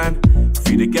 Peter Pan,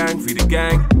 free the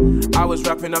gang. I was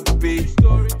wrapping up the beat,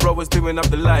 bro was doing up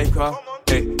the Leica.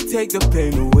 Hey, take the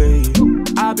pain away,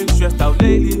 I've been stressed out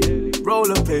lately. Roll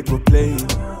a paper plane,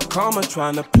 karma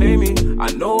tryna play me.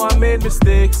 I know I made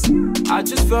mistakes, I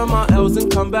just felt my L's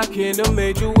and come back in a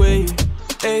major way.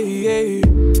 Hey,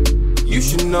 you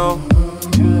should know,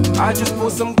 I just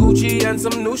bought some Gucci and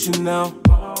some new Chanel.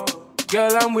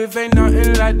 Girl I'm with ain't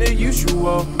nothing like the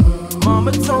usual.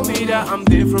 Mama told me that I'm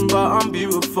different, but I'm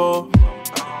beautiful.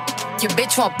 Your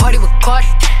bitch want party with Cardi.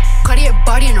 Cardi a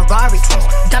body in a Rari.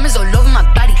 Diamonds all over my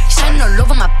body, shining all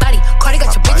over my body. Cardi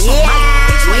got your bitch on Molly.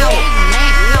 Bitch, when you ain't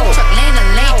lane, truck lane to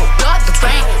lane. Blow out the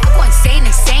brain, I go insane.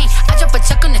 I drop a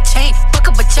check on the chain, fuck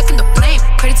up a check in the flame.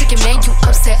 Cardi took your man, you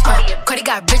upset. Cardi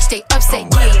got rich, they upset.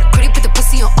 Yeah, Cardi put the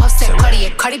pussy on offset.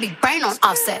 Cardi big brain on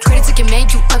offset. Cardi took your man,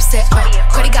 you upset.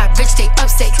 Cardi got rich, they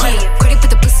upset. Yeah, Cardi put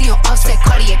the pussy on offset.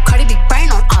 Cardi big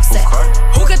brain on offset.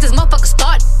 Who got this motherfucker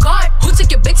started? God. Who took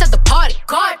your bitch at the party?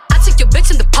 God. I took your bitch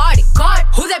in the party. God.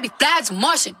 Who that be flags and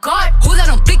Martian? God. Who that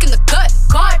on fleek in the cut?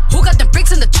 God. Who got them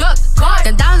bricks in the truck? God.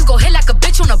 Then diamonds go hit like a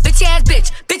bitch on a bitchy ass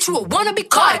bitch. Bitch, you a wanna be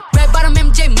caught. Red bottom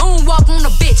MJ moonwalk on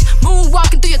a bitch.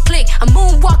 Moonwalking through your clique. I'm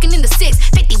moonwalking in the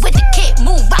 650 with the kid.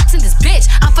 Moonbox in this bitch.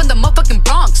 I'm from the motherfucking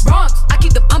Bronx. I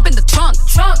keep the pump in the trunk.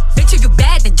 Bitch, if you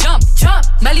bad, then jump.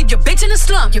 Might leave your bitch in the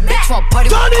slum. Your bitch want party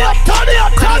with Cardi.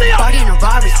 Cardi body in a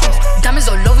Rari. Diamonds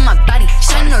all over my body,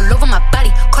 shining all over my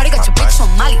body. Cardi got your bitch on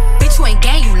Molly. Bitch, you ain't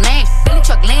gang, you lame. Billy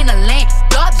truck lane to lane.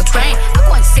 Blow out the brain, I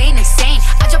go insane.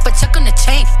 I drop a check on the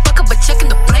chain, fuck up a check in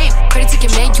the flame. Cardi took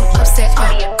your man, you upset.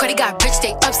 Cardi got rich,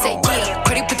 they upset. Yeah,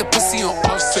 Cardi put the pussy on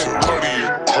offset.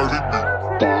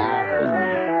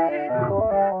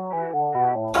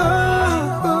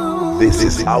 This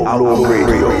is Outlaw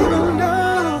Radio.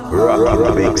 Rockin'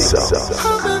 the big sound.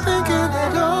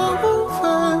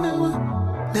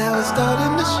 Now it's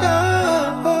starting to show.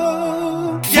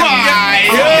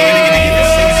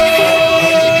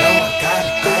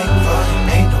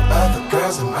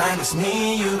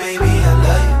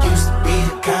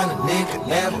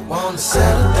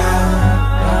 settle down.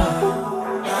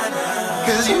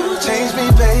 Cause you changed me,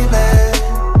 baby.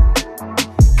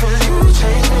 Cause you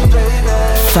changed me, baby.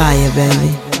 Fire,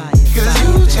 baby. Cause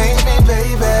you changed me,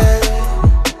 baby.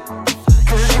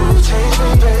 Cause you changed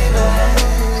me, baby.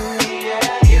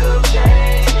 Yeah, you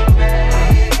changed me,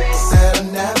 baby. Said I'll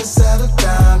never settle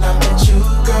down. I met you,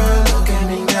 girl, look at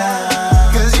me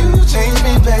now. Cause you changed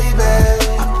me, baby.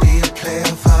 I'll be a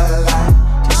player for life.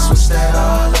 Just switch that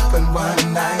all up in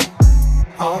one night.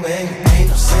 Oh, baby, ain't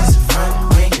no sense in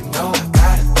front when you know I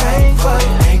got a thing for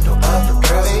you. Ain't no other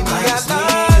girls that might just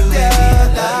need you, baby. I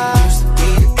love you. Used to be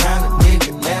the kind of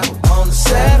nigga never wanna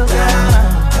settle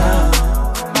down.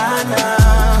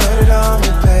 Put it on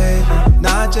me, baby.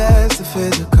 Not just the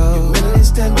physical. You really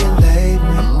stimulate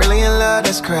me. I'm really in love,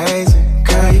 that's crazy.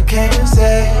 Girl, you can't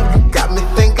say it. Got me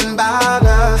thinking about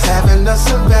us, having us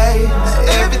some babies.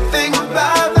 Everything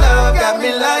about love got me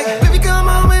like, baby, come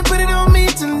on and put it on me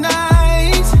tonight.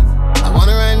 I want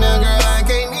it right now, girl, I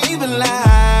can't even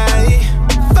lie.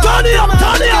 Turn it up,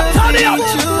 turn it up, turn it up.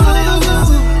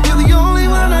 You're the only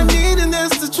one I need, and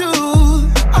that's the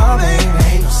truth. Oh, baby,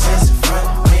 ain't no sense in front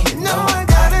when you know I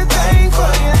got a thing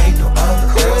for you. Ain't no other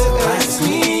girls that might just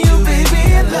need you,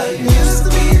 baby. I love you. Used to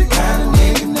be the kind of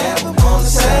nigga never wanna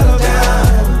settle down.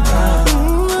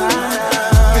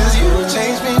 Cause you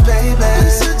changed me, baby. Been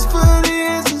searching for the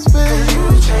answers, baby. Cause you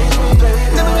changed me,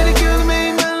 baby. Never met a girl that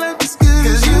made my life as good.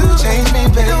 Cause you changed me,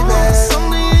 baby. You don't want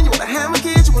something, you wanna have my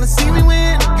kids, you wanna see me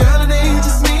win. Girl, it ain't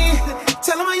just me.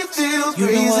 Tell them how you feel, You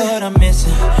breezy. know what I'm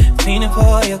missing, fiending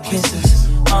for your kisses.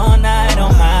 All night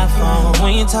on my phone,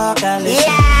 when you talk I listen.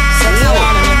 Sexy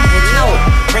on in the kitchen,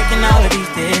 breaking all of these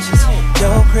dishes.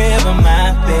 Your crib or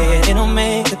my bed, it don't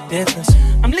make a difference.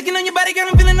 I'm looking on your body, girl,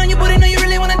 I'm feeling on your booty. Know you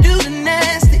really wanna do the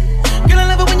nasty. Girl, I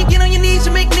love it when you get on your knees,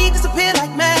 you make me disappear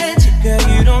like magic. Girl,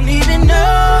 you don't even know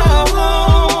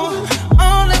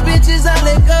all the bitches I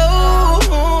let go.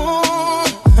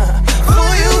 For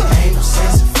you, Ain't no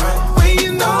sense in front when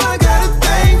you know I got a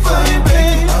thing for you,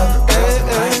 baby. Other girls that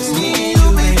might just need you,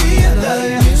 baby. I love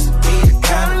you. Used to be the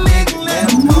kind of nigga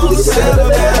never wanna settle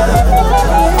down.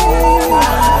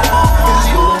 Cause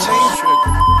you changed me.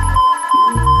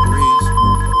 Breeze,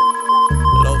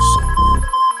 Losa.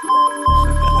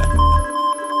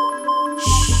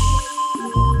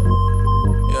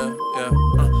 Yeah.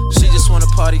 She just wanna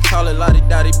party, call it lottie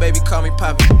dottie, baby, call me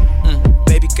Poppy.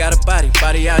 Baby got a body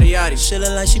yaddy yaddy. She look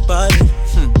like she body.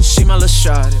 She my little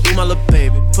shawty, ooh my little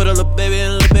baby. Put a little baby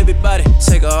in a little baby body.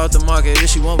 Take her off the market if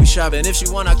she want we shopping. If she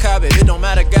want I cop it, it don't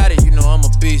matter, got it. You know I'm a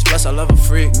beast, plus I love a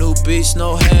freak. New beats,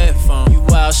 no headphone. You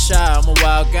wild shy, I'm a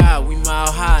wild guy. We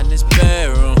mile high in this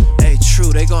bedroom. Hey,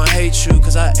 true, they gon' hate you,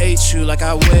 cause I ate you like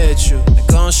I wed you. They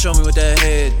gon' show me what that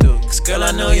head do, cause girl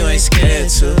I know you ain't scared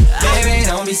to. baby,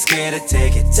 don't be scared to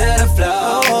take it to the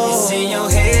floor. It's in your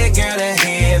head, girl, the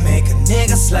head make a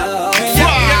nigga slow.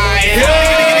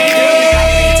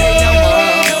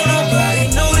 Don't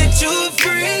nobody know that you a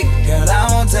freak. Girl, I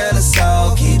won't tell a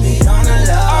soul, keep it on the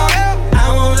low. I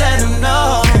won't let them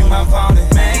know. Bring my phone and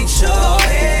make sure. I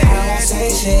don't say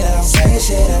shit, I don't say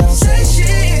shit, I don't say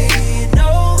shit.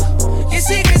 No, your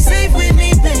secret's safe with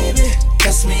me, baby.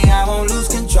 Trust me, I won't lose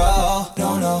control.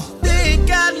 No. They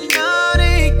gotta know,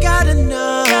 they gotta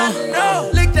know.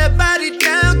 Lick that body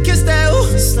down, kiss that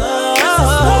ooh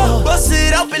slow. Bust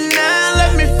it open now,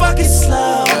 let me fuck it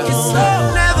slow.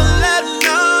 Never let them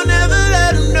know, never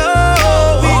let them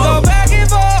know. We go back and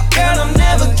forth, girl, I'm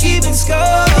never keeping score.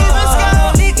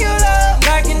 Leak your love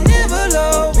like an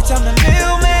envelope. Bitch, I'm the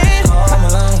mailman. Come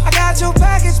along. I got your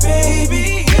package,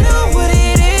 baby. You know what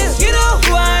it is, you know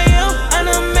who I am. I'm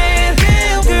the man,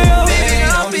 damn girl. Baby,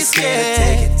 don't be scared,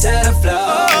 take it to the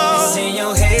floor. It's in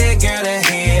your head, girl, the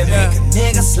head make a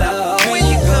nigga slow. When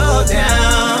you go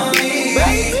down,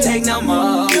 baby, take no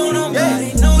more. You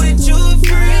nobody know that you a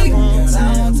freak. Girl,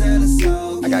 I won't tell a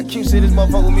soul. I got cute shit this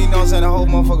motherfucker with me, you know what I'm saying? The whole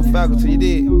motherfucking faculty, you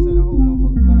did. You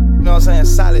know what I'm saying?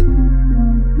 Solid.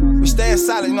 We staying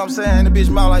solid, you know what I'm saying? The bitch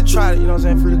mouth like tried it, you know what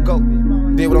I'm saying? Free to go.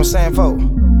 Did what I'm saying for.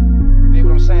 Did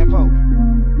what I'm saying for.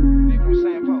 Did what I'm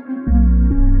saying for.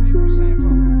 Did what I'm saying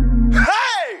for.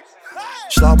 Hey!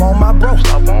 Slob on my bro.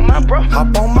 Slob on my bro.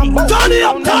 Hop on my boat. Turn it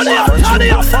up, turn it up, turn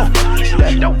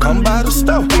it up. Come by the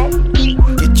stove.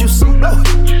 Get you some blow.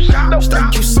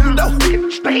 Stack you some dough.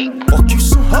 Walk you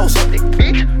some hoes.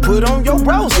 Put on your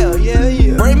rose.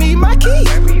 Yeah. Bring me my key.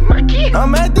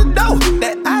 I'm at the door.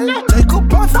 That island. Take a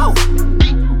point four.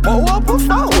 Pull up a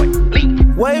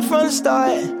phone. Way from the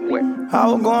start. I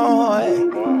was going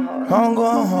hard. I'm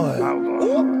going hard.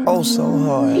 Oh, so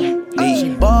hard. She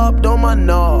bobbed on my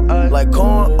knob like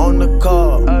corn on the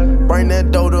cob. Bring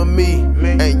that dough to me,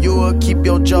 and you will keep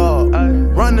your job.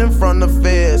 Running from the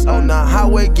feds on the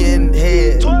highway getting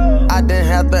head. I didn't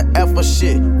have to F for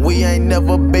shit, we ain't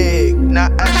never beg. Now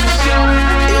ask yourself,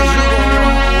 is you gon'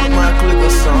 run with my clicker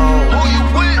song?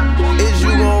 Is you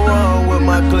gon' run with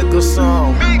my clicker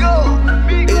song?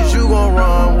 Is you gon'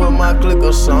 run with my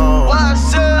clicker song?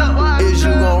 Is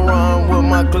you gon' run with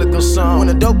my clicker song? When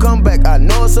the dough come back, I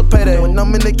know it's a payday. When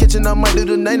I'm in the kitchen, I might do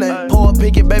the nay-nay. Pour a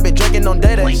pinky, baby, drinking on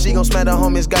day-day. She gon' smack the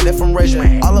homies, got that from Ray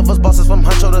J. All of us bosses from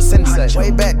Huncho to Sensei.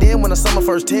 Way back then when the summer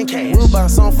first 10 came, we'll buy a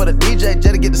song for the DJ,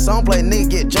 just to get the song played. Nigga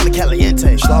get Johnny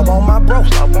Caliente. Slop on my bro,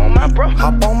 hop on my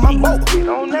boat. Get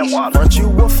on that water. Front you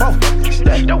a foe.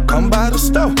 Come by the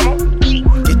stove.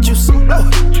 Get you some blow.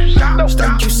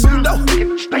 Stack you some dough.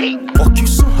 Walk you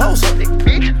some hoes.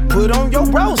 Put on your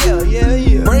bros.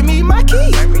 Yeah. Bring me my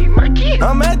key.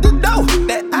 I'm at the door.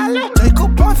 That island. Take a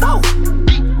 .4.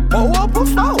 Pull up a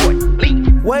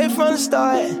 4. Way from the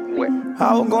start.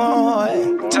 I was going hard.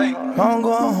 I'm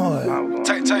going hard.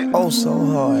 Oh, so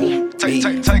hard.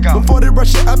 Take out. Before they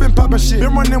rush it, I've been poppin' shit.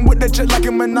 Been running with that shit like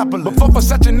a monopoly. Before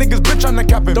Versace niggas been tryna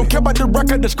cap it. Don't care about the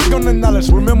record, the script on the knowledge.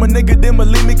 Remember nigga didn't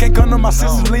believe me, can't come to my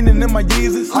sisters leaning in my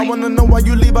Yeezys. I wanna know why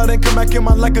you leave out and come back in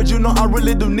my life, cause you know I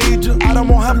really do need you. I don't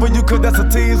want half of you cause that's a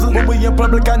teaser. When we in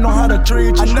public, I know how to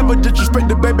treat you. I never disrespect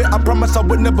the baby, I promise I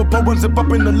would never put one zip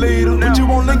up in the leader. But you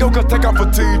won't lingo cause take off a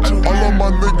teacher. All of my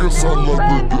niggas, I love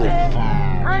it.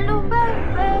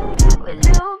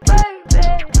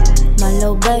 My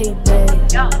little baby,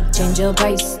 change your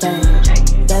price tag.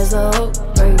 There's a hook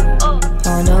break on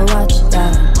the watch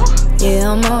that.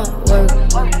 Yeah, I'm on work.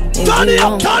 Turn it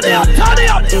up.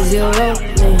 Is your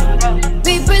rolling?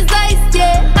 Be precise,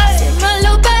 yeah. My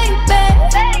little baby,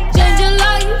 change your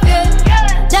life, yeah.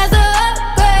 There's a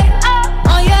upgrade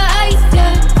on your ice,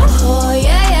 yeah. Oh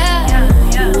yeah.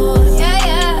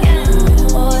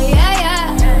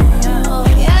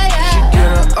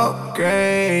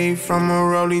 From a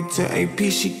rollie to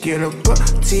AP, she get a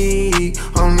boutique.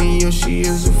 Only you, she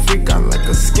is a freak, I like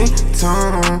a skin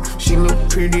tone. She look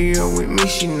prettier with me,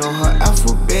 she know her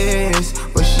alphabets,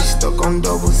 but she stuck on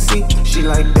double C. She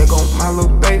like, they gon' my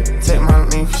little baby. Take my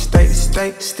name from state to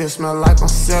state. Still smell like I'm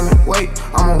selling weight.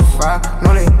 I'm on fire,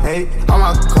 no they hate. All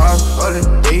my cars, other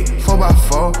D,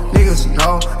 4x4. Niggas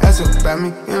know, that's about me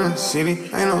in the city.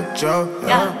 Ain't no joke,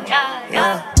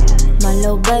 yeah. My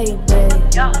little baby,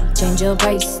 change your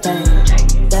price tag.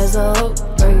 There's a hook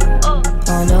break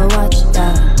on the watch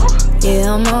that.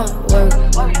 Yeah, I'm on work.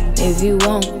 If you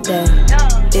want that,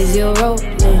 is your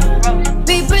rolling?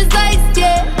 Be precise,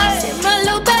 yeah. My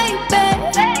little baby,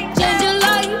 change your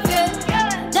life, yeah.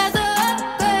 There's a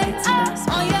upgrade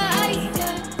on your ice,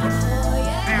 yeah.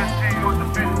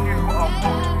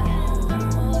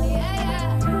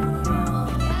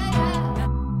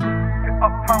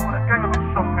 Uptown with a gang of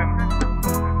shopping.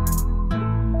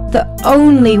 The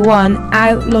only one,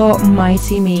 Outlaw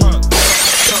Mighty Me.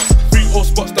 Freehold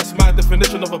spots, that's my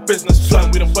definition of a business plan.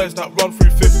 We them boys that run through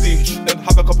 50, then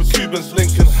have a couple Cubans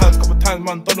linking hands. Couple times,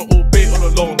 man, done it all bait all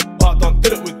alone. But I done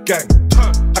did it with gang.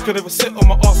 I could never sit on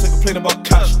my arse and complain about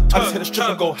cash. I just hit the strip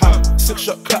and go ham.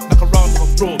 6-shot clap like a round of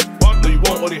applause. No, you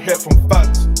won't only hear from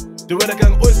fans. The way the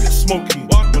gang always gets smoky,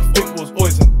 you'd think was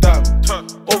always and damn.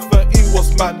 013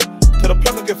 was mad, to the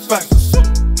plug I give thanks.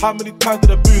 How many times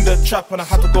did I boom their trap and I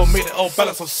had to go make the L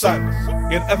balance on sand?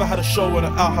 You ain't ever had a show when I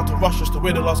out had to rush just to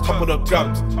win the last couple of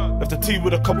grams. Left the team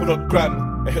with a couple of grand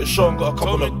and hit a show and got a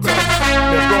couple of grand.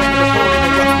 They're rolling with the ball in the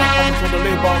west, man, coming from the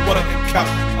label and wanna get cash.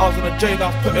 I was in the jail, I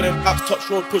was putting in apps, touch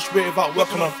road, push wave out,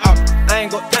 working on apps. I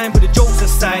ain't got time for the jokes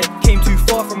aside. Came too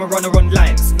far from a runner on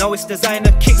lines. Now it's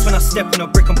designer kicks when I step on a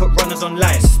brick and put runners on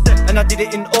lines. And I did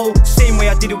it in O, same way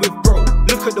I did it with bro.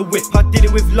 Look at the whip, I did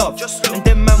it with love. And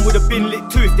them man would've been lit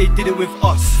too if they did it with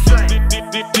us.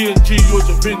 D&G, yours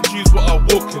Da Vinci's what I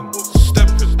walk in.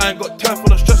 Steppin', I ain't got time for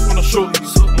the stress when I show you.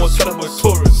 More tell them we're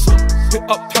tourists. Hit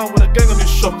uptown with a gang of me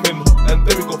shopping, and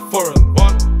then we go foreign.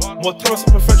 More time I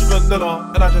sip a French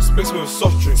vanilla, and I just mix it with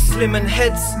soft drinks. Slim and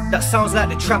heads, that sounds like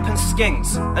the trap and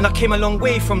skanks. And I came a long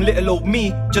way from little old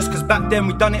me, just cause back then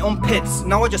we done it on peds.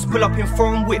 Now I just pull up in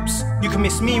foreign whips. You can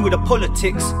miss me with the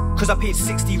politics, cause I paid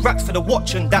 60 racks for the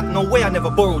watch and that. No way I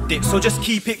never borrowed it, so just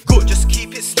keep it good, just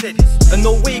keep it steady. And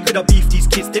no way could I beef these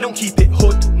kids, they don't keep it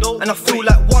hood. No. And I feel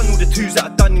like one of the twos that I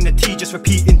done in the T just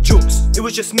repeating jokes. It was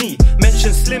was just me.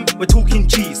 Mention slim, we're talking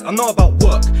G's. I know about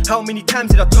work. How many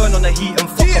times did I turn on the heat and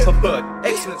fuck up a bird?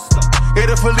 Excellent stuff. Hit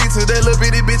her for to that little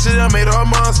bitty bitch and I made her a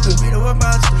monster.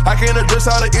 I can't address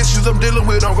all the issues I'm dealing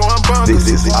with, I'm going bonkers.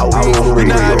 This is Outlaw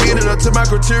Radio. Now I beat it up to my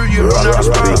criteria, I'm not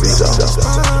responsible.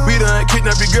 We done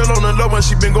kidnapped your girl on the low and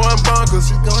she been going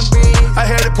bonkers. I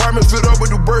had an apartment filled up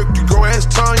with the work, you go ask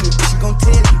Tanya.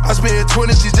 I spent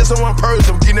 20 G's just on one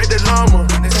person, I'm getting at that llama.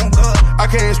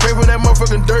 I came straight from that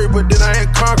motherfucking dirt, but then I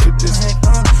ain't conquered this.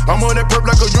 I'm on that perp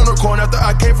like a unicorn after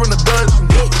I came from the dungeon.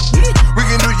 We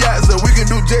can do yachts and we can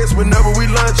do jets whenever we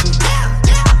lunching.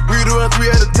 We doing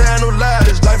 3 at a time, no lie,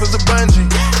 this life is a bungee.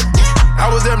 I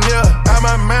was damn near out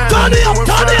my mind. Turn it up,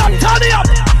 turn it up, turn it up.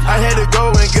 I had to go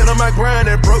and get on my grind,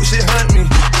 that broke shit hunt me.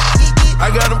 I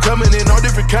got them coming in all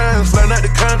different kinds, flying out the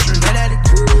country.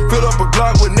 Fill up a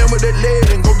Glock with them with that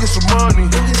lead and go get some money.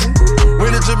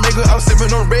 Went to Jamaica, I was sipping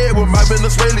on red with my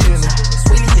Venezuelan.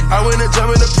 I went and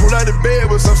jumped in the pool out of bed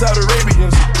with some Saudi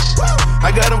Arabians. I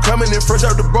got them coming in fresh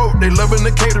out the boat, they loving the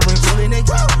catering.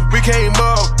 We came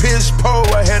up, pitch pole,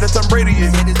 I had a Tom Brady in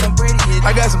it.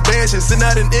 I got some bad shit sitting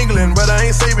out in England, but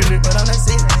I ain't saving it.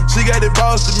 She got it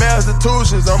Boston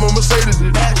Massachusetts, I'm a Mercedes.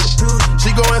 She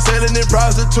going selling in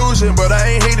prostitution, but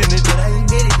I ain't hating it.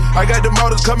 I got the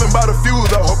models coming by the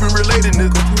fuse, I hope you relating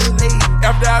it.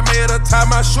 After I made her tie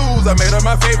my shoes, I made her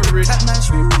my favorite.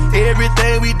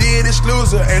 Everything we did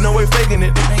exclusive, ain't no way faking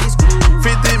it.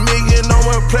 50 million on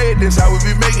one plate, this how we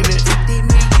be making it.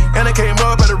 And I came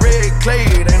up at a red clay,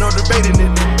 ain't no debating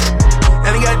it.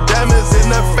 And he got diamonds in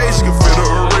her face, you can feel the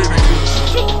radiance.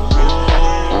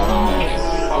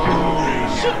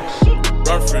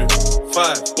 Run through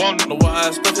 5, 1, know what I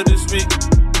expected this week.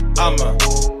 I'm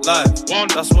alive,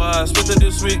 that's what I expected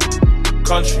this week.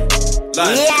 Country,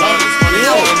 life, money,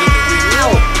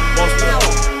 monster,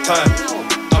 time.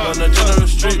 I'm on a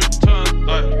generous street.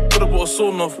 Could've bought a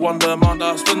sawn off, wonder the amount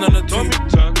that I spend on the team.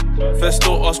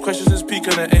 Festo ask questions is peak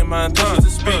and it ain't my intention to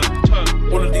speak.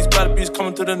 All of these bad bees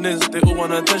coming to the niz, they all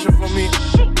want attention from me.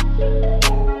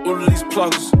 All of these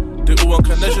plugs, they all want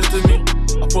connections to me.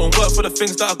 I put in work for the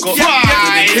things that I got.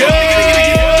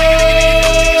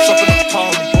 Shopping up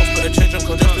town, boss better change and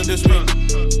congestion this week.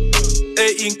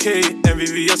 18K,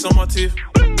 MVVS on my teeth.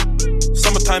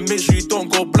 Summertime, make sure you don't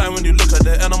go blind when you look at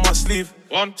the end of my sleeve.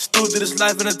 Still do this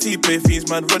live in a T-Pay, fiends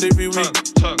man, read every week.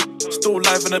 Still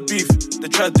live in a beef, they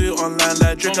try to do it online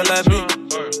like drinking like me.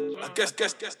 I guess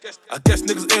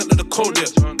niggas ain't let the code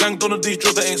yet. Gang done of these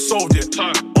drugs that ain't sold yet.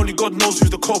 Only God knows who's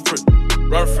the culprit.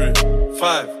 Run through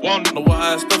 5, 1, know what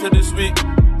I expected this week.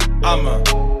 I'm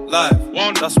alive,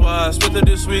 that's what I expected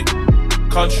this week.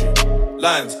 Country,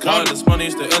 lines, counting this money,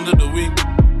 it's the end of the week.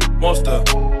 Most of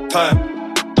the time,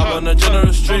 I'm on a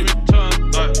generous street.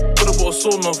 Could've bought a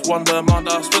sawn off, wonder the amount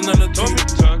that I spend on the team.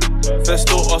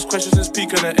 Festo ask questions is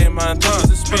peak and it ain't my intention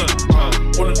to speak.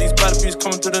 All of these bad bees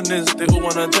coming to the niz, they all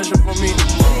want attention from me.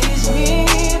 Tease me,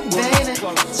 baby,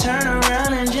 turn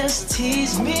around and just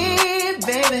tease me,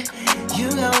 baby. You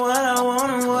got what I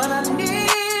want and what I need,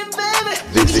 baby.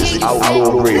 This is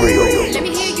Outlaw Radio. Let me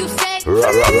hear you say.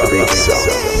 Big South.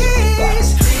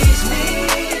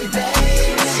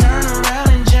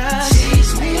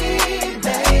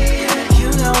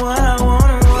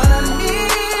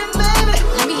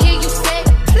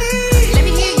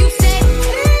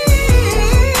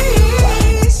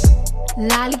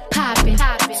 Lollipopping,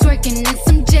 twerking in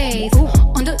some J's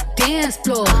on the dance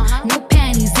floor. No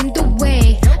panties in the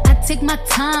way. I take my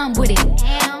time with it.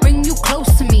 Bring you close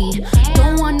to me.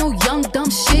 Don't want no young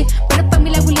dumb shit. Better fuck me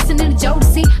like we listening to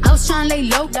Jodeci. I was trying to lay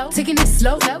low, taking it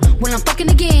slow. When I'm fucking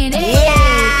again, hey,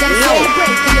 gotta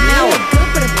celebrate. You know look good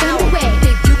for the fun away.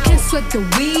 If you can sweat the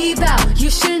weave out, you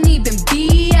shouldn't even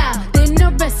be out. There no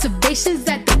reservations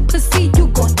at the pussy, you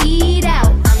gon' eat out.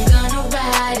 I'm gonna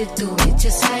ride it through it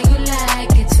just how you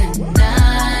like it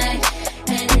tonight.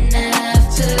 And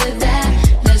after that,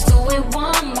 let's do it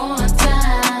one more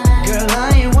time. Girl,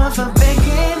 I ain't one for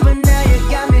begging, but now you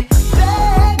got me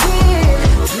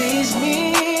begging. Please me,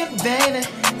 baby.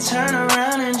 Turn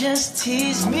around and just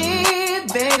tease me,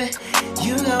 baby.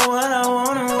 You got what I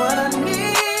want and what I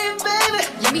need, baby.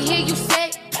 Let me hear you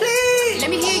say, please. Let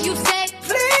me hear you say,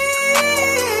 please.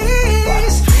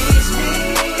 Please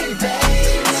me,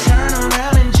 baby. Turn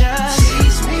around and just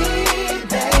tease me,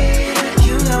 baby.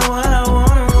 You got what I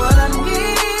want and what I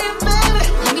need, baby.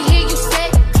 Let me hear you say,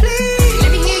 please. Let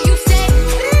me hear you say,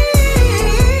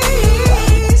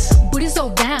 please. Booty so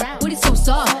down, booty so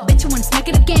soft. Bet you wanna smack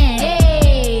it again.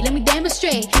 Hey, let me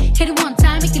demonstrate. Hit it one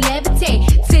time, make it levitate.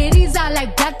 Titties are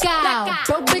like blackout.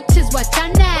 Bro, bitches, watch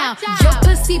out now. Your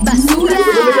pussy basura,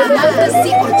 my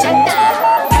pussy horchata.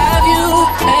 Have you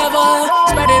ever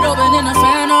spread it open in a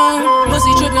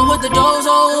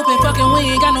talking,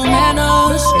 we ain't got no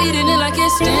manners. Eating it like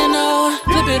it's dinner.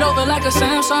 Flip it over like a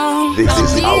Samsung. This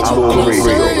is Outlaw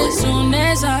Radio. As soon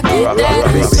as I get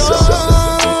that, it's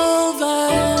over.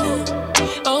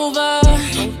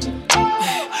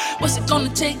 What's it gonna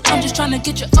take? I'm just trying to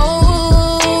get you over.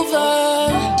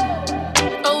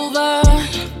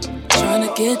 Trying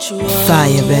to get you over.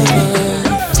 Fire, baby.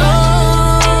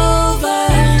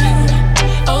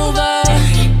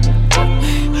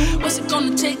 What's it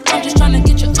gonna take? I'm just trying to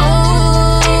get you over.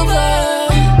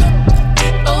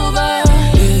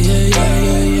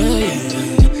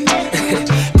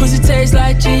 Pussy tastes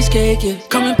like cheesecake, yeah.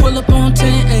 Come and pull up on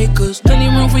 10 acres. Plenty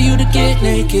room for you to get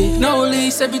naked. No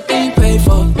lease, everything paid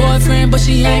for. Boyfriend, but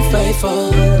she ain't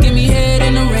faithful. Give me head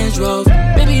in the Range Rover.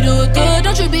 Baby, do it good,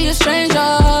 don't you be a stranger.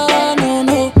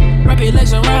 No. Wrap your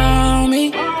legs around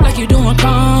me like you doing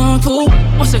kung fu.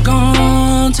 What's it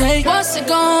gon' take? What's it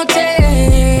gon'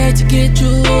 take to get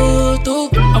you through?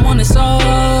 I want it so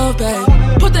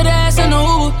bad. Put that ass in the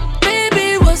Uber.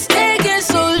 Baby, what's taking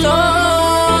so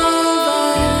long?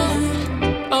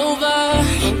 Over.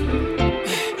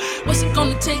 What's it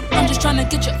gonna take? I'm just trying to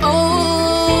get you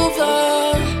over.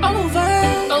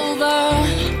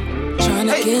 Trying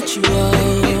to get you over.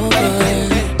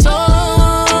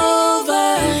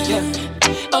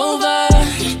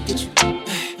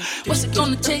 What's it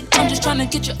gonna take? I'm just trying to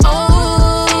get you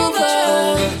over.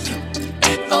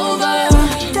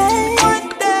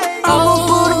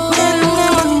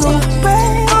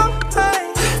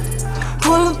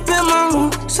 Pull up in my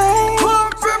room, say.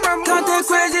 Got that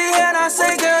crazy head, I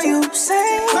say, girl, you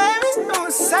say.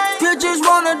 You just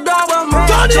wanna dog with me.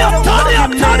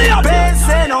 Turn it up.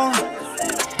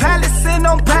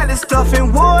 Palace stuff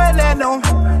and wood and on.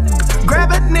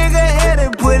 Grab a nigga head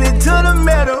and put it to the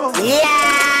middle. Yeah.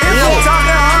 If I'm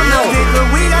talking hundred, nigga,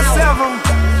 we got several.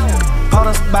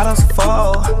 Bottles, bottles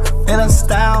full in a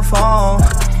styrofoam.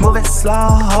 Moving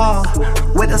slow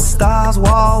with the stars,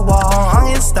 wall, hung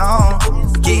in stone.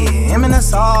 Yeah, him in the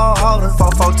soul holder.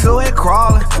 442 it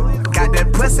crawling. Got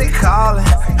that pussy calling.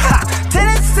 Ha! Till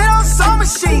it sit on soul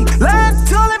machine. Last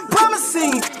tulip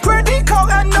promising. Pretty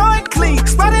coke, I know it clean.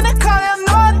 Spot in the car, I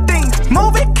know I think.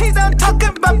 Movie keys, I'm talking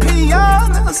about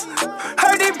pianos.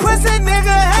 Heard these pussy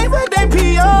nigga hate but they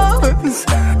pianos.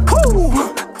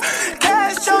 Woo!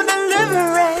 Cash on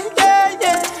delivery,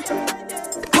 yeah.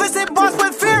 Pussy boss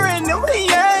with fear in them,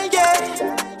 yeah.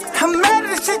 I'm mad at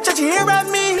the shit that you hear at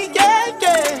me, yeah.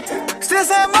 Still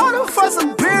say motor for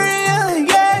superior,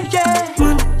 yeah.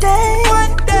 One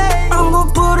day, I'm gon'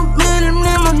 put a million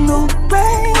in my new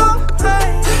bag.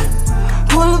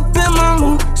 Pull up in my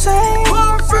room, say.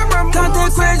 Got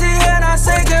that crazy head, I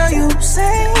say, girl, you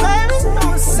say.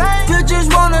 You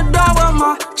just wanna dog with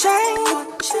my chain.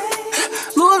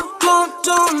 Little blunt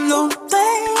on little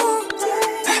thing.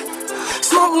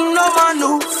 Smoking on my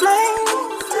new flame.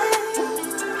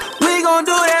 We gon'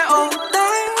 do that old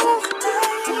thing.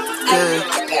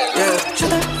 Yeah. Shut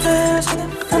the fence,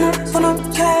 run up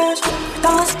cash.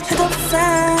 Dollars hit the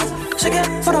fence. Shake it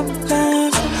for the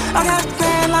fence. I got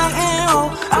grand like N.O.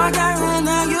 I got red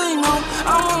now, you know. I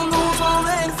wanna move on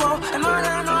 84. And I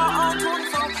know I'm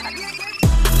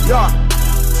 24. Yeah.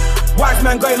 White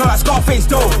man going on like Scarface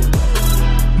though.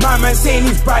 My man saying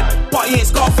he's bad, but he ain't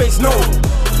Scarface, no.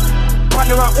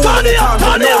 Running around all the time,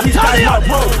 but no, he's guy's my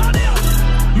bro.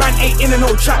 Man ain't in a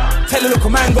no trap, tell a local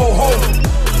man go home.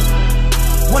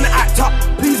 Wanna act up,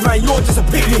 please man, you're just a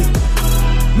pygmy.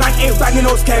 Man ain't banging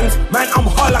those gangs, man I'm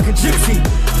hard like a gypsy.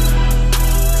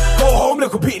 Go home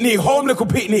little pitney,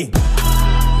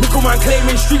 Little man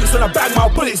claiming streets when I bag my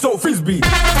bullets don't frisbee.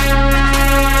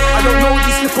 I don't know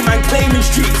this little man claiming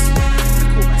streets.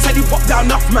 Said he popped down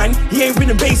enough, man, he ain't been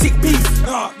in basic beef.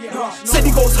 Said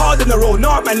he goes hard on the road,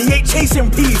 nah man, he ain't chasing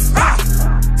peace.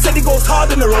 Said he goes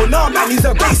hard on the road, nah man, he's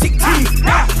a basic thief.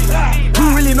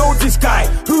 Who really knows this guy?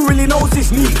 Who really knows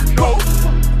this neat?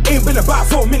 Ain't been about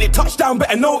 4 minute touchdown,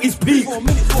 better know his peak.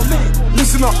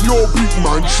 Listen up, your big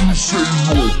man, you say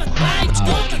no.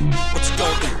 What you gon'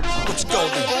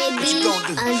 do?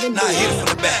 Nah, hit it from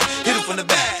the back, hit it from the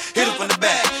back, hit it from the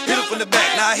back, hit it from the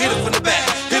back. Nah, hit it from the back,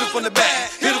 hit it from the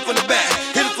back, hit it from the back,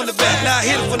 hit it from the back. Nah,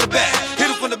 hit it from the back, hit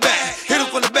it from the back, hit it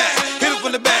from the back, hit it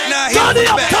from the back. Nah, hit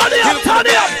it from the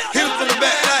back, hit it from the back, hit it from the back.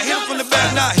 Nah, hit it from the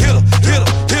back. Nah, hit it, hit it, hit it,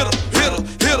 hit it, hit it, hit it, hit it, hit it. Nah, hit it, hit it, hit it, hit it,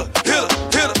 hit it, hit it,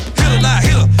 hit it, hit it. Nah,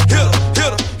 hit it, hit it,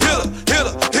 hit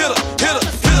it, hit it, hit it, hit it,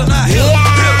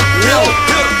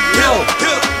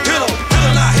 hit it.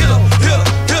 Nah, hit it, hit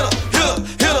it, hit it, hit it,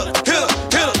 hit it, hit it,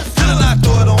 hit it. Nah,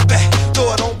 throw it on back,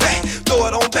 throw it on back, throw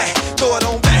it on back, throw it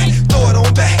on back, throw it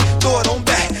on back, throw it on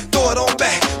back, throw it on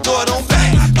back, throw it on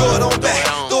back, throw it on back,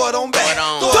 throw it on back, throw it on back,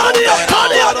 throw it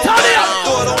on back,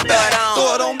 throw it on back,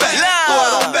 throw it on back.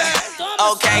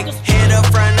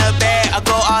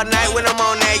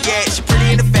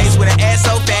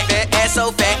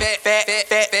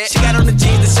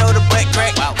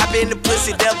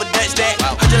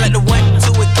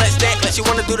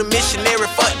 missionary,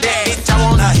 fuck that. Bitch, I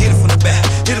wanna hit it from the back,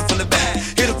 hit it from the back,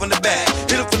 hit it from the back,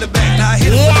 hit it from the back. Now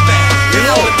hit it from the back, hit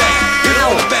it from the back, hit it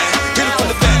from the back, hit it from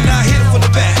the back. Now hit it from the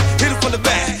back, hit it from the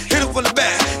back, hit it from the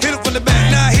back, hit it from the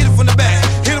back. Now hit it from the back,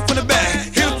 hit it from the back,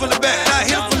 hit it from the back. Now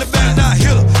hit it from the back. Now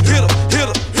hit her, hit her, hit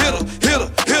her, hit her, hit her,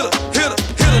 hit her, hit her,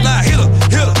 hit her. Now hit her,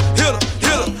 hit her, hit her,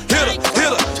 hit her, hit her,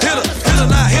 hit her, hit her, hit her.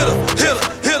 Now hit her, hit her,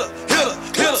 hit her,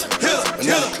 hit her,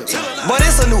 hit her, hit her. But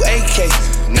it's a new AK.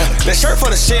 That shirt for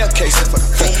the shell case.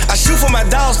 I shoot for my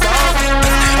dogs, dog.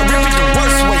 I bring it the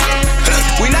worst way.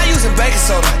 We not using baking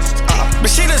soda,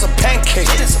 but she does a pancake.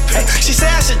 She say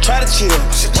I should try to chill.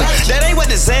 That ain't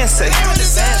what the Zan say.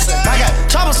 I got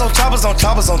choppers on choppers on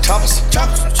choppers on choppers.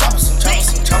 Choppers on choppers on choppers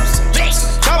on choppers.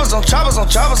 Choppers on choppers on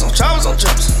choppers on choppers on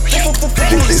choppers.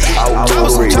 This is Outlaw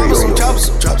Radio. Choppers on choppers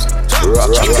on choppers.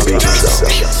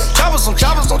 Choppers on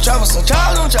choppers on choppers on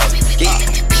choppers on choppers.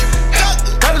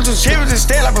 Gotta do shit with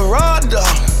instead like a raw dog.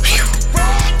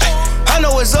 I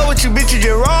know what's up with you, bitch, you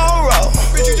just raw.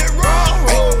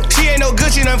 She ain't no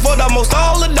good, she done fucked almost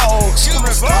all the dogs.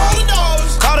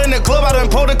 Caught in the club, I done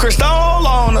pulled the crystal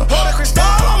on her.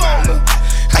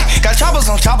 Got choppers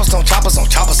on choppers on choppers on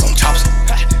choppers on choppers.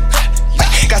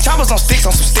 Got choppers on sticks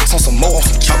on some sticks on some more on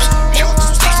some choppers.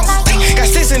 Got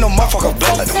sticks in the motherfucker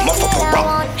blood like the motherfucker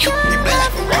raw.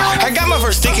 I got my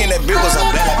first stick in that bitch was a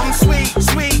black. I'm sweet,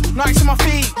 sweet, nice on my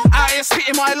feet. Out here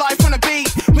spitting my life on a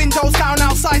beat. Windows down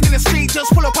outside in the street,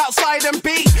 just pull up outside and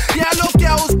beat. Yeah, I love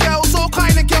girls, girls, all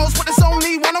kind of girls, but there's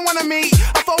only one I wanna meet.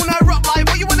 I phone her up like,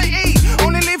 what you wanna eat?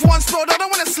 Only live once, bro, I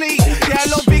don't wanna sleep. Yeah, I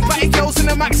love big batty girls in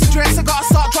a maxi dress. I gotta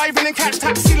start driving and catch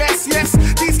taxi less, yes.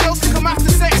 These girls think I'm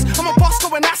after sex. I'm a boss,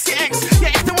 go and ask your ex.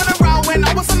 Yeah, if they want around when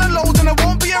I was on the load, then I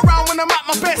won't be around when I'm at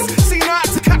my best. Seen her out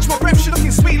to catch my breath, she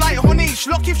looking sweet like honey. She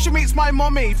lucky if she meets my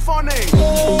mommy, funny.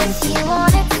 If you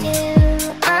wanted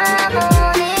to, I'm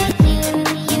on it,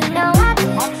 you know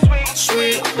I'm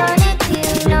sweet, honey,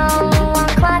 you know I'm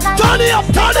quite like turn it up,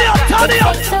 turn it up, turn it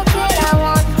up. It's okay, I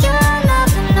want your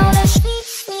love and all that sweet,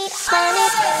 sweet, honey,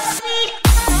 sweet.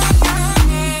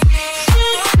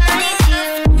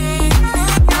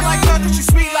 I like her 'cause she's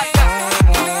sweet like that.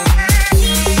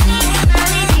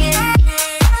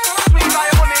 Sweet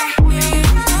like honey.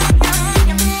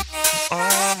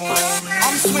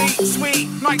 I'm sweet, sweet,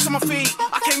 Nikes on my feet.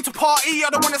 I came to party, I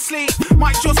don't wanna sleep.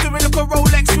 Might just do it like a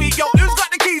Rolex sweet. Yo, who's got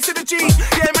the keys to the G?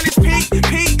 Yeah, man, it's Pete,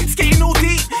 it's getting all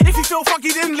deep. If you feel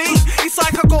funky, then leave. It's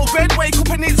like I go bed, wake up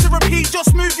and it's a repeat.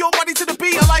 Just move your body to the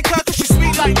beat. I like her 'cause she's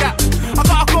sweet like that. I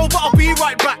gotta go, but I'll be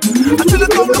right back. I tell her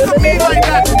don't look at me like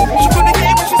that. She gonna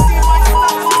get it when she see my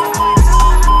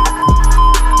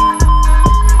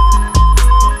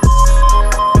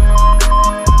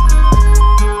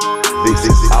This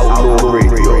is Outlaw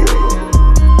Radio.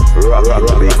 Rock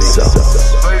the big sound.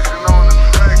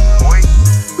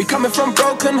 We coming from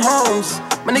broken homes.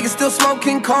 My niggas still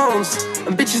smoking cones.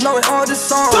 And bitches knowing all the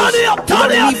songs. Turn it up,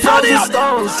 turn it up, turn it up.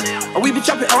 Stones. And we be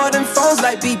chopping all them phones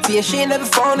like BT. And she ain't never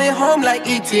phoning home like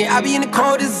ET. I be in the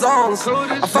coldest zones.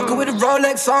 I'm fucking with a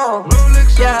Rolex on.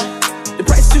 Yeah, the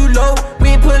price too low. We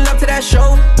ain't pulling up to that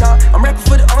show. Nah, I'm rapping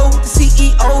for the O, the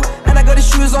CEO. And I got the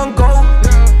shoes on gold.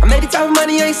 I made the type of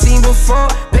money I ain't seen before.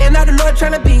 Paying out the Lord,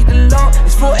 tryna beat the law.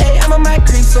 It's 4 a.m. I might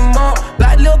creep some more.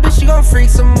 Black little bitch, she gon' freak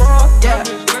some more. Yeah.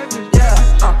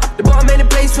 The bar made a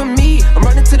place for me. I'm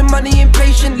running to the money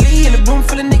impatiently. In a room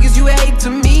full of niggas, you hate to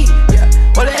me. Yeah.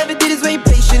 All I ever did is wait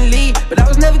patiently. But I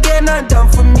was never getting nothing done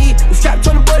for me. We strapped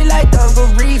on the body like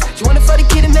dungarees. She wanna fuck the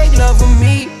kid and make love with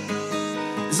me.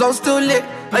 The zone still lit.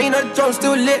 I ain't know the throne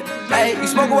still lit. Hey, you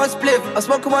smoking one spliff, I'm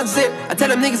smoking one zip. I tell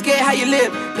them niggas get how you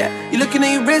live. Yeah, you looking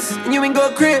at your wrist and you ain't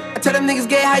go crib. I tell them niggas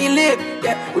get how you live.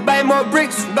 Yeah, we buying more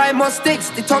bricks, we buying more sticks.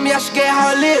 They told me I should get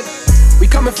how I live. We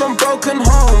coming from broken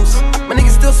homes. My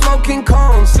niggas still smoking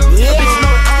cones. Yeah. Bitch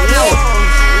know all the songs.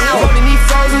 We only need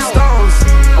frozen stones.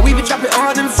 And we been dropping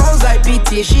all them phones like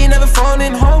BT. And she ain't never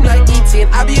phoning home like ET.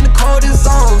 And I be in the coldest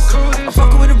zones. I'm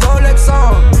fucking with a Rolex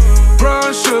on.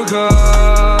 Brown sugar,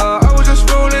 I was just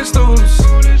rolling stones.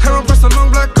 Heroin pressed a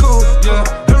long black coat, yeah.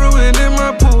 Heroin in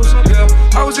my pools, yeah.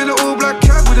 I was in an all black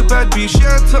cab with a bad bitch. She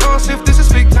had to ask if this is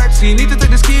big taxi. Need to take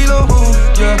this kilo home,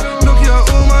 yeah. Nokia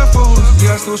all my phones,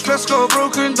 yeah. Still stressed, got a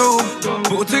broken door.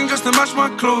 Bought a thing just to match my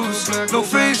clothes. No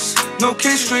face, no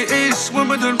case, straight Ace.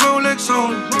 Wimbledon Rolex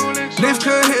on. Live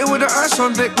could hit it with the ice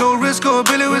on deck. No risk, go a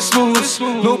billy with smooth.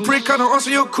 No break, I don't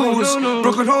answer your calls.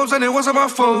 Broken homes and it wasn't my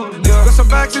fault, yeah. Got some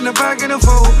bags in the bag in the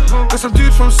vault. Got some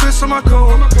dudes from Swiss on my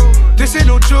coat. This ain't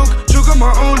no joke, joke on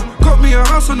my own. Got me a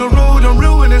house on the road, I'm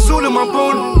real and it's all in my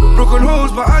bone. Broken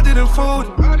holes, but I didn't fold.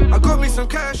 I got me some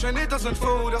cash and it doesn't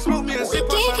fold. I smoke me a sip.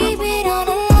 We can keep it on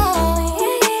the low,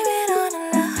 yeah, keep it on the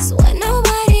low. So when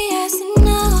nobody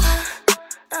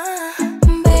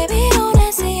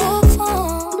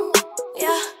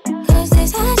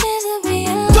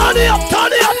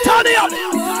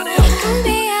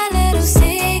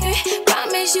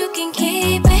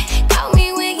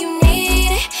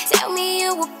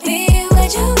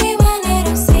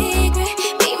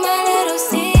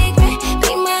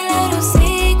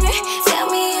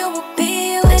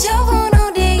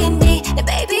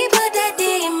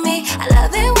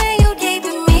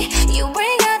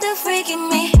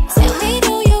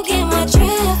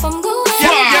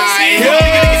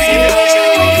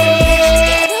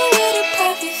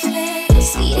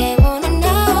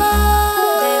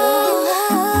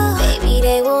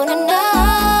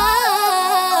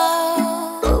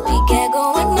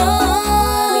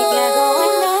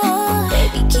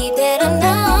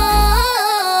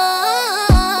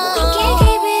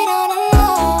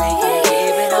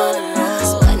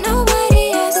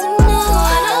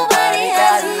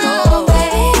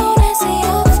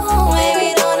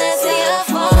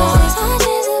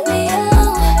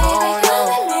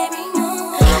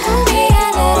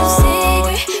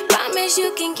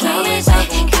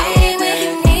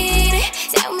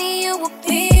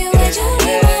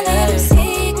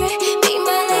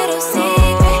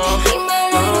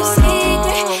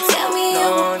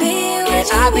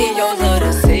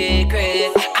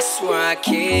I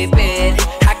keep it.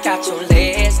 I got your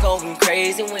legs going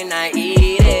crazy when I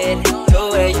eat it. The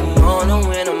way you wanna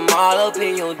when I'm all up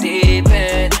in your deep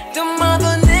end. The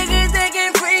mother niggas, they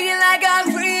get freaky like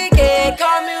I'm freaky.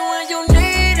 Call me when you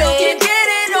need it. You can get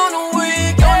it on the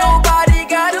weekend. Don't nobody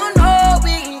gotta know.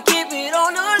 We can keep it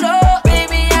on the low.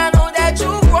 Baby, I know that you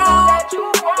wrong.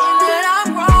 And that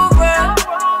I'm wrong, bro.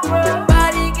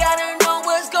 Nobody gotta know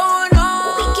what's going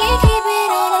on. We can keep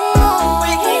it on the low.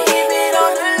 We can keep it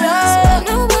on the low. So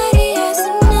nobody has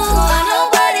to know.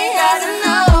 Nobody has to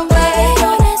know, Baby,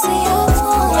 don't answer your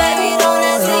phone. Baby, don't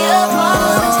answer your phone.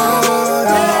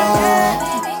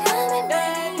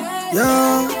 Yo,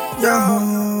 yo,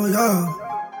 yo.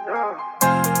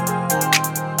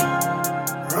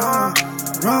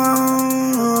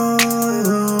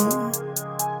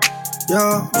 Yo,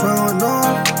 turn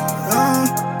on,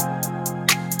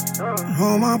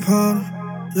 hold my palm,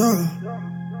 yo.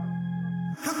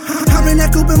 Hop in that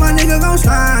coupe and my nigga gon'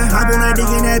 slide. Hop on that dick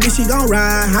and that bitch, she gon'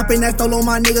 ride. Hop in that stolo,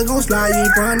 my nigga gon' slide. You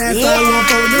ain't from that side, you won't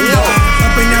fold them down.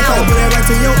 Hop in that phone, put that right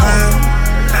to your eye.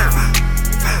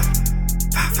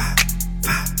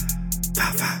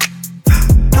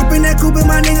 Hop in that coupe and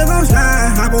my nigga gon'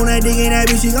 slide. Hop on that dick and that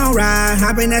bitch, she gon' ride.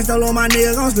 Hop in that stolo, my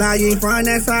nigga gon' slide. You ain't from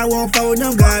that side, won't fold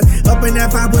them guys. Up in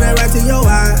that phone, put that right to your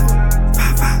eye.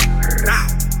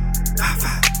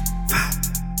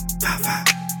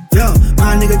 Yo,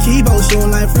 my nigga Kibo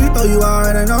shooting like free throw, you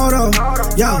already know though.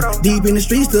 Yo, deep in the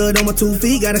street, stood on my 2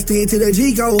 feet, gotta stick to the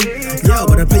G-code. Yo,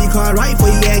 better play your card right before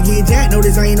you get jacked, no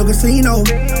this ain't no casino.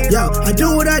 Yo, I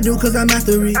do what I do cause I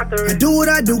mastery. I do what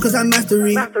I do cause I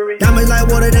mastery. Diamonds like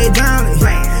water, they drowning.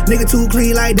 Nigga too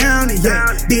clean like Downey, yeah.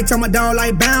 Bitch, I'm a dog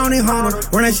like Bounty Hunter.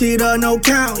 Run that shit up, no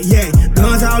count, yeah.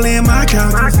 Guns all in my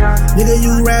couches. Nigga,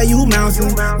 you rare, you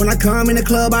mountain. When I come in the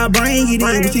club, I bring it in.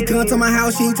 When she come to my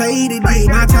house, she take it in.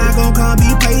 My time gon' come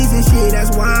be patient shit.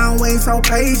 That's why I don't wait so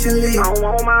patiently. I don't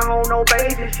want my hoe no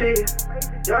basic shit.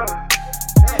 Yeah.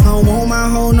 I don't want my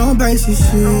hoe no basic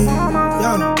shit.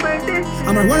 Yeah.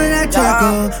 I'ma run that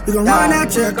checker. We gon' run that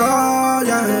checker.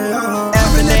 Yeah.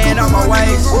 Everything on my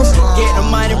waist. Get the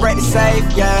money, break the safe.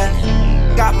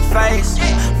 Yeah. Got my face.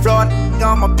 Florida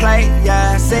on my plate.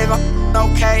 Yeah. Save my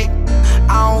okay.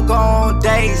 I don't go on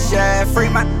dates. Yeah. Free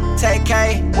my take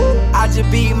K. I just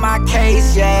beat my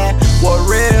case. Yeah. What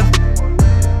real?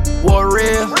 What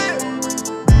real?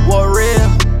 What real?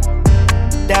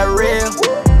 That real?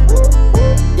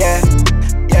 Yeah,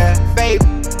 yeah, fake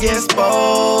get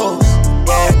exposed.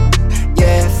 Yeah,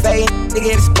 yeah, fake to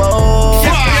get exposed.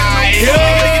 I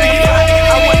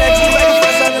want that G like a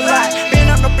fresh on the lot. Been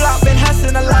up the block, been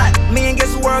hustling a lot. Me and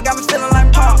Guess the World got me feeling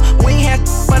like Paul. We ain't had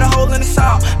but a hole in the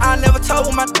salt. I never told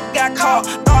when my got caught.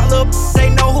 Thought little they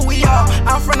know who we are.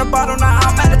 I'm from the bottom, now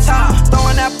I'm at the top.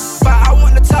 Throwing that but I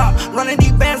want the top. Running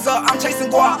these bands up, I'm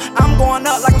chasing guap. I'm going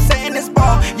up like I'm setting this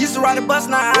ball. Used to ride a bus,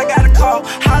 now I got a call.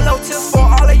 Hollow tips for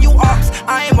all of you ops.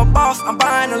 I am a boss, I'm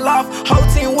buying a loft. Whole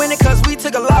team winning cause we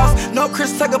took a loss. No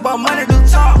Chris Tucker, but money do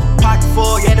talk. Pocket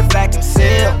full, yeah, the vacuum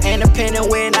seal. Independent,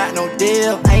 we're not no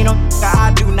deal. Ain't no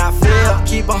I do not feel.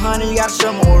 Keep 100, you gotta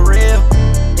show me what real.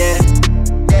 Yeah,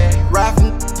 yeah. Ride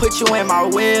from put you in my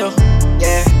wheel.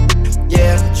 Yeah.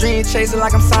 Yeah, dream chasing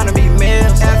like I'm signing me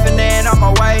meals. F&N on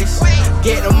my waist.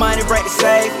 Get the money, break the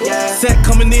safe, yeah. Set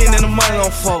coming in and the money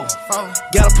on fold.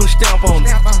 Gotta put a stamp on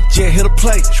it. Jet hit a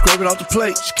plate, scrape it off the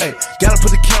plate. Hey, gotta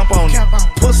put the camp on it.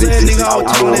 Pussy ass nigga all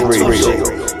talking that tough shit.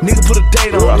 Nigga put a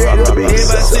date on it. Everybody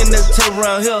sitting at the table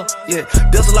around here. Yeah,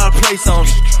 there's a lot of place on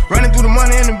it. Running through the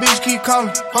money and the bitch keep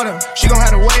calling. Hold up, she gon'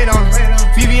 have to wait on it.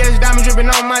 VVS diamond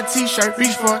dripping on my t-shirt.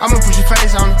 Reach for it, I'ma put your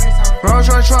face on it. Rolls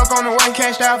Royce truck on the way,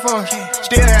 cashed out for it.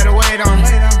 Still had to wait on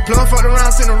it. Plug fucked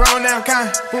around, sent the wrong down kind.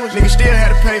 Nigga still had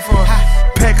to pay for it.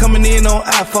 Pack coming in on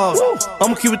iPhone.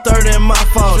 I'ma keep it 30 in my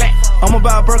fault. I'ma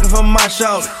buy a Birkin from my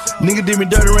shop. Nigga did me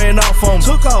dirty, ran off on me.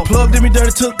 Took off. Plug did me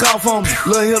dirty, took off on me.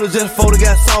 Lil' Hitter just folded,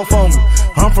 got soft on me.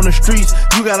 I'm from the streets,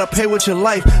 you gotta pay with your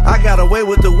life. I got away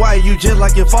with the white, you just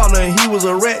like your father and he was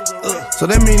a rat. So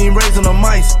that mean he raising the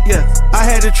mice, yeah. I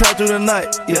had to try through the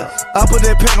night, yeah. I put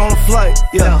that pack on the flight,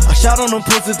 yeah. I shot on them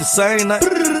pussies the same night.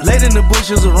 Late in the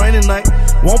bushes, a rainy night.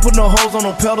 Won't put no hoes on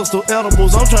them pedestals,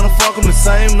 edibles. I'm tryna fuck them the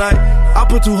same night. I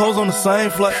put 2 hoes on the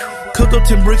same flight. Cooked up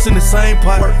 10 bricks in the same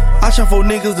pot. I shot 4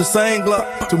 niggas the same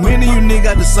Glock. Too many of you niggas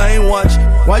got the same watch.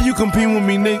 Why you compete with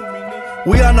me, nigga?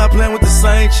 We are not playing with the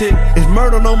same chick. It's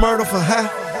murder, no murder for high.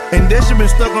 And that shit been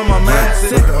stuck on my mind.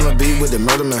 Sippin' on the beat with the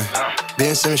murder man.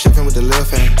 Ben Simmons shipping with the left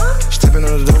hand. Stepping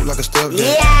on the dope like a step dad. 2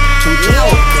 can't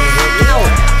help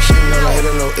it. Shitting on the head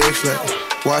of no X-flat.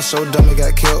 Why so dumb it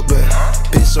got killed back?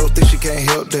 Bitch so thick she can't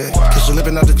help that. Cause she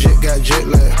lippin' out the jet, got jet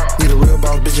lag. Need a real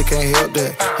boss, bitch, you can't help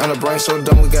that. And the brain so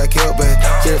dumb we got killed back.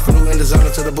 Jerry flew in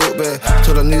designer to the book bag.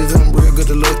 Told I needed them real good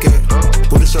to look at.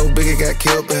 Booty so big it got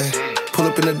killed back. Pull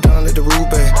up in the dawn at the roof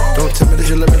back. Don't tell me that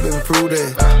you let me, baby, prove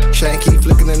that. Chain keep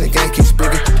flicking and the gang keep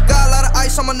speaking. Got a lot of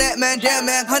ice on my neck, man, damn,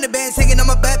 man. 100 bands hanging on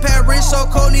my backpack. Wrist so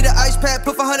cold, need an ice pack.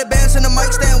 Put 400 bands in the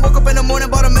mic stand. Woke up in the morning,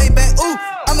 bought a Maybach. Ooh,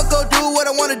 I'ma go do what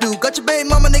I wanna do. Got your baby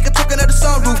mama, nigga, talking at the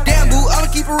sunroof. Damn, boo,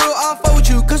 I'ma keep it real, I'll fuck with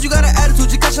you. Cause you got an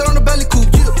attitude, you got shit on the belly coupe.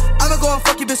 Yeah, I'ma go and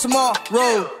fuck you bitch tomorrow.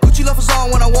 Gucci loafers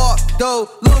on when I walk, though.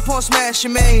 Lil Pump smash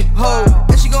your main hoe.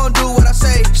 And she gon' do what I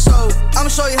say, so I'ma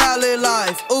show you how I live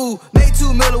life. Ooh, made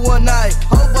 2 million one night.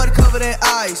 Whole body covered in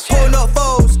ice. Pulling up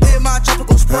foes in my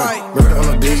tropical Sprite. Murder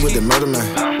on the beat with the murder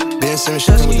man. Ben Simmons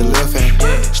shooting with the left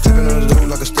hand. Stepping on the door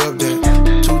like a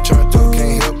stepdad. 2 turned up,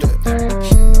 can't help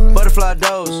that. Butterfly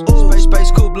doze.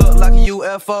 Space coupe look like a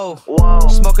UFO. Whoa.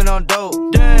 Smoking on dope.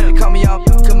 Damn. They call me out,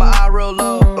 cause my eye real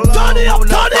low. Turn it up,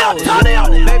 turn it up, turn it up.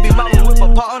 Baby mama whip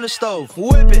a pot on the stove.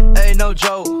 Whip it, ain't no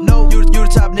joke. No, you the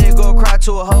type nigga go cry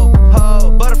to a hoe.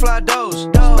 Butterfly doze.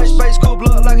 Space coupe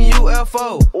look like a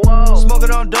UFO. Whoa.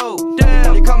 Smoking on dope.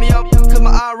 Damn. They call me out, cause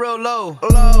my eye real low.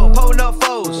 Pulling up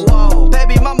foes. Whoa.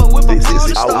 Baby mama whip a pot on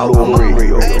the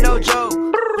stove. Ain't no joke.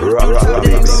 You the type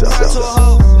nigga go cry to a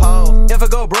hoe. If I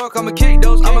go broke, I'ma kick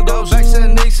those. I'ma go back to the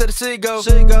Knicks to the Seagull.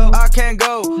 I can't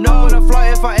go. No on a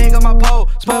flight if I ain't got my pole.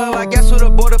 Smelling like gas with a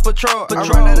border patrol. I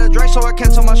ran out of drink so I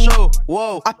cancel my show.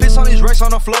 Whoa, I piss on these racks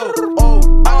on the floor. Oh,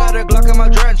 I got a Glock in my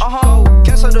drench.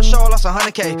 Cancel the show, lost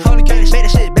 100K. Made that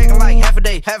shit back in like half a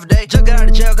day. Just got out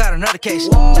of jail, got another case.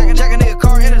 Jack a nigga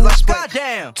car in his license plate.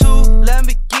 Goddamn. 2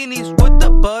 Lamborghinis with the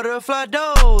butterfly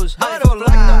doors. Butterfly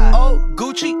like the old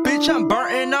Gucci. Bitch, I'm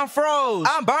burnt and I'm froze.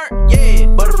 I'm burnt, yeah.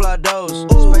 Butterfly doors.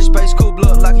 Space coupe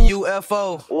look like a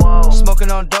UFO. Whoa.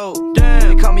 Smoking on dope.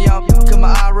 Damn. They call me out, cause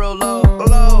my eye real low.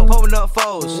 Pulling up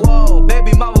foes. Whoa.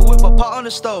 Baby mama whip a pot on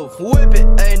the stove. Whip it,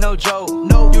 ain't no joke.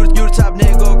 No, you the type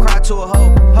nigga go cry to a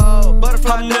hoe.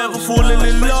 Butterfly I never falling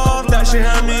in love, that shit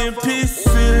had me in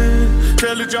pieces.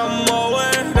 Tell her jump my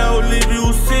way, that will leave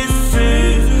you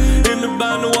sissy. In the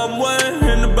band no one way,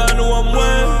 in the band no one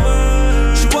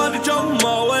way. She wanna jump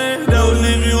my way, that will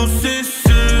leave you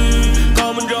sissy.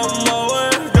 Come and jump my way,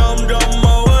 jump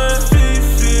my way.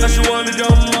 Now she wanna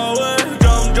jump my way,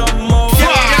 jump my way.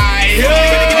 Jump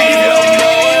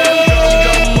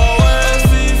my way.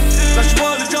 Now she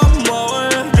wanna jump my way,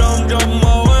 jump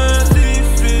my way.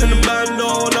 In the band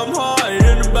know I'm high,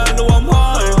 in the band know I'm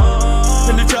high.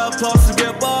 In the trap house to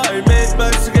get by, make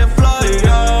bags to get fly.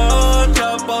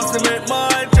 Trap house to make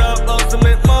mine, trap house to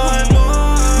make mine.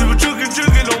 We were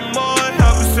jugging on mine, I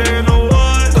be saying no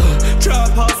one.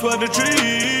 Trap house where the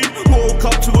dream, woke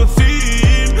up to a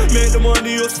theme. Make the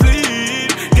money or sleep,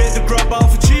 get the grab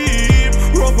out for cheap.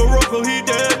 Rocco, he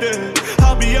dead.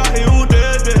 I'll be out here all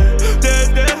dead,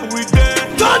 we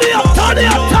dead. Turn it up, turn it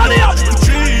up, turn it up.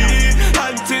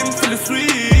 Hunting for the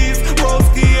sweets,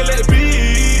 broski and let it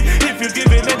be. If you're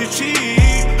giving any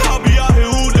cheap, I'll be out here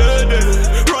all dead.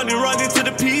 Running to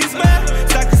the peace, man.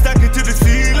 Stacking to the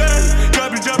ceiling.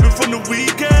 Jumping from the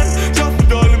weekend. Trust me,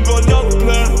 darling, got another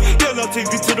plan. Then I'll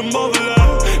take you to the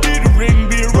motherland. Need a ring,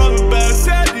 be a rubber band.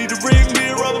 Said need a ring, be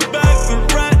a rubber band. And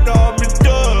right now I'm in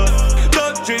dust.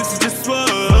 Don't chase, just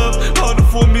swerve. Harder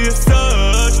for me to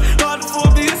search.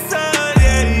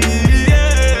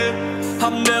 Yeah.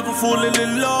 I'm never falling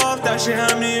in love. That shit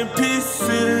had me in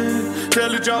pieces.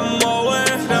 Tell her jump my way,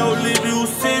 that will leave you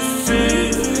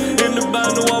sissy. In the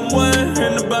band no one way,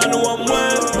 in the band no one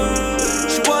way.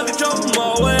 She wanna jump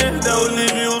my way, that will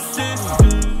leave you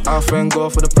sissy. I thank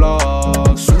God for the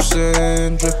plug,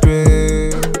 Susan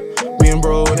dripping. Me and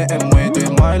bro in the M-way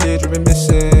doing mileage, we've been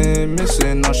missing.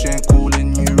 Now she ain't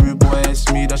calling you, rude boy, it's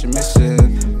me that she missing.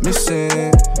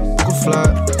 Book a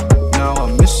flight, now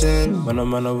I'm missing. Man,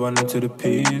 I'm running to the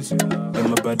peas. In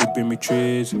my body bring me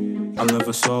trees. I'm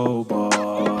never sober.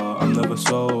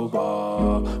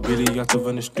 Really active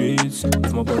on the streets.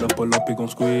 If my brother pull up, he gon'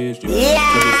 squeeze. Be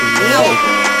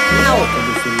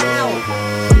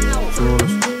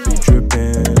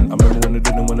tripping. I remember when I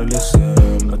didn't wanna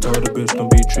listen. I told the bitch don't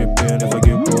be tripping. If I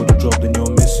get rolled the drop, then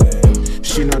you're missing.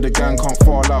 She know the gang can't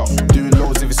fall out. Doing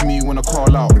loads if it's me when I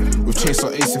call out. With Chase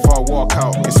or Ace if I walk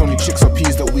out. It's only chicks or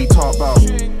peas that we talk about.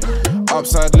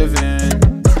 Upside living,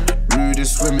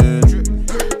 rudest women.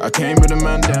 I came with a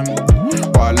man them,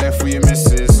 but I left with your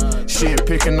missus. She ain't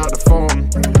picking up the phone.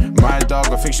 My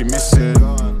dog, I think she missing.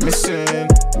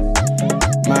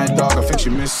 My dog, I think she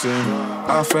missing.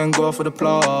 I thank God for the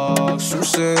plug,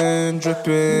 Susan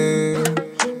dripping.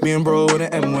 Me and bro in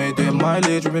the M-way doing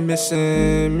mileage, we've been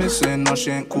missing. Now she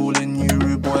ain't calling you,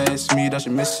 rude boy, it's me that she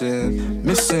missing.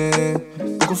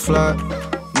 Book a flight,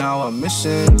 now I'm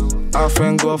missing. Our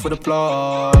friend go for the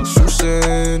plug,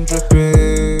 Susan,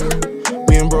 dripping.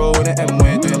 Me and bro in the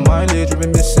M-way doing mileage, we've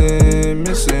been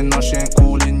missing. Now she ain't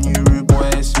calling you, rude boy,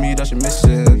 it's me that she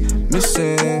missing.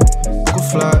 Book a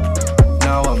flight,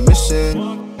 now I'm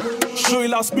missing. Shorty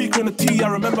loudspeaker in the T, I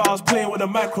remember I was playing with a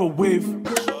microwave.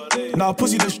 Now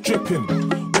pussy just dripping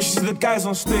when she see the guys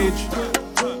on stage.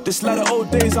 This like the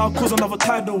old days, I'll cause another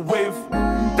tidal wave.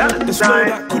 This flow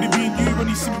that could have been you when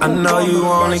you see me. I know you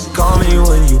only call me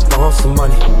when you want some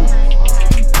money.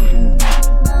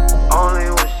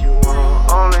 Only what you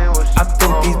want, only what you want. I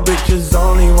think these bitches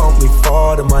only want me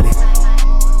for the money.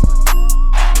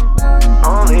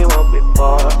 Only want me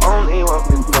for, only want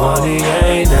me for. Money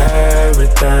ain't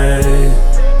everything.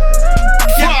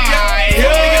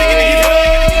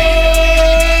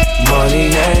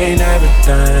 Money ain't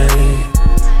everything.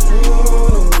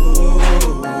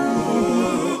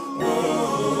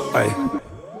 Hey,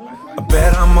 I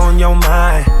bet I'm on your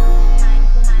mind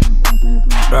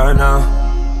right now.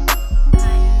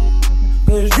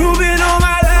 'Cause you been on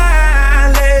my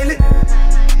line lately.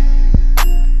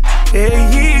 Yeah,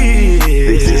 yeah.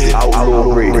 This is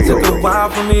Outlaw Radio. It took a while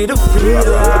for me to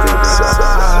realize.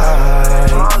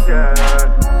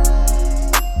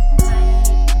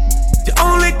 You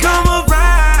only come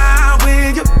around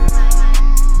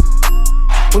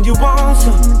when you want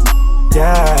some.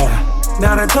 Yeah.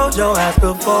 Now I told your ass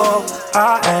before,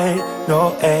 I ain't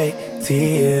no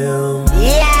ATM.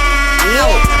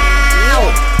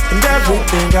 And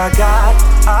everything I got,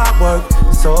 I worked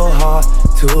so hard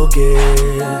to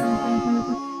get.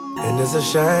 And it's a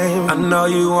shame, I know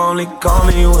you only call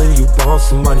me when you want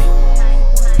some money.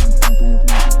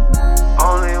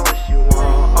 Only what you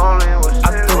want, only what you want. I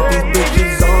think these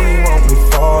bitches only want me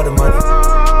for the money.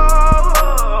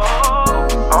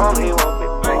 Only want me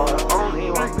for, only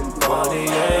want me for. Money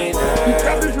ain't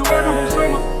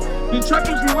The trap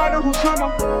is you right the whole summer.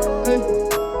 Hey,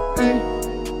 hey,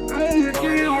 I ain't here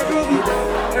getting on double.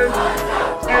 Hey,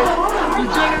 hey, the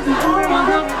jet is you in my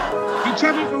double. The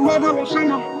trap is you right the whole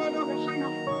summer.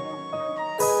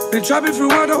 Been trapping through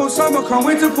the whole summer. Can't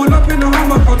wait to pull up in the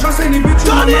Hummer. Can't trust any bitch.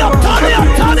 Turn it up, turn it up,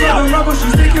 turn it up.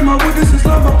 She's taking my wood, this is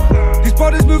lover. These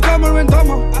bodies move dumber and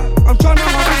dumber. I'm trying to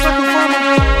have this like a farmer.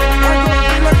 I go a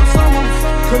bit like a summer.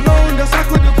 Cologne, that's like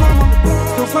with the karma.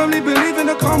 Still firmly believe in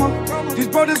the karma. These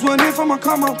brothers weren't here for my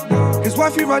karma. His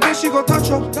wifey right there, she gon' touch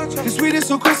her. His sweetest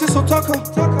so Chris is so tucker.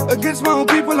 Against my own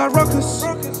people like Ruckus.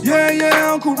 Yeah,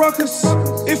 yeah, Uncle Ruckus.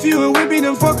 If you ain't with me,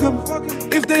 then fuck him.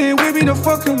 If they ain't with me, then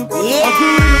fuck him. I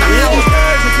grew in a few of these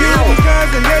guys, a few of these guys,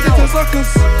 and they're the suckers.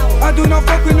 I do not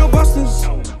fuck with no busters.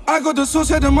 I got the sauce,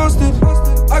 yeah, the mustard.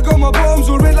 I got my bottoms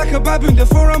all red like a baboon. The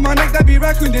four on my neck, that be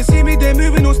raccoon. They see me, they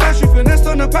moving, no statue. Finesse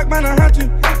on the pack, man, I had to.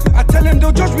 I tell them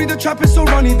don't judge me, the trap is still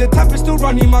running. The tap is still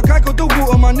running. My guy got the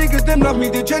water, my niggas, them love me.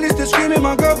 They jealous, they screaming,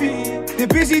 my girl be. They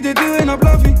busy, they doing up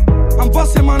lovey. I'm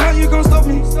busting, man, how you gon' stop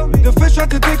me? The fish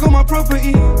tried to take all my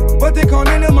property, but they can't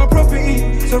enter my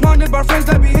property. Surrounded by friends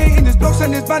that be hating. This blocks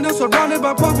and this band surrounded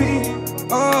by poverty.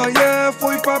 Oh yeah,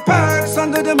 45 packs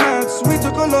under the mats. We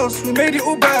took a loss, we made it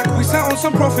all back. We sat on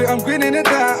some profit, I'm grinning at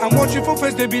that. I'm watching for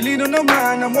face, they be leaning on the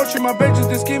man. I'm watching my benches,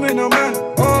 they scheming on man.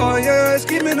 Oh yeah,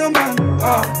 scheming on man.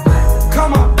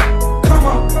 Come on, come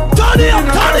on. Turn it up,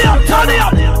 turn it up, turn it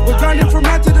up. We're grinding from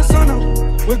night to the sun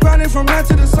up. We're grinding from night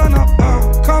to the sun up.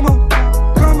 Come on,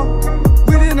 come on.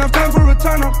 We didn't have time for a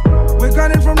turn up. We're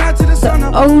grinding from night to the sun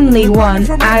up. Only one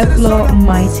outlaw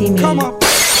mighty me. Come on,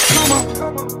 come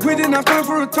on. We didn't have time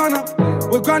for a turn up.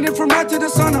 We're grinding from night to the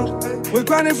sun up. We're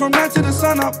grinding from night to the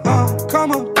sun up.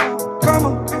 Come on, come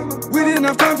on. We didn't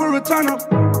have time for a turn up.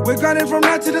 We're grinding from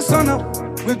night to the sun up.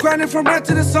 We're grinding from night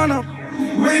to the sun up.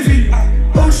 Wavy,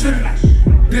 ocean.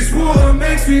 This water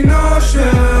makes me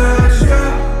nauseous.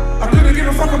 Yeah. I couldn't give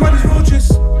a fuck about these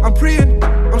roaches. I'm preying,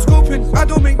 I'm scoping. I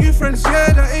don't make new friends,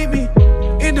 yeah, that ain't me.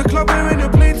 In the club wearing a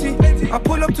plenty. I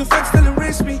pull up to fence, tell them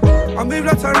race me. I move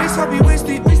like Tyrese, I'll be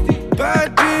wasted.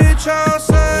 Bad bitch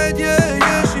outside, yeah,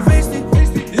 yeah, she faced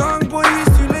it. Young boy, he's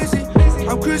too lazy.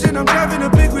 I'm cruising, I'm driving a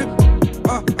big whip.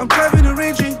 I'm driving a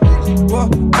Rangy.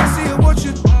 I see her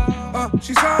watching.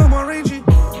 She's out my Rangy.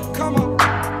 Come on,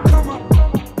 come on.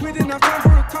 We didn't have time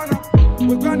for a turn up.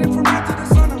 We're grinding from night to the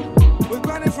sun up. We're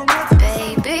grinding from night to the sun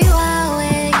up. Baby, while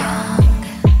we're young,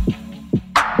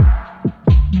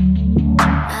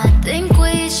 I think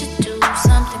we should do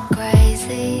something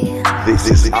crazy. This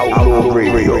is Outlaw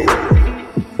Radio.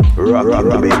 Rock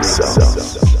the big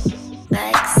sound.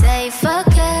 Like say fuck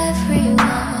everyone.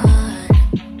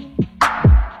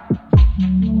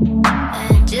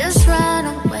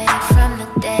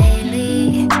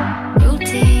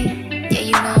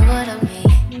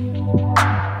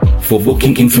 For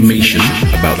booking information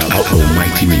about Outlaw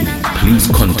Mighty Me, please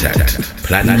contact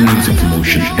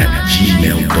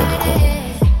planningmusicpromotion@gmail.com.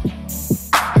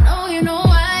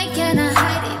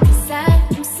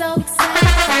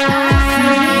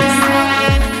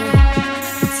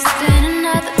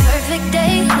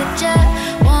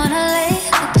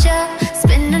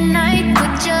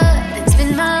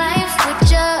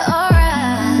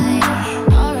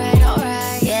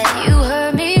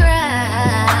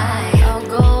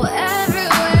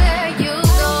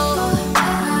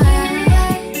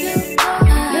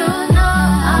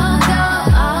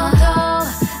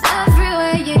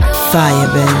 Fire,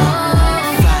 baby.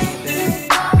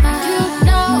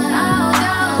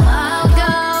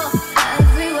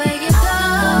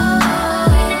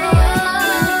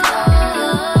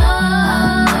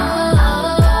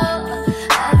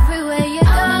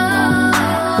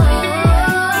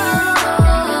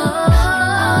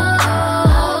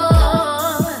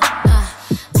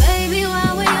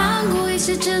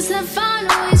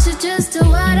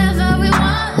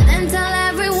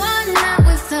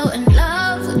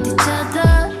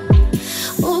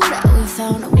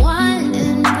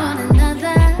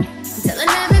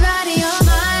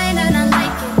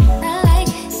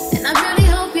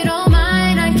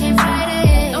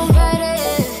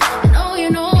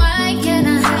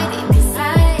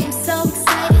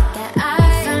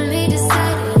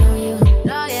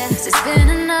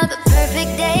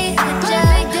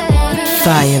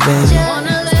 Fire, baby.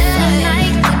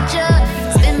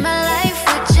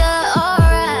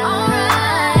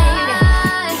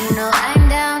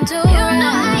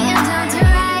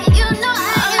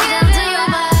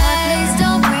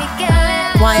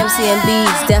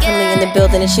 YMCMB's definitely in the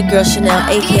building. It's your girl Chanel,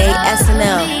 aka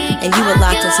SNL, and you were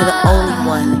locked into the only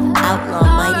one, Outlaw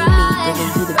Mighty.